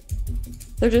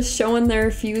 They're just showing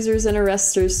their fusers and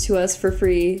arresters to us for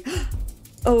free.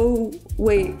 Oh,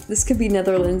 wait. This could be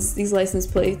Netherlands, these license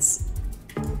plates.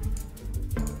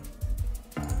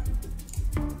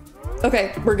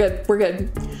 Okay, we're good. We're good.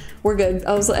 We're good.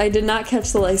 I did not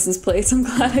catch the license plates. I'm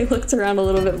glad I looked around a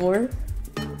little bit more.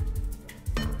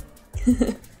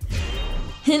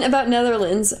 Hint about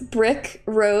Netherlands. Brick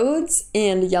roads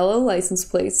and yellow license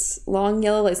plates. Long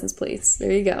yellow license plates.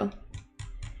 There you go.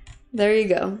 There you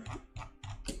go.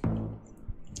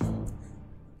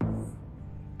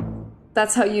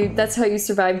 That's how you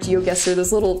survive GeoGuessr.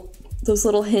 Those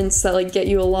little hints that like get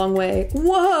you a long way.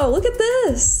 Whoa, look at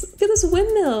this! Look at this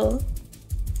windmill.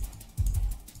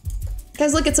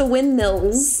 Guys, look, it's a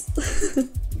windmills.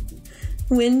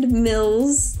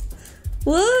 Windmills.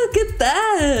 Look at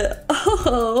that!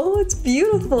 Oh, it's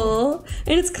beautiful.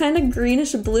 And it's kind of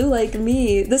greenish blue like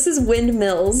me. This is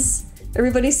windmills.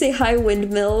 Everybody say hi,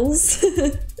 windmills.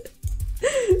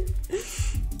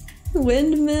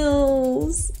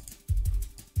 Windmills.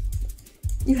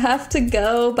 You have to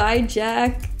go. Bye,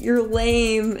 Jack. You're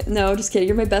lame. No, just kidding.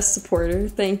 You're my best supporter.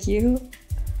 Thank you.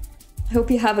 I hope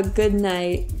you have a good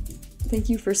night. Thank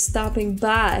you for stopping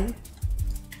by.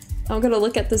 I'm gonna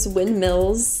look at this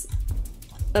windmills.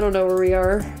 I don't know where we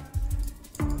are.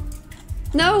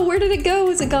 No, where did it go?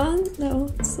 Is it gone? No,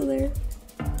 it's still there.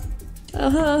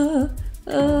 I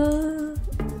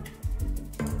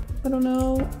don't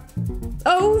know.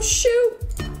 Oh, shoot!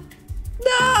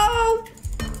 No!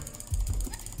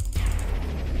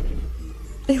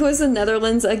 It was the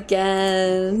Netherlands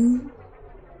again.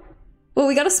 Well,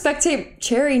 we gotta spectate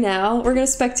Cherry now. We're gonna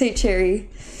spectate Cherry.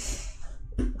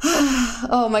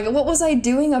 Oh my god, what was I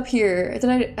doing up here?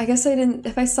 I guess I didn't,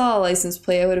 if I saw a license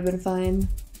plate, I would have been fine.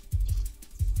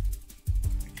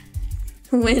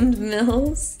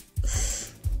 Windmills.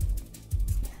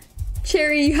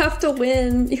 Cherry, you have to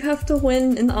win. You have to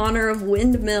win in honor of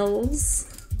windmills.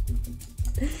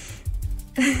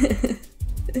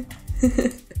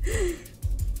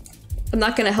 I'm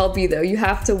not gonna help you though. You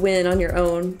have to win on your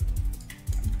own.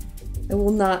 I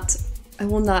will not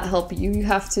help you. You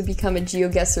have to become a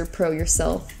GeoGuessr pro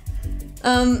yourself.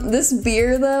 This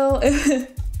beer though,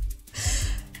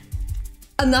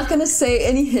 I'm not gonna say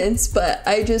any hints, but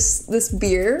this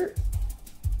beer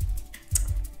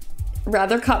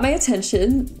rather caught my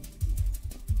attention.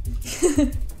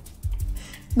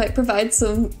 Might provide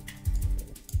some.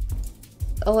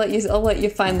 I'll let you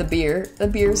find the beer. The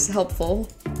beer's helpful.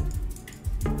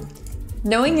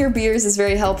 Knowing your beers is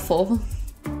very helpful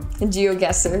in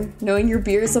GeoGuessr. Knowing your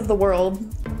beers of the world.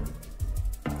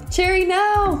 Cherry,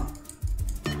 no!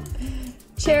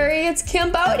 Cherry, it's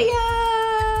Cambodia!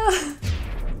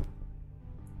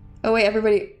 Oh wait,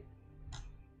 everybody.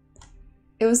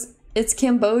 It's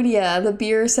Cambodia. The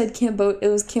beer said it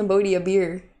was Cambodia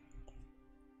beer.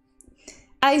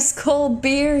 Ice cold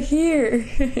beer here.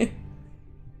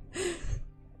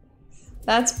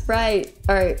 That's right.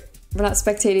 Alright, we're not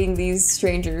spectating these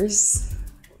strangers.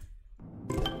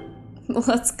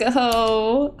 Let's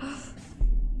go.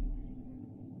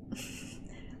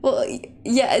 Well,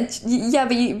 yeah,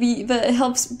 but it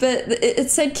helps. But it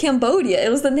said Cambodia. It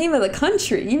was the name of the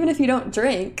country, even if you don't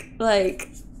drink. Like,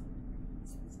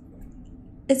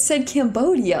 it said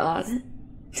Cambodia on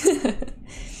it.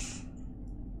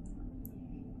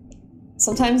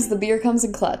 Sometimes the beer comes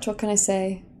in clutch. What can I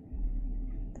say?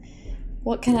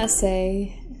 What can I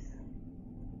say?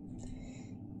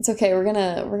 It's okay. We're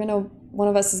gonna. One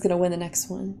of us is gonna win the next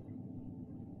one.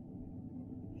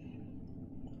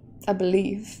 I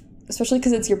believe. Especially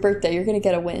because it's your birthday, you're gonna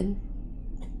get a win.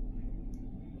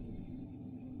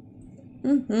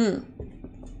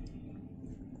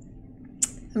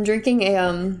 I'm drinking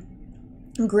a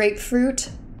grapefruit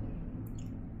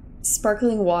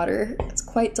sparkling water. It's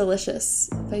quite delicious,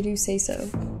 if I do say so.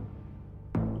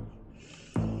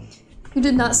 You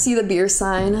did not see the beer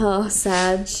sign, huh?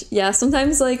 Sag. Yeah,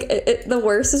 sometimes like the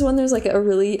worst is when there's like a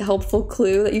really helpful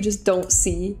clue that you just don't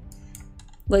see.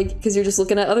 Like, because you're just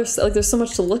looking at other stuff. Like, there's so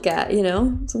much to look at, you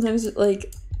know? Sometimes,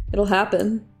 like, it'll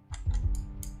happen.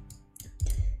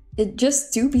 It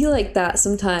just do be like that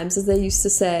sometimes, as they used to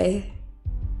say.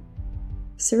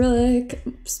 Cyrillic,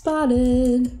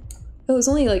 spotted. Oh, there's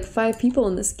only like 5 people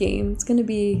in this game. It's gonna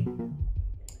be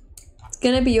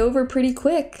over pretty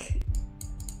quick.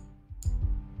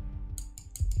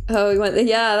 Oh, you went,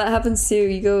 yeah, that happens too.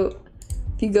 If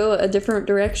you go a different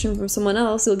direction from someone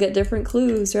else, you'll get different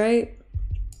clues, right?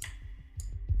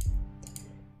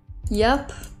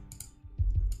 Yep.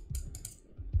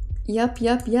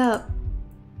 Yep.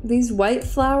 These white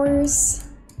flowers.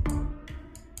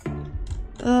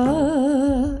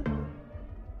 I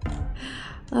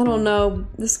don't know.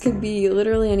 This could be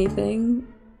literally anything.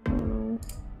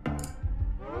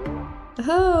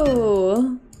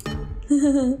 Oh.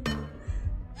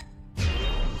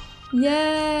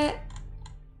 Yeah.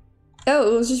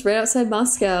 Oh, it was just right outside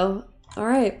Moscow. All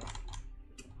right.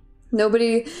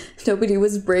 Nobody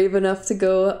was brave enough to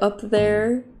go up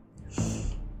there.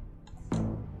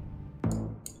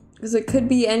 Because it could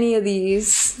be any of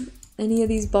these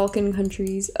Balkan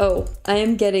countries. Oh, I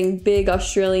am getting big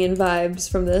Australian vibes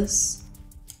from this.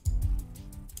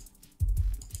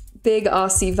 Big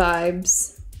Aussie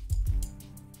vibes.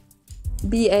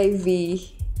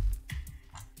 B-A-V.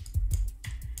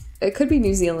 It could be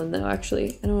New Zealand though,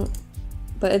 actually.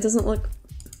 But it doesn't look...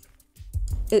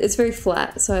 It's very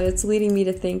flat, so it's leading me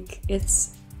to think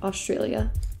it's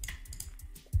Australia.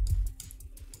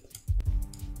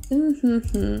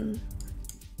 The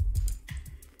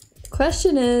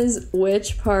question is,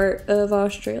 which part of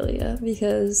Australia?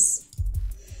 Because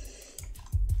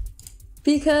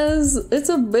it's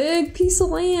a big piece of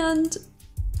land,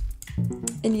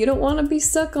 and you don't want to be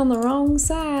stuck on the wrong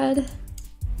side.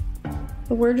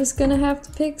 But we're just gonna have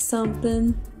to pick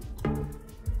something.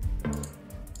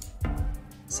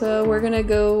 So we're gonna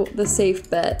go the safe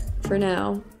bet for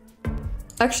now.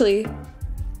 Actually,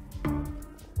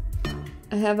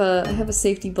 I have a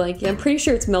safety blanket. I'm pretty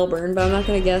sure it's Melbourne, but I'm not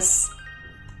gonna guess.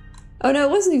 Oh no,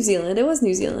 it was New Zealand. It was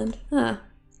New Zealand. Huh.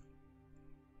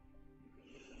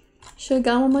 Should've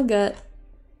gone with my gut.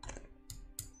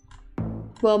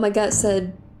 Well, my gut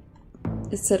said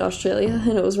it said Australia,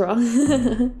 and it was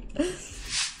wrong.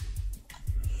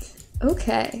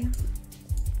 Okay.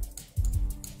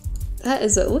 That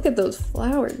is a look at those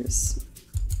flowers.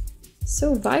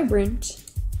 So vibrant.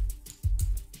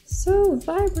 So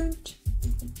vibrant.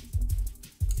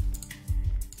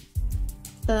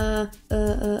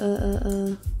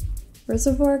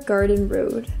 Reservoir Garden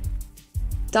Road.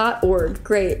 .org.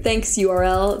 Great. Thanks,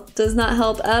 URL. Does not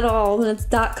help at all when it's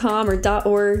 .com or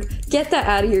 .org. Get that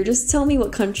out of here. Just tell me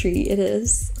what country it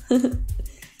is.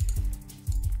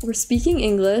 We're speaking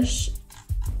English.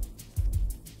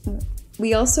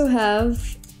 We also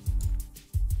have...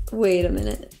 Wait a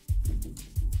minute.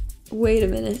 Wait a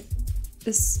minute.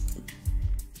 This...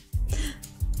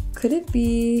 Could it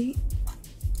be...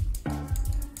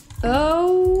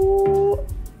 Oh...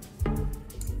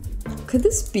 Could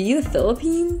this be the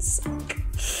Philippines?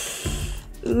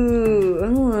 Ooh, I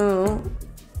don't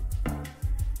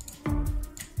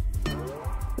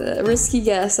know. Risky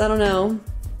guess, I don't know.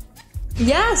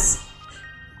 Yes!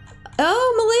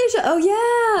 Oh, Malaysia! Oh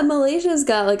yeah! Malaysia's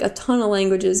got like a ton of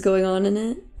languages going on in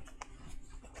it.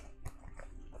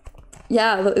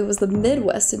 Yeah, it was the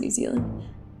Midwest of New Zealand.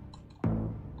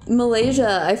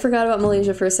 Malaysia, I forgot about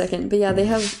Malaysia for a second, but yeah, they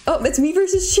have... Oh, it's me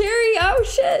versus Cherry! Oh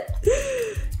shit!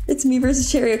 It's me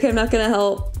versus Cherry. Okay, I'm not gonna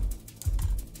help.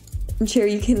 And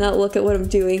Cherry, you cannot look at what I'm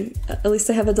doing. At least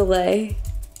I have a delay.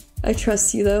 I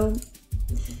trust you though.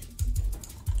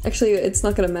 Actually, it's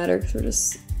not gonna matter because we're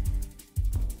just...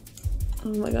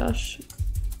 Oh my gosh.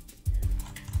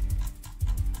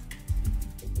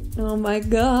 Oh my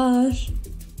gosh.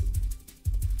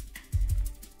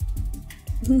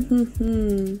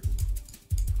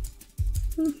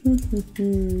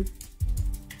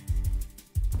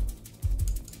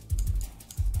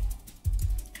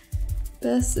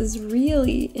 This is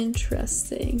really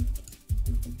interesting.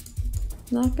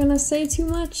 Not gonna say too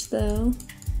much though.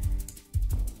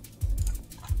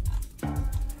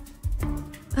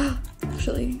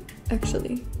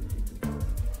 Actually.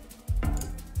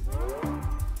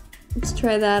 Let's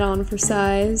try that on for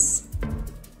size.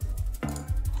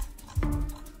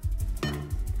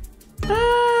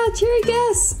 Ah, Cherry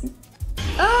guess!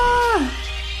 Ah!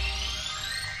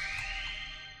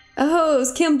 Oh, it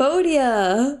was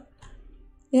Cambodia!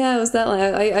 Yeah, it was that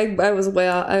line. I was way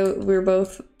off. We were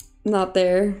both not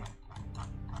there.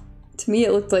 To me,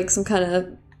 it looked like some kind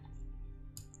of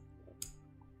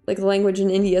like language in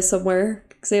India somewhere,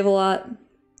 because they have a lot.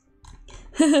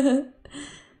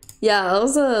 Yeah, it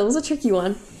was a tricky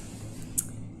one.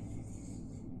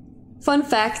 Fun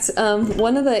fact,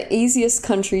 one of the easiest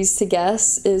countries to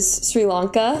guess is Sri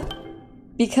Lanka,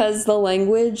 because the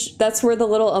language, that's where the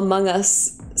little Among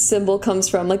Us symbol comes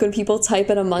from. Like when people type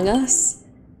in Among Us,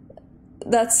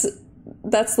 that's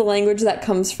the language that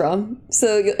comes from.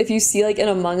 So if you see like an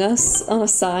Among Us on a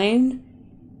sign,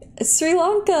 it's Sri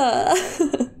Lanka.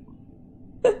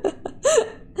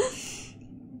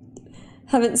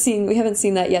 We haven't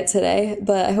seen that yet today,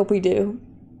 but I hope we do.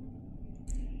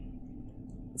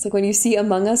 It's like when you see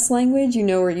Among Us language, you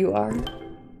know where you are.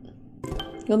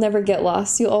 You'll never get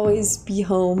lost. You'll always be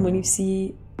home when you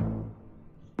see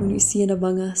an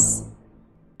Among Us.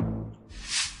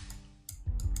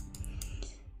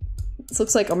 This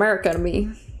looks like America to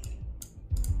me.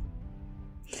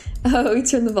 Oh, we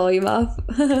turned the volume off.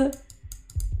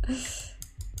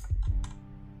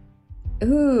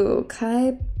 Ooh,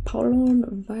 Kai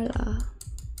Paulon Vila.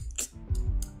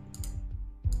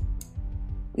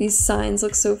 These signs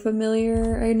look so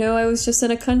familiar. I know I was just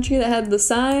in a country that had the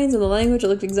signs and the language that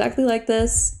looked exactly like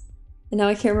this. And now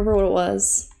I can't remember what it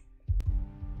was.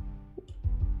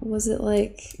 Was it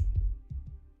like...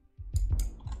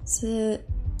 Is it...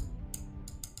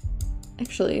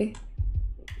 Actually...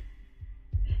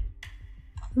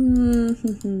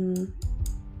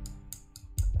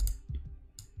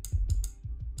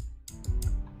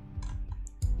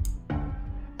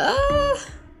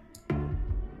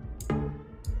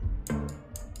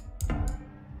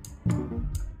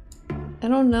 I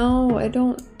don't know. I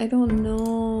don't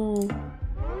know.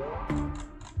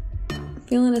 I'm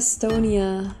feeling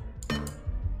Estonia.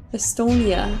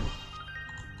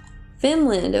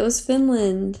 Finland. It was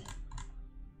Finland.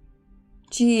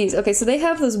 Jeez. Okay, so they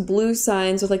have those blue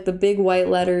signs with like the big white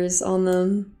letters on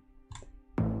them.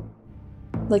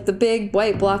 Like the big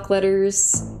white block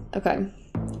letters. Okay.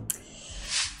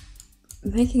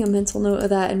 making a mental note of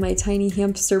that in my tiny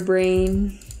hamster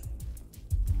brain.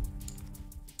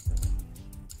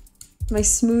 My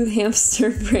smooth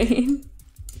hamster brain.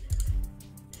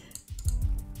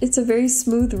 It's a very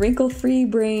smooth, wrinkle-free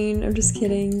brain. I'm just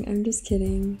kidding. I'm just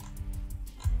kidding.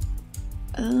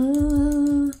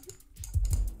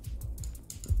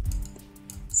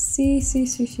 See.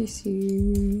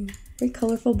 Very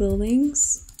colorful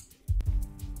buildings.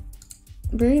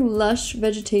 Very lush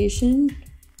vegetation.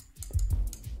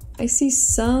 I see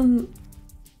some...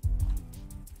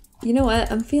 You know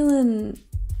what? I'm feeling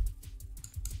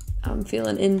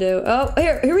Indo. Oh,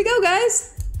 here we go,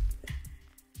 guys!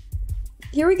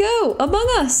 Here we go! Among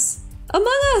Us!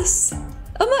 Among Us!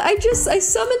 I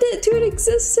summoned it to an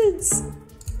existence!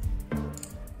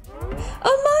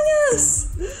 Among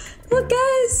Us! Look,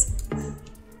 guys!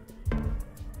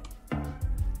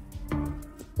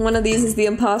 One of these is the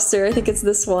imposter. I think it's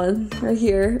this one, right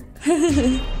here.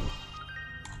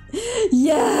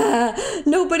 Yeah!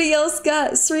 Nobody else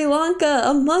got Sri Lanka!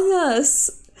 Among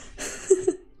Us!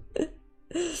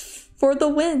 For the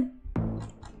win.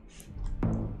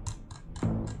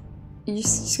 You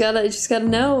just gotta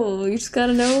know. You just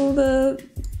gotta know the...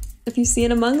 If you see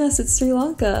an Among Us, it's Sri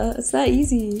Lanka. It's that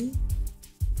easy.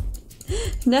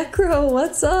 Necro,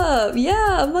 what's up?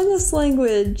 Yeah, Among Us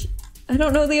language. I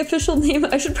don't know the official name.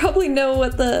 I should probably know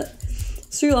what the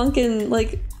Sri Lankan,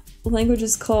 like, language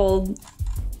is called.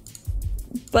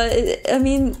 But, I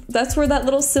mean, that's where that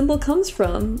little symbol comes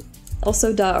from.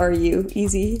 Also, .ru.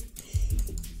 Easy.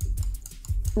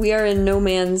 We are in no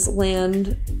man's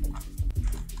land.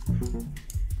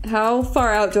 How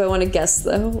far out do I want to guess,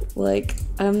 though? Like,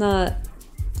 I'm not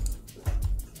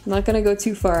gonna go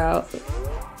too far out.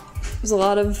 There's a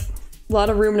lot of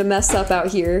room to mess up out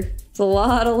here. There's a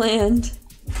lot of land.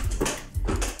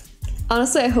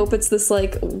 Honestly, I hope it's this,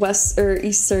 like, west or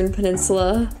eastern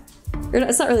peninsula. Or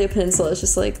it's not really a peninsula, it's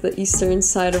just, like, the eastern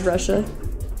side of Russia.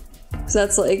 So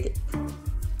that's, like,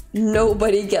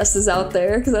 nobody guesses out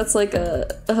there, because that's, like,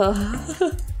 a...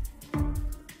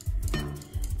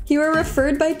 You were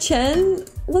referred by Chen?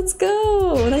 Let's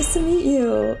go! Nice to meet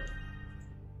you.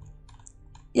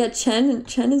 Yeah, Chen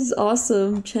is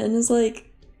awesome. Chen is,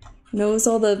 like, knows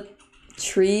all the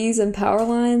trees and power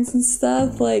lines and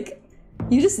stuff. Like,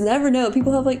 you just never know.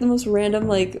 People have, like, the most random,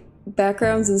 like,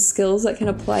 backgrounds and skills that can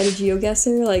apply to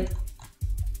GeoGuessr. Like,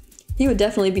 he would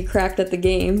definitely be cracked at the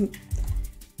game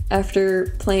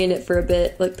after playing it for a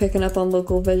bit, like, picking up on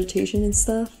local vegetation and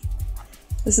stuff.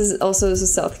 This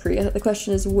is South Korea. The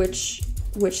question is which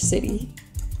city?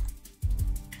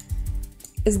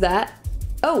 Is that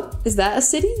a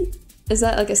city? Is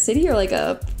that like a city or like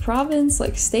a province,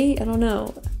 like state? I don't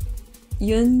know.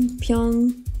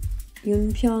 Yunpyeong-gu?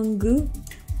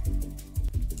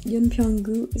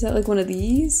 Yunpyeong-gu? Is that like one of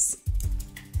these?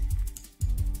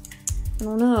 I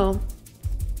don't know.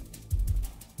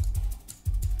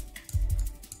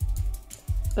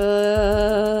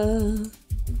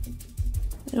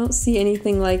 I don't see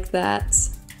anything like that.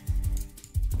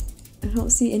 I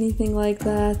don't see anything like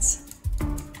that.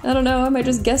 I don't know, I might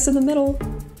just guess in the middle.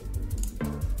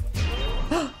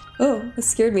 Oh, that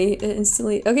scared me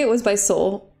instantly. Okay, it was by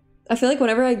Seoul. I feel like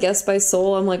whenever I guess by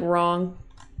Seoul, I'm like wrong.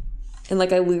 And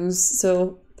like I lose,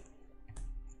 so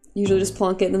usually just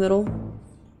plonk it in the middle.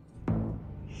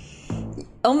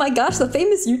 Oh my gosh, the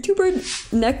famous YouTuber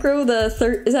Necro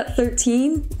is that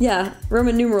 13? Yeah,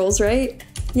 Roman numerals, right?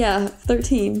 Yeah,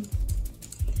 13.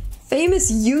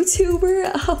 Famous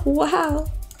YouTuber? Oh,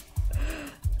 wow.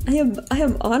 I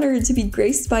am honored to be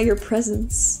graced by your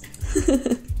presence.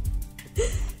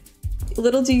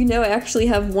 Little do you know, I actually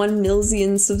have 1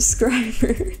 million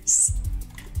subscribers.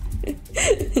 Do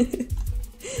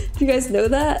you guys know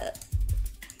that?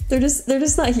 They're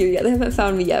just not here yet. They haven't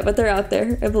found me yet, but they're out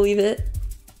there. I believe it.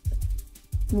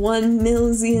 1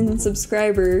 million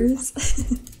subscribers.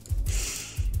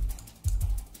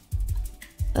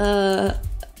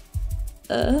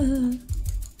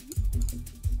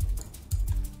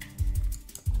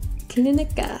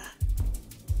 Klinika.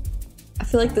 I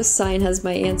feel like this sign has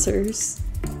my answers.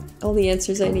 All the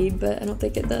answers I need, but I don't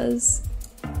think it does.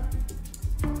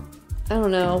 I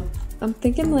don't know. I'm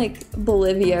thinking like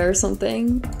Bolivia or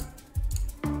something.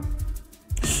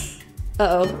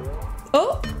 Uh-oh.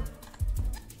 Oh!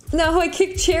 No, I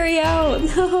kicked Cherry out!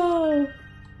 No!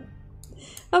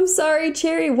 I'm sorry,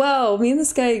 Cherry. Wow, me and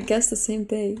this guy guessed the same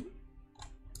thing.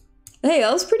 Hey,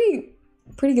 that was pretty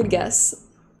good guess.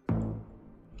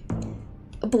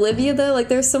 Bolivia though, like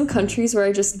there's some countries where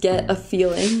I just get a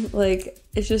feeling. Like,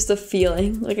 it's just a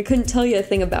feeling. Like I couldn't tell you a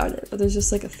thing about it, but there's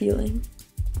just like a feeling.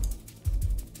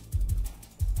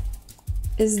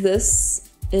 Is this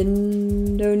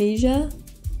Indonesia?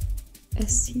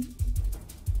 ST.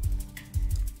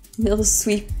 Mill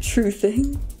sweep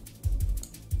truthing.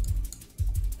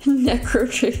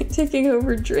 Necro taking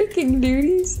over drinking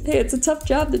duties. Hey, it's a tough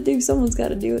job to do. Someone's got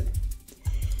to do it.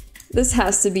 This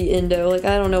has to be Indo. Like,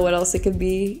 I don't know what else it could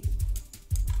be.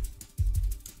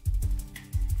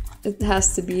 It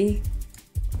has to be.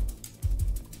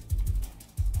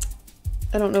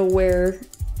 I don't know where,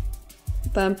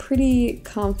 but I'm pretty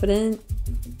confident.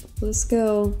 Let's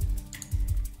go.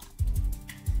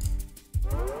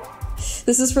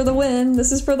 This is for the win.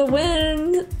 This is for the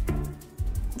win.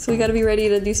 So we gotta be ready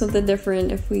to do something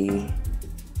different if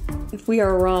we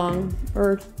are wrong.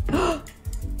 Or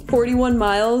 41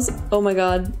 miles. Oh my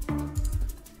god.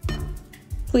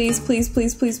 Please, please,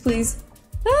 please, please, please.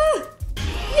 Ah!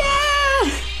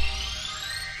 Yeah!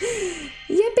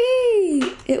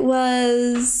 Yippee! It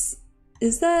was...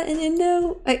 Is that in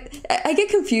Indo? I get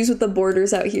confused with the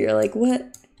borders out here. Like,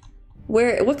 what?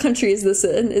 What country is this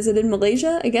in? Is it in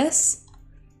Malaysia, I guess?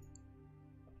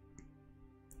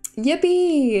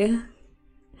 Yippee!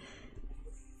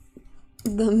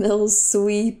 The mill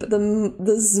sweep.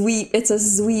 The sweep. It's a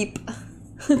sweep.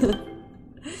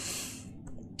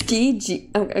 GG.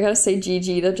 I gotta say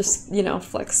GG to just, you know,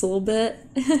 flex a little bit.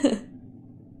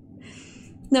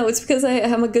 No, it's because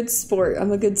I'm a good sport.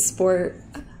 I'm a good sport.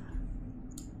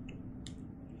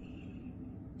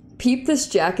 Peep this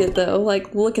jacket though.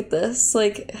 Like, look at this.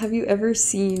 Like, have you ever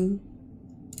seen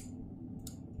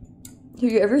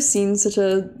such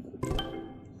a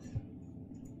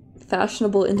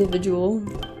fashionable individual?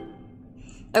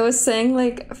 I was saying,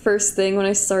 like, first thing when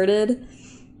I started,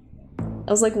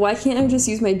 I was like, why can't I just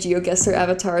use my GeoGuessr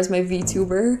avatar as my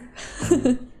VTuber?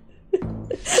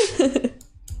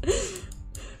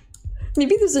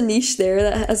 Maybe there's a niche there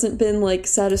that hasn't been, like,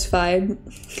 satisfied.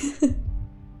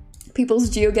 People's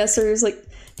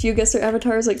GeoGuessr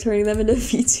avatars, like, turning them into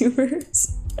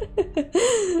VTubers.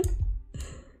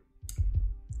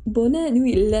 Bonne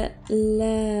nuit,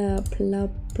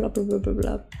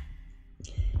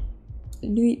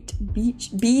 nuit,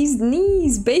 beach, bees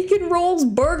knees, bacon rolls,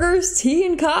 burgers, tea,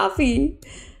 and coffee.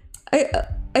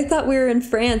 I thought we were in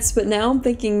France, but now I'm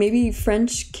thinking maybe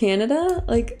French Canada?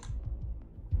 Like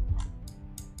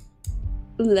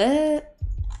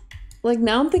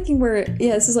now I'm thinking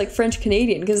this is like French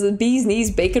Canadian, because the bees knees,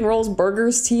 bacon rolls,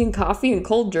 burgers, tea and coffee, and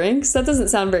cold drinks. That doesn't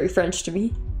sound very French to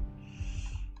me.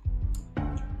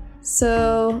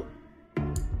 So,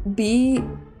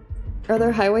 are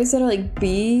there highways that are like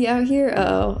B out here?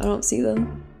 Uh-oh, I don't see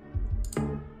them.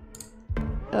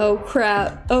 Oh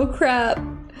crap, oh crap.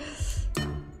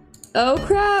 Oh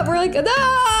crap, we're like,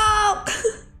 no!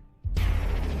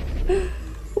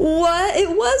 What? It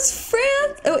was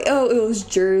France? Oh, it was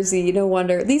Jersey, no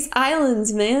wonder. These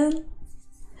islands, man.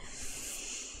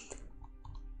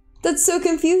 That's so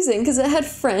confusing, because it had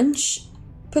French,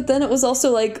 but then it was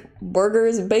also like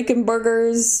burgers, bacon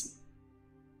burgers,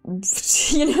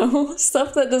 you know,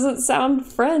 stuff that doesn't sound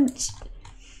French.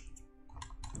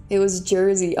 It was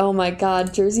Jersey. Oh my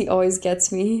god, Jersey always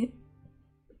gets me.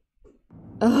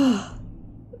 Ugh.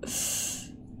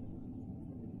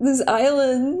 Those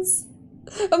islands.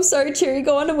 I'm sorry, Cherry,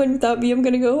 go on and win without me. I'm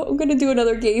gonna do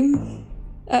another game.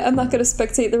 I'm not gonna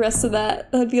spectate the rest of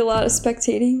that. That'd be a lot of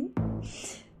spectating.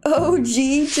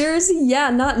 OG Jersey, yeah,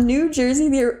 not New Jersey,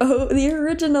 the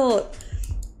original.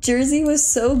 Jersey was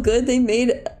so good they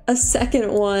made a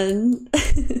second one.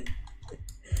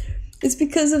 It's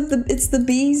because of it's the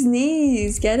bee's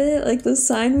knees, get it? Like the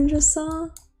sign we just saw?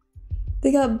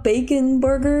 They got bacon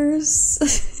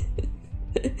burgers.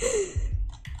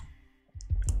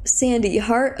 Sandy,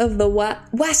 heart of the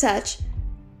Wasatch.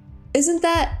 Isn't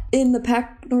that in the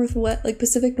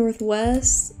Pacific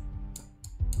Northwest?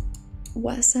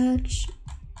 Wasatch?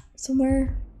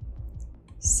 Somewhere?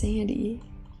 Sandy.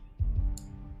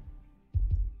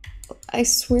 I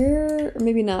swear, or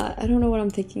maybe not. I don't know what I'm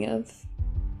thinking of.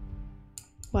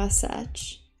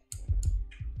 Wasatch.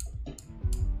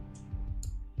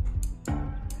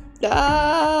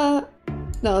 Ah!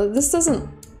 No, this doesn't...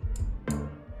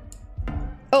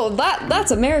 Oh,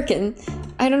 that's American.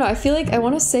 I don't know, I feel like I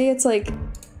want to say it's like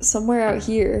somewhere out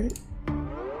here.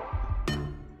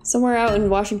 Somewhere out in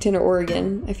Washington or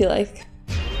Oregon, I feel like.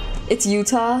 It's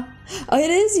Utah? Oh, it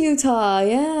is Utah,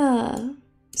 yeah.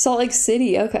 Salt Lake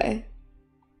City, okay.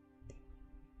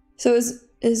 So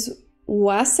is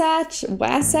Wasatch? I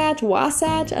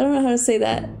don't know how to say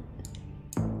that.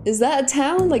 Is that a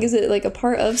town? Like, is it like a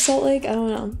part of Salt Lake? I don't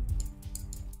know.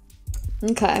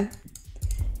 Okay.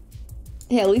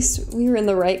 Yeah, at least we were in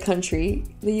the right country,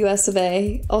 the US of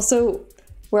A. Also,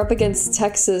 we're up against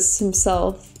Texas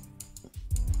himself.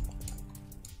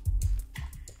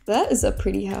 That is a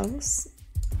pretty house.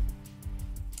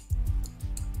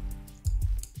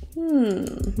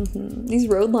 These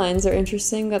road lines are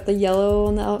interesting. Got the yellow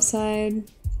on the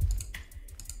outside.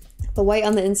 The white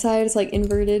on the inside is like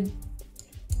inverted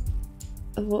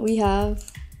of what we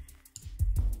have.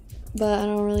 But I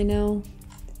don't really know.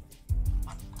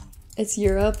 It's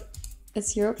Europe.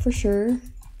 It's Europe for sure.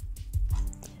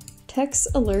 Text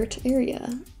alert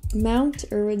area. Mount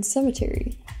Irwin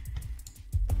Cemetery.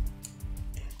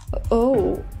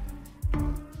 Oh.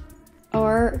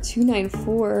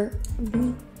 R294.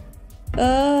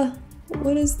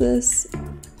 What is this?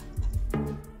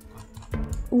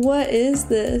 What is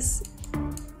this?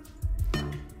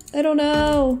 I don't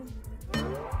know.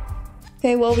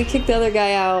 Okay, well, we kicked the other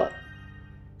guy out.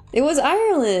 It was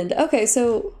Ireland. Okay,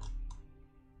 so...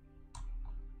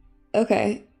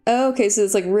 Okay. Oh, okay, so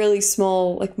it's like really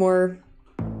small, like more...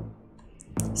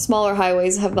 Smaller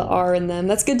highways have the R in them.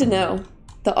 That's good to know.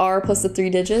 The R plus the 3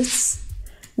 digits.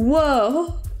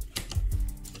 Whoa!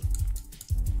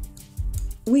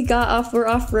 We're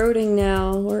off-roading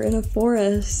now. We're in a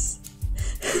forest.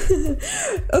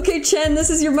 Okay, Chen,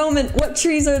 this is your moment. What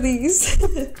trees are these?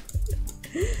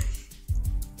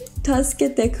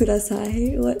 Tasukete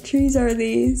kudasai. What trees are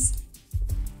these?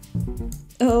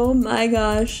 Oh my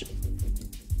gosh.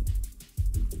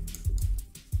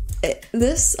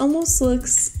 This almost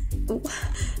looks...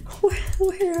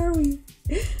 Where are we?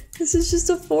 This is just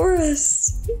a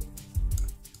forest.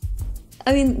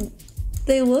 I mean,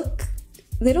 they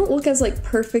don't look as like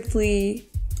perfectly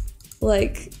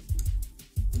like...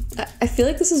 I feel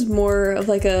like this is more of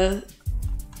like a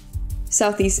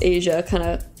Southeast Asia kind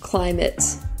of climate.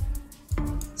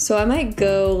 So I might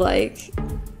go like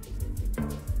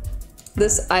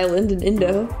this island in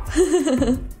Indo.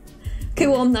 Okay,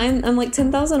 well I'm like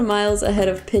 10,000 miles ahead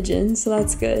of Pigeon, so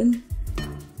that's good.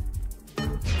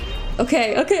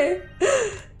 Okay, okay.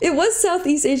 It was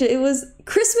Southeast Asia. It was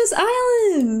Christmas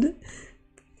Island.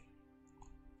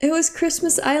 It was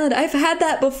Christmas Island. I've had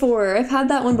that before. I've had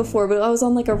that one before, but I was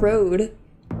on like a road.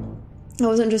 I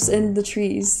wasn't just in the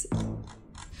trees.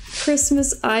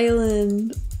 Christmas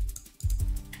Island.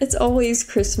 It's always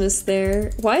Christmas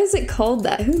there. Why is it called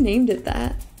that? Who named it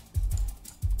that?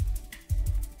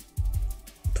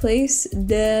 Place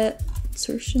de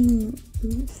insertion.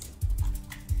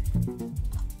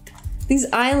 These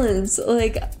islands,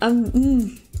 like, I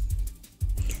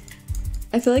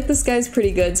feel like this guy's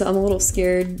pretty good, so I'm a little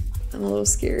scared. I'm a little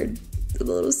scared.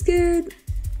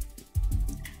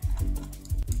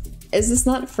 Is this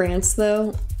not France,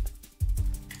 though?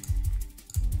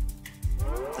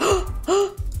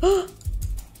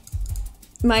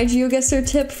 My GeoGuessr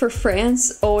tip for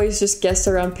France, always just guess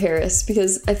around Paris,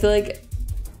 because I feel like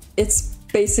it's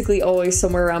basically always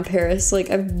somewhere around Paris. Like,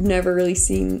 I've never really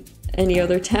seen any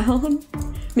other town.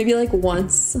 Maybe like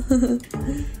once.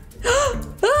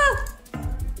 Ah!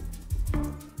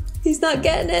 He's not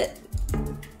getting it.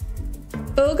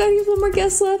 Oh god, he has one more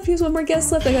guess left. He has one more guess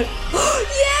left. I got it.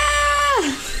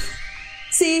 Yeah!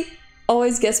 See?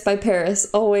 Always guess by Paris.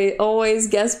 Always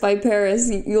guess by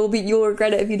Paris. You'll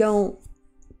regret it if you don't.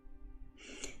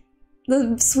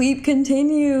 The sweep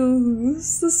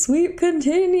continues. The sweep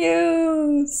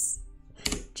continues.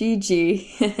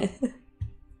 GG.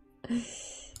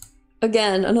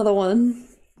 Again, another one.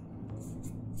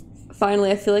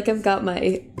 Finally, I feel like I've got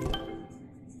my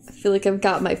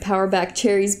power back.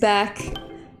 Cherry's back.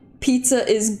 Pizza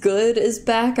is good is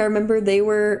back. I remember they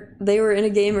were in a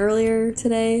game earlier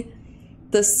today.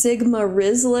 The Sigma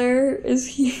Rizzler is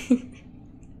here.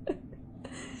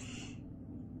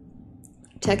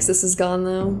 Texas is gone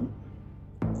though.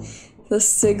 The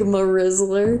Sigma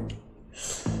Rizzler.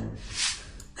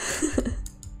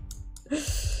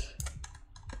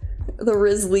 The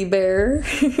Risley Bear.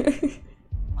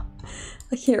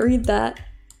 I can't read that.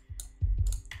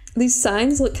 These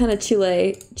signs look kind of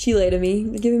Chile to me.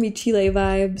 They're giving me Chile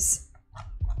vibes.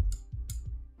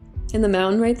 In the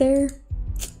mountain right there.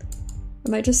 I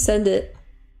might just send it.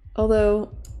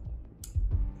 Although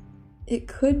it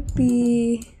could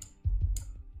be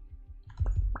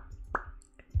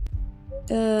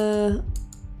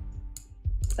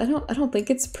I don't think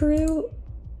it's Peru.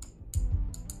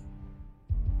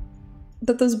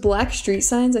 But those black street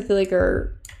signs I feel like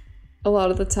are a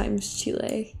lot of the times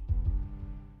Chile.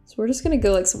 So we're just gonna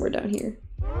go like somewhere down here.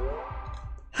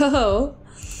 Oh!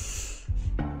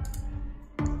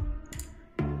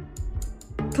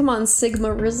 Come on, Sigma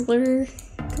Rizzler.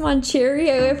 Come on,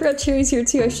 Cherry. I forgot Cherry's here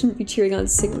too. I shouldn't be cheering on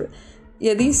Sigma.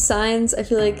 Yeah, these signs I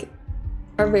feel like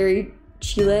are very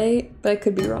Chile, but I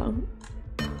could be wrong.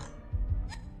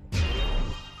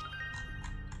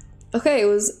 Okay,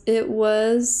 it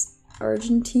was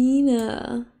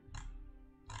Argentina.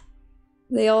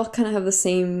 They all kind of have the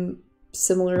same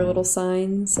similar little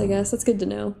signs, I guess. That's good to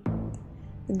know.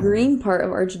 The green part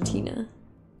of Argentina.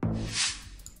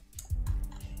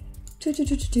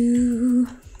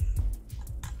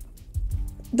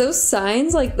 Those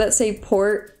signs like that say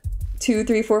port 2,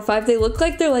 3, 4, 5, they look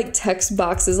like they're like text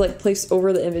boxes like placed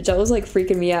over the image. That was like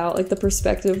freaking me out. Like the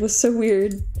perspective was so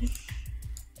weird.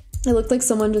 It looked like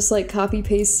someone just like copy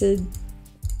pasted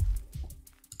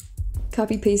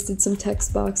some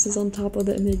text boxes on top of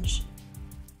the image.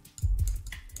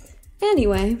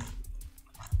 Anyway.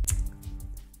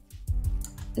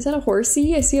 Is that a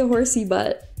horsey? I see a horsey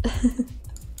butt.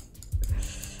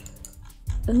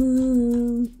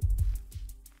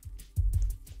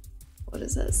 What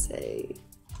does that say?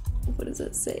 What does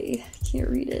that say? I can't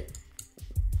read it.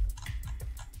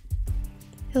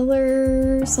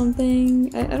 Hiller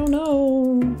something. I don't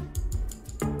know.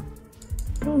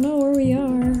 I don't know where we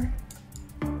are.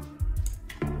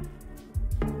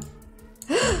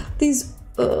 These.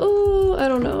 Oh, I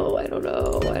don't know. I don't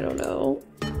know. I don't know.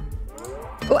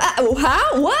 Oh,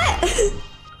 how? What?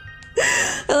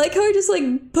 I like how I just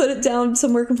like put it down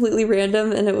somewhere completely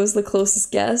random and it was the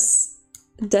closest guess.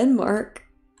 Denmark.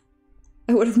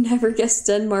 I would have never guessed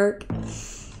Denmark.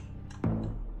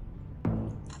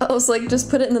 I was like, just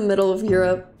put it in the middle of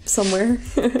Europe somewhere.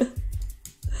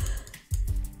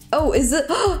 Oh, is it?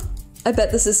 I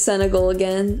bet this is Senegal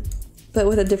again, but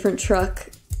with a different truck.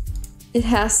 It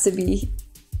has to be.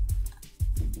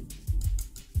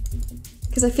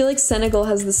 Because I feel like Senegal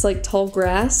has this like tall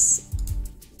grass.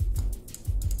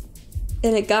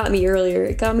 And it got me earlier.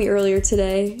 It got me earlier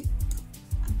today.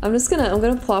 I'm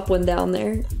gonna plop one down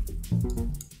there.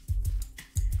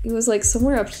 It was like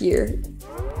somewhere up here.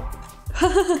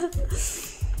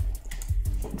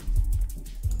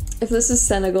 If this is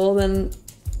Senegal, then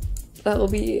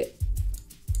that'd be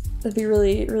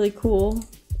really, really cool.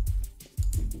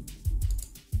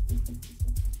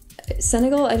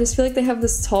 Senegal, I just feel like they have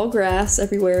this tall grass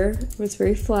everywhere. It's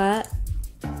very flat.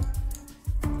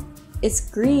 It's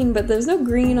green, but there's no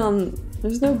green on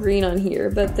here,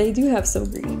 but they do have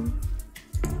some green.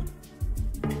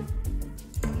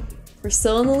 We're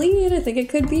still in the lead. I think it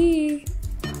could be.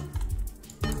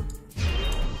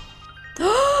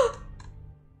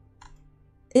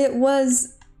 It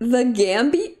was the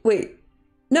Gambia. Wait,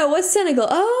 no, what's Senegal?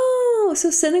 Oh,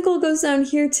 so Senegal goes down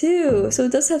here too. So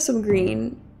it does have some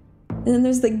green. And then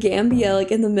there's the Gambia like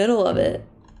in the middle of it.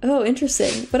 Oh,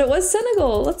 interesting. But it was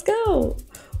Senegal. Let's go.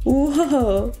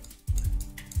 Whoa.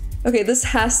 Okay, this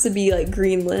has to be like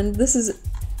Greenland. This is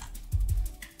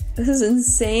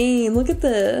insane. Look at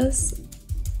this.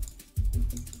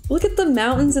 Look at the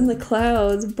mountains and the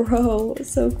clouds, bro.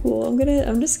 It's so cool.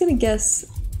 I'm just gonna guess.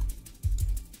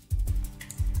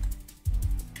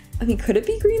 I mean, could it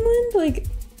be Greenland? Like,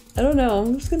 I don't know.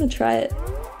 I'm just gonna try it.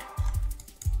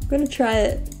 I'm gonna try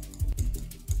it.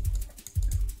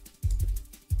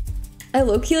 I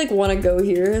low-key like want to go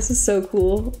here. This is so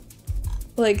cool.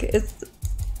 Like, it's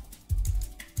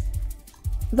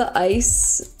the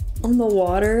ice on the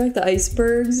water, like the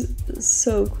icebergs, is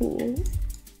so cool.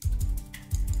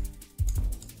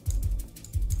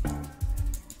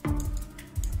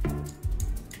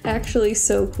 Actually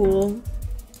so cool.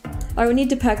 I would need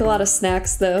to pack a lot of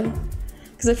snacks though,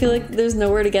 because I feel like there's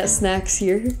nowhere to get snacks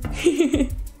here.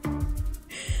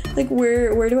 Like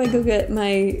where do I go get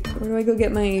my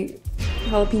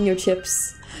jalapeno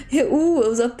chips? Yeah, ooh, it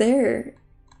was up there.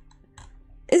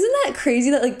 Isn't that crazy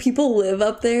that like people live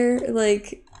up there?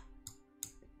 Like,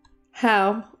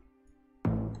 how?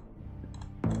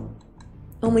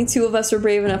 Only 2 of us are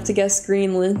brave enough to guess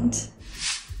Greenland.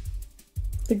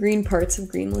 The green parts of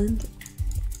Greenland.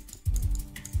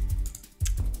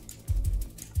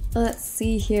 Let's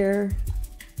see here.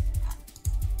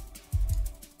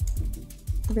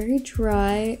 Very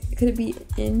dry. Could it be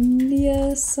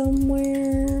India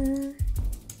somewhere?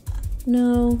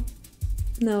 No.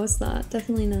 No, it's not.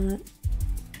 Definitely not.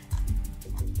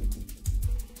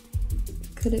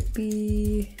 Could it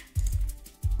be...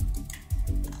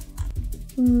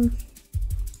 When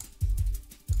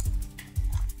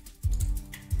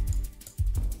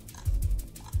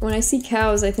I see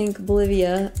cows, I think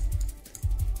Bolivia.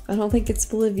 I don't think it's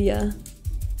Bolivia.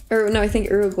 Or no, I think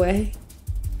Uruguay.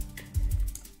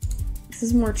 This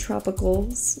is more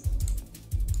tropicals.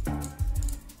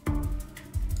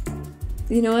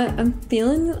 You know what? I'm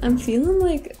feeling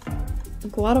like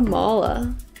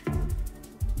Guatemala.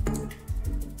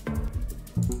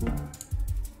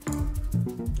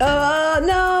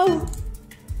 No!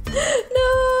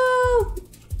 No!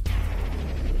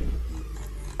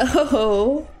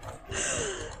 Oh.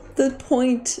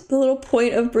 the little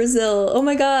point of Brazil. Oh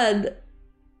my god.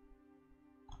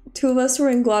 Two of us were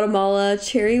in Guatemala.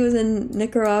 Cherry was in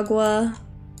Nicaragua.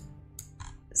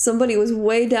 Somebody was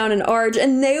way down in Arge,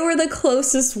 and they were the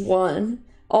closest one.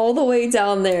 All the way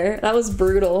down there. That was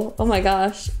brutal. Oh my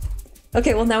gosh.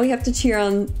 Okay, well now we have to cheer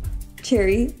on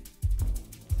Cherry.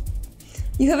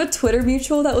 You have a Twitter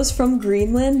mutual that was from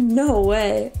Greenland? No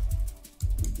way.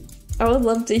 I would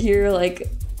love to hear, like,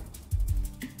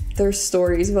 their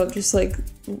stories about just, like,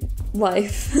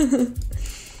 life.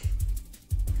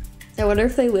 I wonder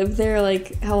if they lived there,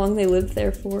 like, how long they lived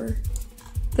there for.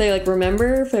 If they, like,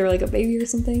 remember if they were, like, a baby or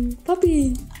something.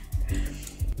 Puppy!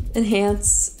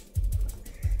 Enhance.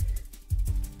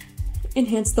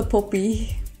 Enhance the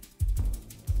puppy.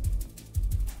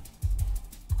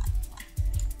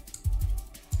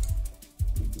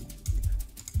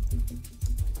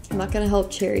 I'm not gonna help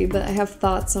Cherry, but I have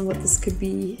thoughts on what this could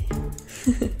be.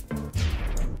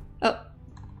 Oh.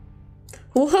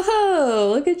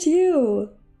 Whoa! Look at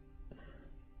you!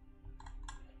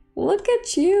 Look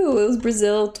at you! It was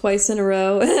Brazil twice in a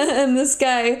row. And this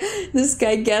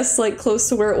guy guessed like close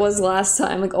to where it was last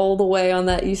time, like all the way on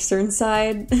that eastern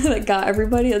side. That got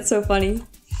everybody. That's so funny.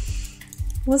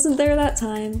 Wasn't there that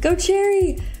time. Go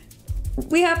Cherry!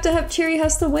 We have to have Cherry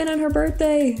has to win on her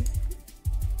birthday.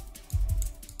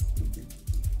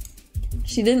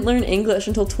 She didn't learn English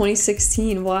until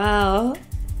 2016. Wow.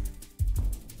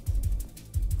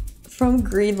 From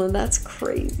Greenland, that's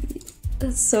crazy.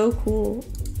 That's so cool.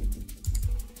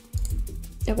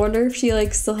 I wonder if she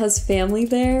like still has family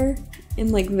there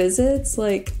and like visits.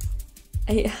 Like,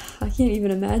 I can't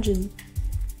even imagine.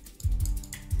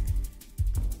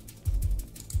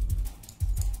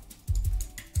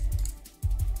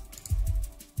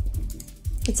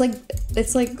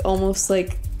 It's like almost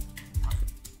like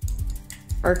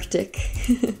Arctic.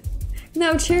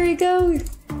 Now Cherry, go!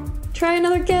 Try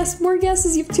another guess. More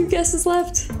guesses. You have 2 guesses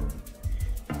left.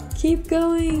 Keep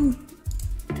going.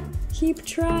 Keep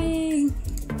trying.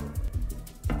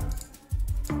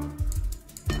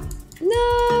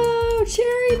 No!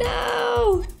 Cherry,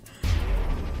 no!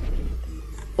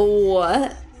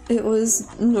 What? It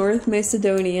was North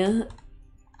Macedonia.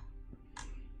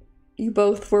 You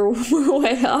both were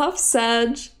way off,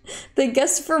 Sag. They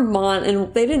guessed Vermont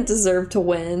and they didn't deserve to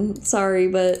win. Sorry,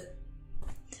 but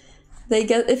they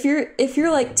get if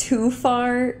you're like too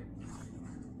far.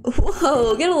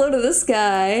 Whoa, get a load of this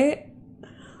guy.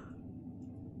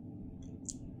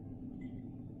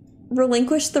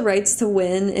 Relinquish the rights to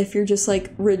win if you're just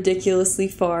like ridiculously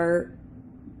far,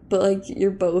 but like you're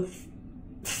both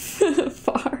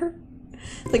far.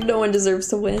 Like no one deserves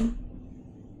to win.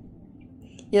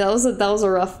 Yeah, that was a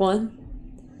rough one.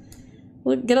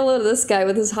 Look, get a load of this guy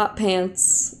with his hot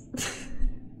pants.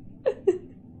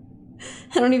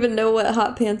 I don't even know what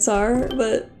hot pants are,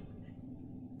 but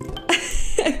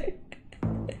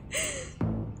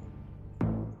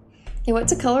I went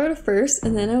to Colorado first,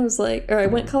 and then I was like, or I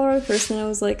went Colorado first, and then I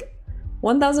was like,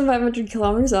 1,500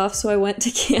 kilometers off, so I went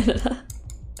to Canada.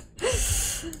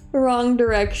 Wrong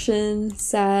direction,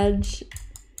 Sag.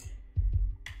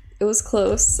 It was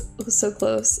close. It was so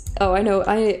close. Oh, I know.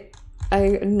 I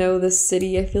know this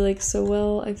city, I feel like, so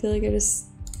well. I feel like I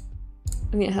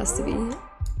mean, it has to be.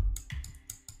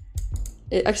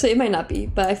 Actually, it might not be,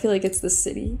 but I feel like it's this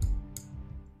city.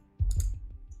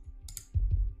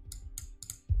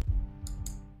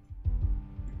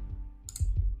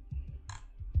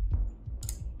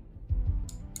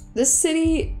 This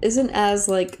city isn't as,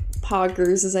 like,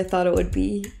 poggers as I thought it would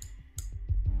be.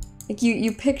 Like,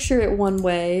 you picture it one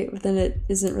way, but then it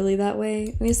isn't really that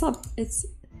way. I mean, it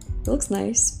looks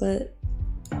nice, but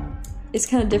it's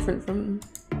kind of different from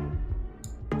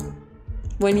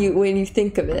when you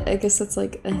think of it. I guess that's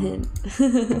like a hint.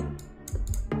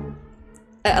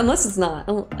 Unless it's not.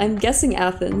 I'm guessing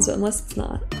Athens, but unless it's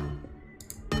not.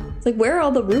 It's like, where are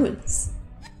all the ruins?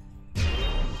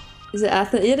 Is it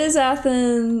Athens? It is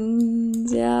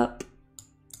Athens. Yep.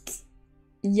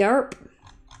 Yarp.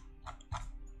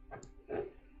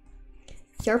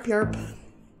 Yarp yarp.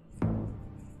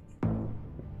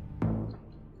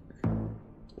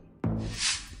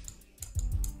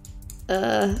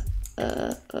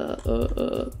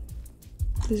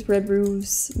 There's red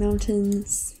roofs,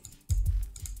 mountains.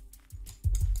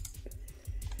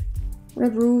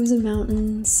 Red roofs and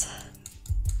mountains.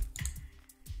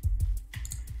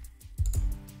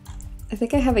 I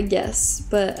think I have a guess,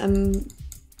 but I'm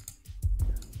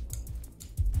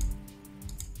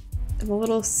a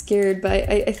little scared, but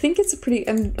I think it's a pretty,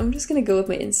 I'm just gonna go with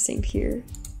my instinct here.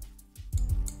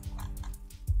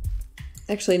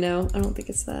 Actually, no, I don't think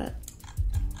it's that.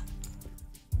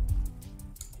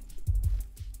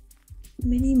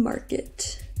 Mini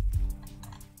market.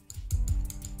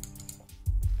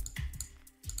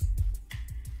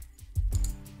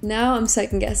 Now I'm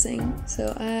second guessing.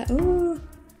 So ooh.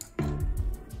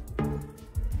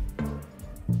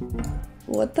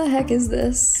 What the heck is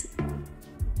this?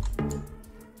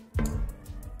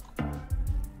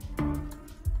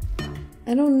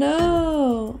 I don't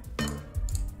know.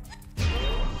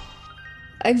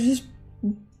 I just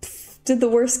did the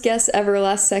worst guess ever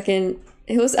last second.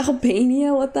 It was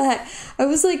Albania? What the heck? I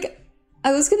was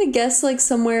gonna guess like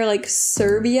somewhere like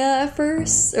Serbia at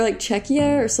first, or like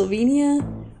Czechia or Slovenia.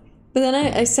 But then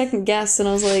I second guessed and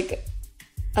I was like,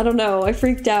 I don't know, I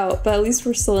freaked out, but at least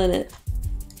we're still in it.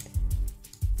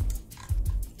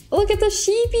 Look at the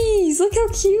sheepies! Look how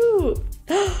cute!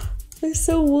 They're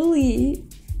so woolly.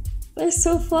 They're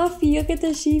so fluffy. Look at the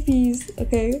sheepies.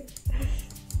 Okay.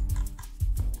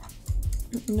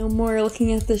 No more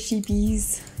looking at the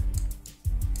sheepies.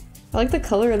 I like the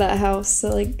color of that house. So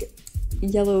like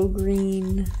yellow,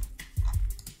 green.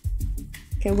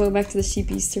 Okay, I'm going back to the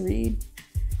sheepies to read.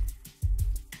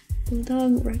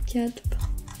 Bulldog, rakyat.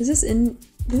 Is this in?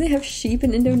 Do they have sheep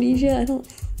in Indonesia? I don't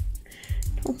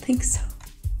think so.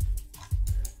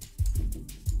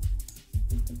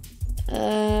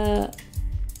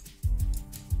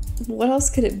 What else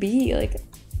could it be? Like,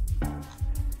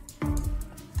 I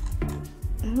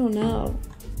don't know.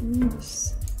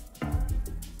 Oops.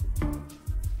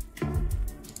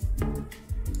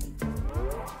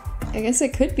 I guess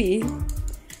it could be.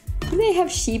 Do they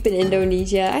have sheep in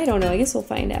Indonesia? I don't know. I guess we'll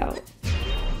find out.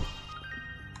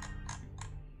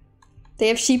 They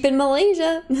have sheep in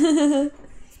Malaysia.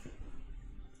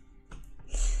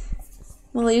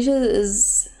 Malaysia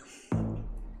is...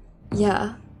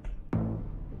 yeah.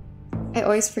 I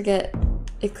always forget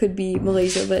it could be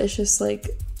Malaysia, but it's just like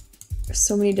there's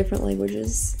so many different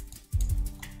languages.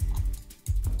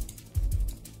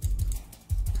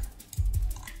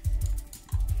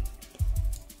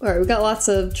 Alright, we got lots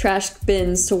of trash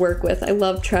bins to work with. I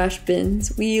love trash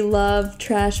bins. We love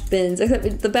trash bins.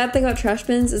 Except the bad thing about trash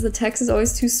bins is the text is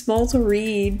always too small to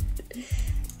read.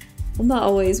 Well, not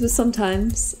always, but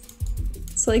sometimes.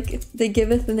 It's like they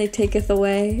giveth and they taketh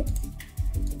away.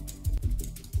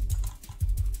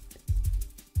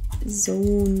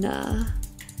 Zona.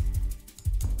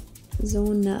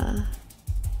 Zona.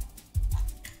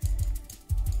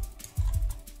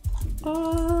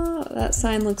 Oh, that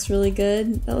sign looks really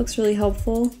good. That looks really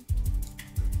helpful.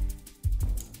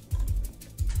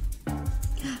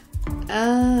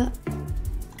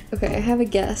 Okay, I have a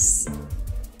guess.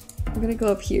 I'm gonna go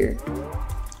up here.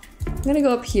 I'm gonna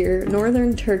go up here.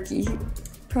 Northern Turkey.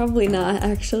 Probably not,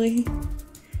 actually.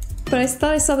 But I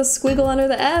thought I saw the squiggle under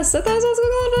the S. I thought I saw the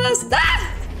squiggle under the S.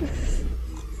 Ah!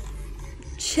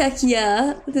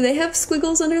 Czechia. Do they have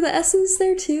squiggles under the S's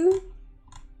there too?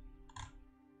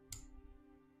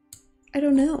 I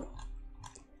don't know.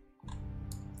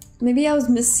 Maybe I was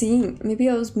maybe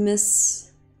I was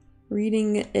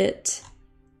misreading it.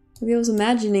 Maybe I was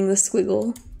imagining the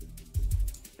squiggle.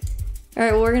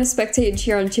 Alright, well we're gonna spectate and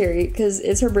cheer on Cherry because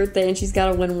it's her birthday and she's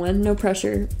gotta win one. No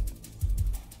pressure.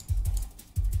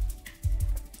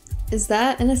 Is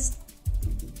that an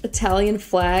Italian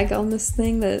flag on this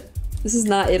thing? This is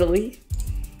not Italy.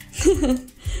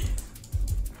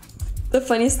 The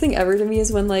funniest thing ever to me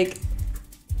is when like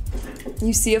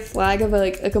you see a flag of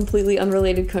like a completely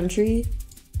unrelated country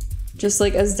just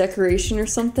like as decoration or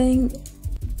something,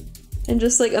 and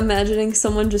just like imagining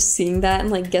someone just seeing that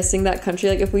and like guessing that country.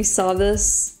 Like if we saw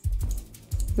this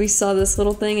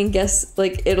little thing and guess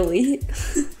like Italy.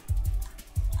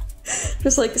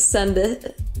 Just like send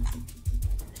it.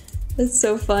 It's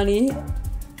so funny.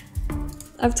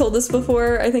 I've told this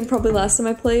before, I think probably last time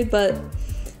I played, but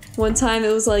one time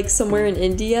it was like somewhere in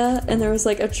India and there was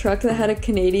like a truck that had a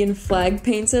Canadian flag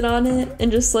painted on it,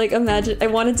 and just like imagine, I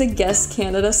wanted to guess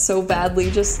Canada so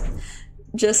badly just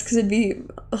because it'd be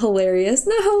hilarious.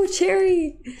 No,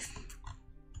 Cherry!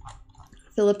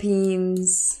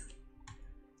 Philippines.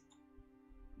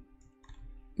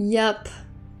 Yep.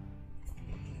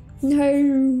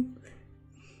 No.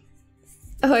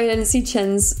 Oh, I didn't see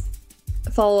Chen's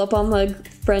follow up on the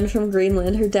friend from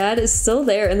Greenland. Her dad is still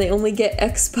there and they only get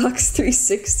Xbox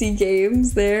 360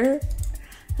 games there.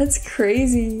 That's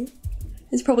crazy.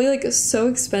 It's probably like so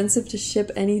expensive to ship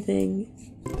anything.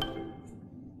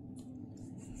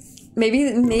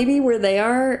 Maybe where they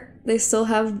are, they still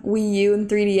have Wii U and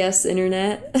 3DS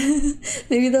internet.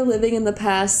 Maybe they're living in the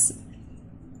past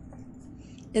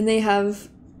and they have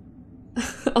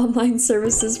online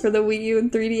services for the Wii U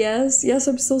and 3DS. Yes,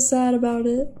 I'm still sad about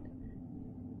it.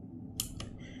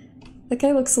 That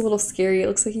guy looks a little scary. It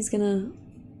looks like he's gonna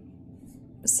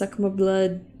Suck my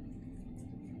blood.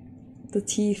 The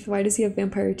teeth. Why does he have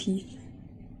vampire teeth?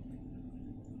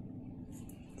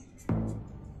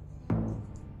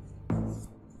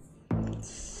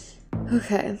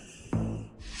 Okay.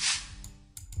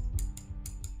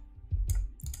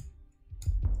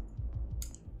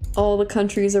 All the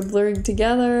countries are blurring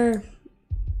together.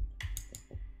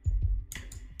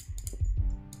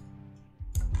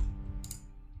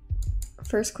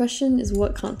 First question is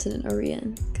what continent are we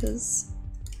in? Because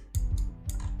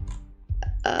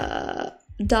 .hu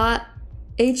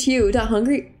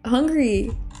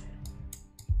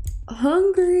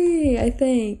Hungary, I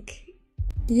think.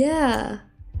 Yeah,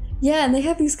 and they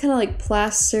have these kind of like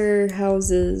plaster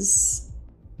houses.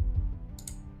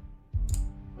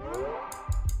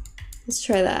 Let's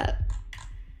try that.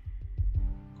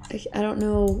 I don't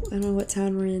know what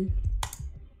town we're in.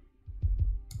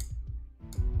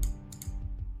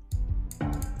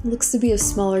 Looks to be a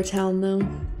smaller town though.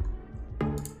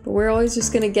 But we're always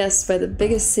just gonna guess by the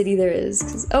biggest city there is.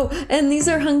 'Cause, oh, and these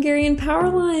are Hungarian power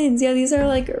lines. Yeah, these are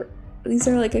like a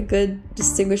good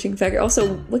distinguishing factor.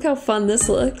 Also, look how fun this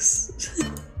looks.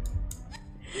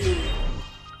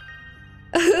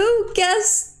 Who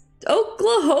guessed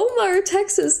Oklahoma or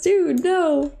Texas? Dude,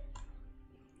 no.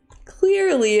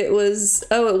 Clearly it was,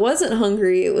 oh, it wasn't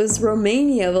Hungary. It was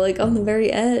Romania, but like on the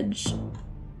very edge.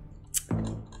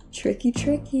 Tricky,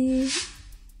 tricky.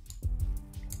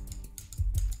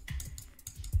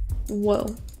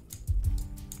 Whoa.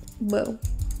 Whoa.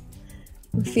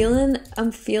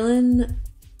 I'm feeling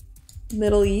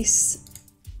Middle East.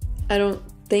 I don't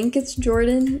think it's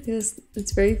Jordan because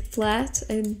it's very flat.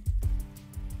 I'm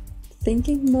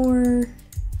thinking more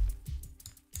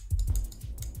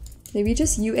maybe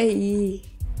just UAE.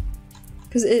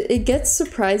 Because it gets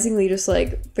surprisingly just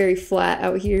like very flat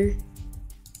out here.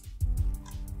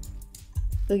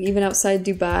 Like even outside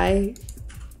Dubai.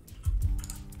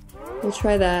 We'll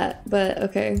try that, but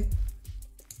okay.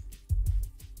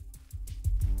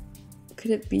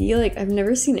 Could it be like, I've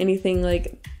never seen anything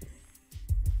like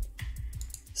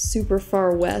super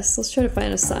far west. Let's try to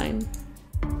find a sign.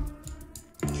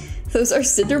 Those are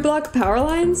cinder block power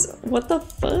lines? What the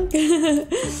fuck?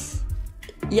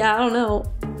 Yeah, I don't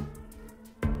know.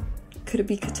 Could it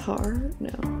be Qatar?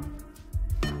 No.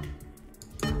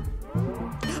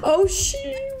 Oh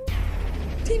shoot!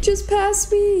 He just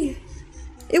passed me!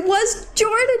 It was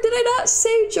Jordan! Did I not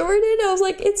say Jordan? I was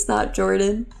like, it's not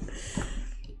Jordan.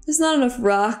 There's not enough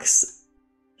rocks.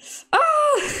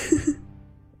 Ah!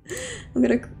 I'm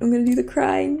gonna do the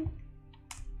crying.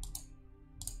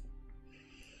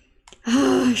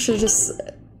 Ah, I should just...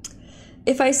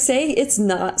 If I say it's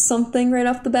not something right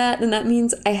off the bat, then that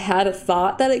means I had a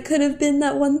thought that it could have been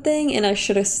that one thing, and I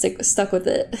should have stuck with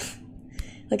it.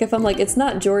 Like if I'm like, it's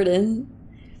not Jordan.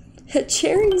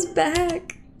 Cherry's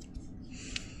back.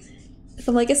 If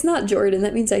I'm like, it's not Jordan,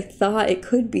 that means I thought it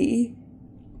could be.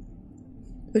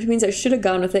 Which means I should have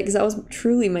gone with it, because that was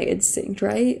truly my instinct,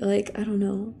 right? Like, I don't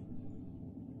know.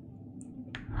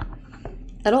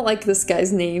 I don't like this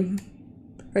guy's name.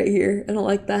 Right here. I don't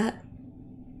like that.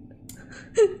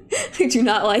 I do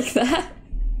not like that.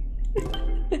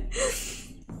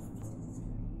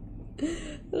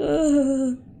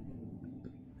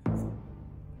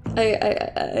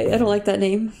 I don't like that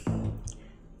name.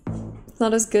 It's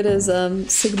not as good as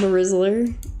Sigma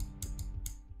Rizzler.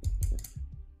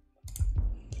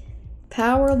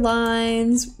 Power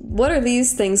lines. What are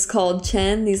these things called,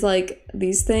 Chen?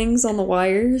 These things on the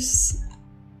wires?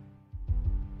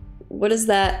 What is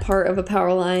that part of a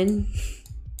power line?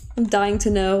 I'm dying to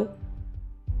know.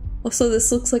 Also,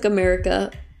 this looks like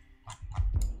America.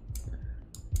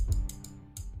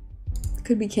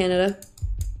 Could be Canada.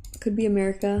 Could be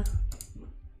America.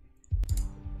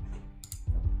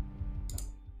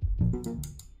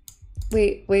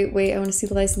 Wait, I want to see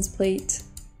the license plate.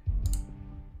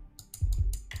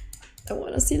 I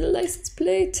want to see the license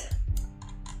plate.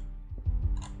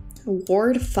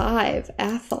 Ward 5,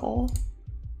 Athol.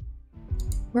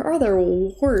 Where are their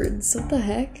wards? What the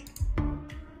heck?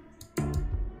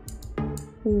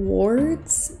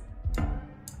 Wards?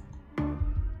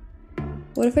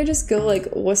 What if I just go like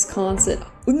Wisconsin?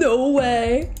 No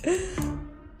way!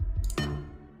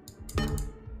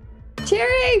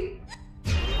 Cherry!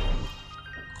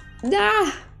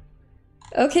 Nah!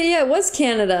 Okay, yeah, it was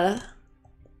Canada.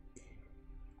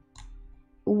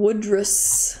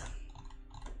 Woodruss.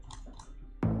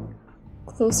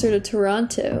 Closer to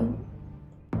Toronto.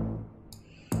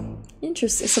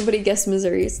 Interesting. Somebody guessed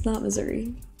Missouri. It's not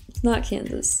Missouri. It's not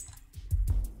Kansas.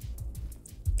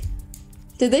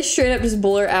 Did they straight up just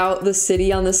blur out the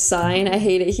city on the sign? I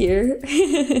hate it here.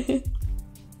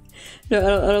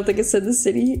 No, I don't think it said the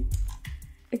city.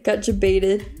 It got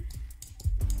debated.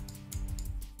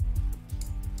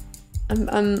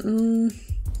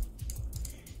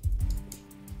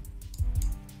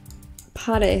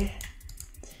 Pare.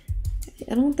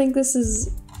 I don't think this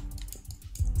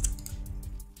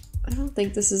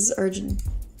is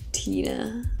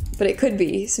Argentina, but it could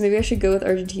be. So maybe I should go with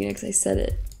Argentina because I said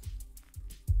it.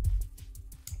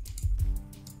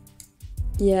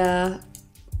 Yeah.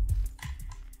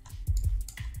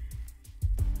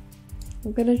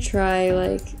 I'm gonna try,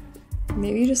 like,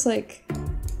 maybe just, like,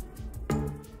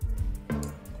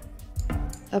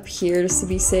 up here just to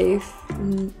be safe.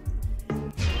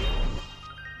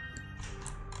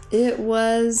 It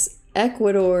was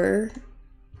Ecuador.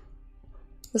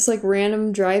 This, like,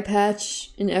 random dry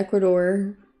patch in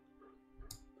Ecuador.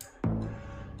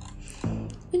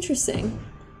 Interesting.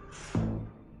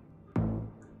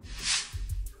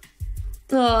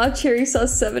 Aw, Cherry saw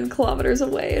 7 kilometers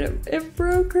away and it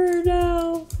broke her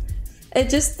now. That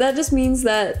just means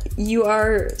that you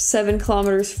are 7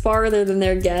 kilometers farther than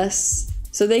their guess.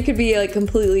 So they could be like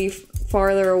completely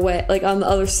farther away, like on the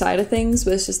other side of things,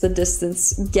 but it's just the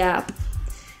distance gap.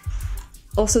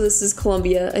 Also, this is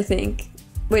Colombia, I think.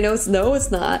 Wait, no, it's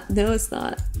not. No, it's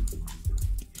not.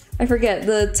 I forget.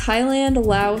 The Thailand,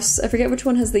 Laos, I forget which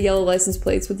one has the yellow license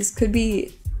plates, but this could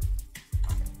be...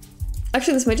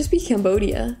 Actually, this might just be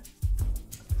Cambodia.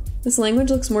 This language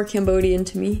looks more Cambodian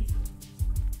to me.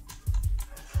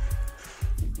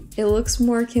 It looks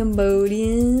more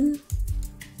Cambodian.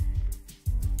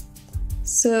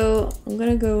 So, I'm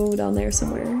gonna go down there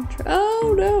somewhere.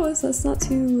 Oh no, that's not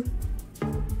too...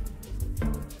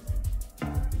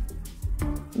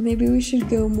 Maybe we should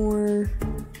go more...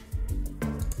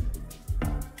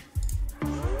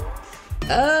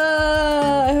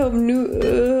 I hope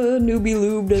Newbie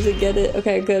Lube doesn't get it.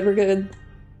 Okay, good, we're good.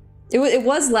 It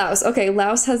was Laos. Okay,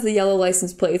 Laos has the yellow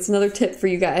license plates. Another tip for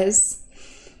you guys.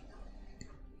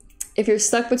 If you're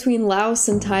stuck between Laos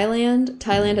and Thailand,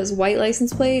 Thailand has white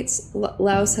license plates,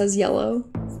 Laos has yellow.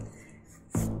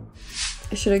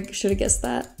 I should have guessed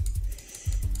that.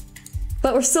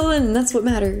 But we're still in, that's what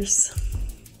matters.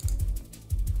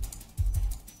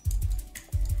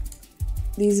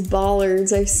 These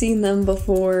bollards, I've seen them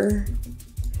before.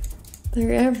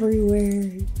 They're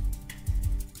everywhere.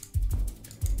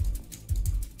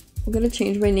 I'm gonna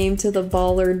change my name to the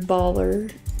Bollard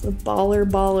Baller. The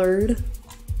Bollard.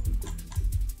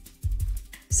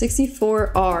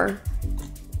 64R.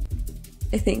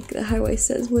 I think the highway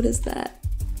says. What is that?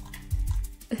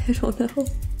 I don't know.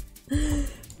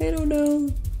 I don't know.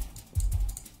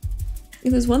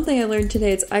 If there's one thing I learned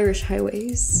today, it's Irish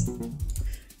highways.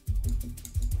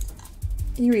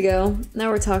 Here we go. Now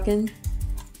we're talking.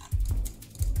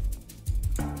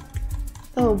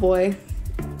 Oh boy.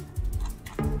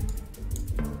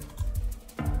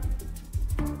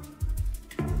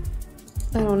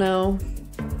 I don't know.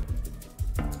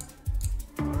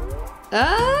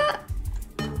 Ah!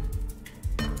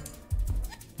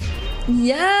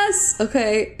 Yes!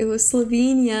 Okay, it was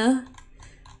Slovenia.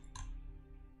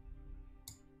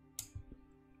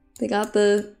 They got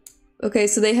the... Okay,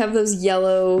 so they have those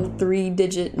yellow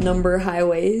 3-digit number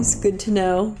highways. Good to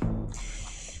know.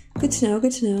 Good to know,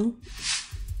 good to know.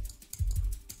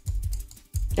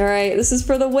 Alright, this is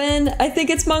for the win. I think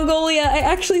it's Mongolia. I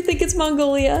actually think it's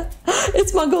Mongolia.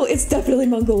 It's Mongolia. It's definitely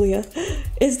Mongolia.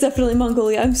 It's definitely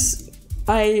Mongolia.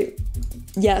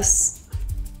 Yes.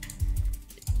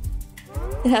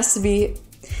 It has to be.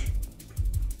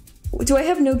 Do I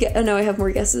have no guess? Oh no, I have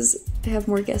more guesses. I have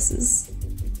more guesses.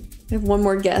 I have one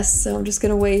more guess, so I'm just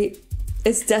gonna wait.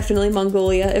 It's definitely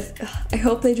Mongolia. I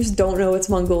hope they just don't know it's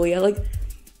Mongolia. Like,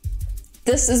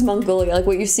 this is Mongolia. Like,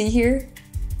 what you see here,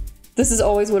 this is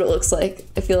always what it looks like,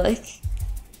 I feel like.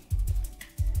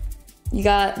 You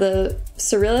got the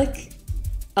Cyrillic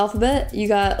alphabet. You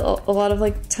got a lot of,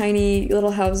 like, tiny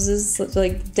little houses,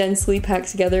 like, densely packed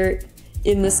together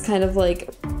in this kind of,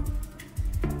 like,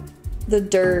 the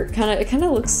dirt. It kind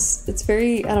of looks, it's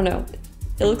very, I don't know.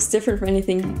 It looks different from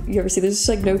anything you ever see. There's just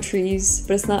like no trees,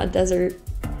 but it's not a desert.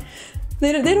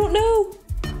 They don't know.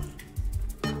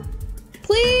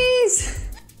 Please.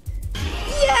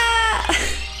 Yeah.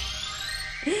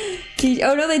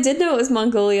 Oh no, they did know it was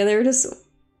Mongolia. They were just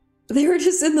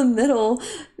in the middle.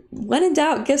 When in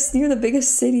doubt, guess near the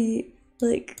biggest city.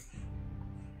 Like,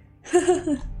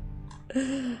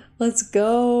 let's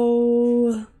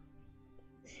go.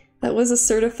 That was a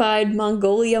certified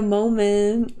Mongolia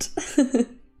moment.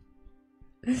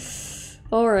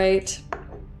 All right.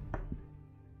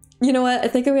 You know what? I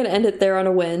think I'm gonna end it there on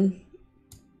a win.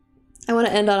 I want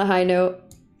to end on a high note.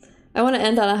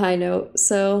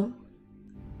 So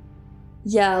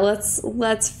Yeah, let's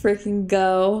freaking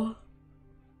go.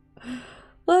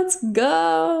 Let's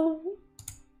go.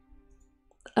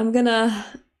 I'm gonna,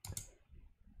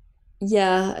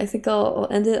 yeah, I think I'll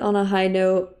end it on a high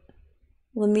note.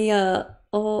 Let me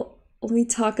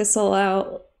talk us all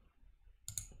out.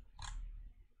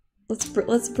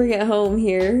 Let's bring it home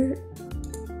here.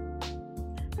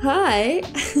 Hi,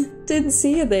 didn't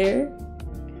see you there.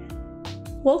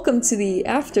 Welcome to the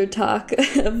after talk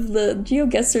of the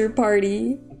GeoGuessr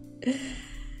party.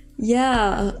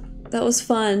 Yeah, that was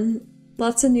fun.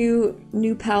 Lots of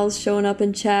new pals showing up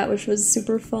in chat, which was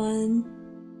super fun.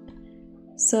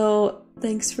 So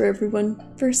thanks for everyone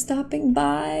for stopping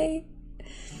by.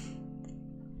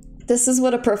 This is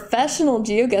what a professional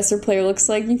GeoGuessr player looks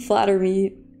like. You flatter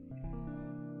me.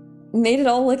 Made it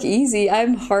all look easy.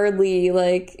 I'm hardly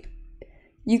like.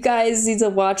 You guys need to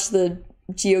watch the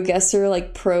GeoGuessr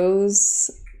like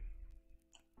pros.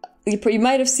 You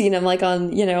might have seen them like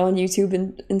on, you know, on YouTube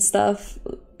and stuff.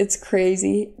 It's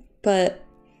crazy. But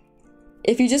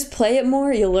if you just play it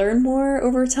more, you learn more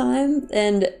over time.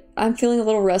 And I'm feeling a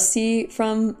little rusty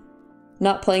from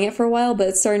not playing it for a while, but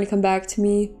it's starting to come back to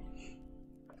me.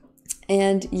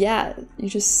 And yeah,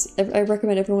 I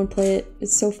recommend everyone play it.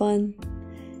 It's so fun.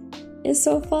 It's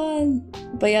so fun.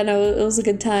 But yeah, no, it was a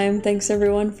good time. Thanks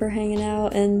everyone for hanging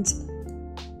out. And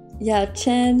yeah,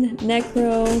 Chen,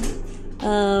 Necro,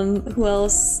 who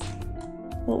else?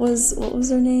 What was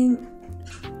her name?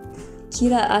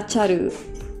 Kira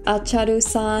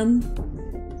Acharu-san,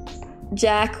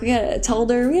 Jack, we got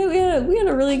Tulder, we had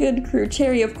a really good crew.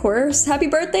 Cherry, of course. Happy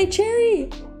birthday, Cherry!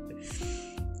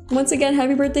 Once again,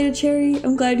 happy birthday to Cherry.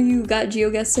 I'm glad you got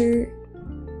GeoGuessr.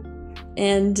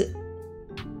 And,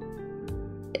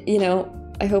 you know,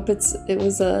 I hope it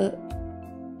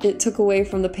took away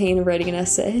from the pain of writing an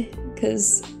essay.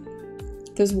 Because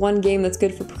if there's one game that's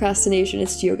good for procrastination,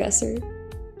 it's GeoGuessr.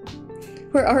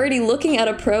 We're already looking at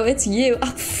a pro, it's you.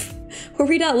 Oh, were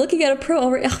we not looking at a pro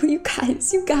already? Oh, you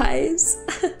guys.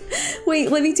 Wait,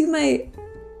 let me do my,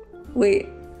 wait.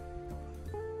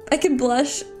 I can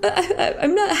blush.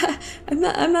 I'm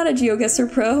not a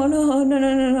GeoGuessr pro. Oh,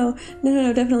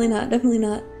 no, definitely not. I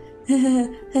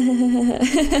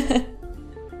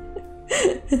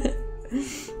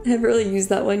haven't really used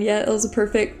that one yet. It was a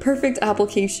perfect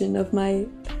application of my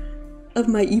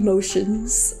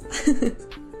emotions.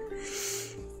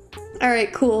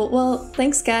 Alright, cool. Well,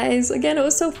 thanks guys. Again, it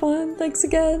was so fun. Thanks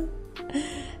again.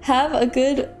 Have a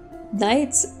good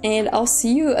night, and I'll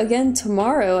see you again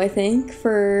tomorrow, I think,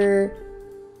 for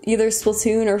either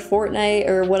Splatoon or Fortnite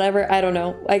or whatever. I don't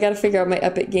know. I gotta figure out my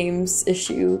Epic Games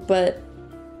issue, but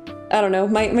I don't know.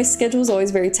 My schedule's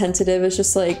always very tentative. It's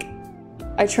just like,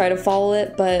 I try to follow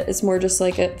it, but it's more just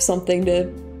like something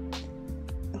to,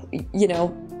 you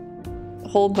know,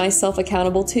 hold myself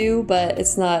accountable to, but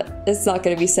it's not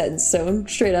gonna be set in stone,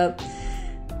 straight up.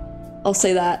 I'll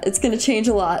say that. It's gonna change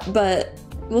a lot, but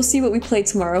we'll see what we play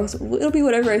tomorrow. It'll be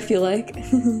whatever I feel like.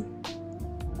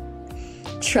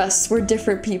 Trust, we're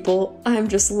different people. I'm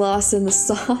just lost in the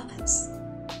sauce.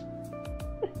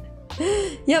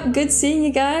 Yep, good seeing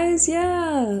you guys.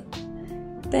 Yeah.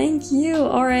 Thank you.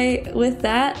 All right, with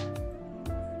that,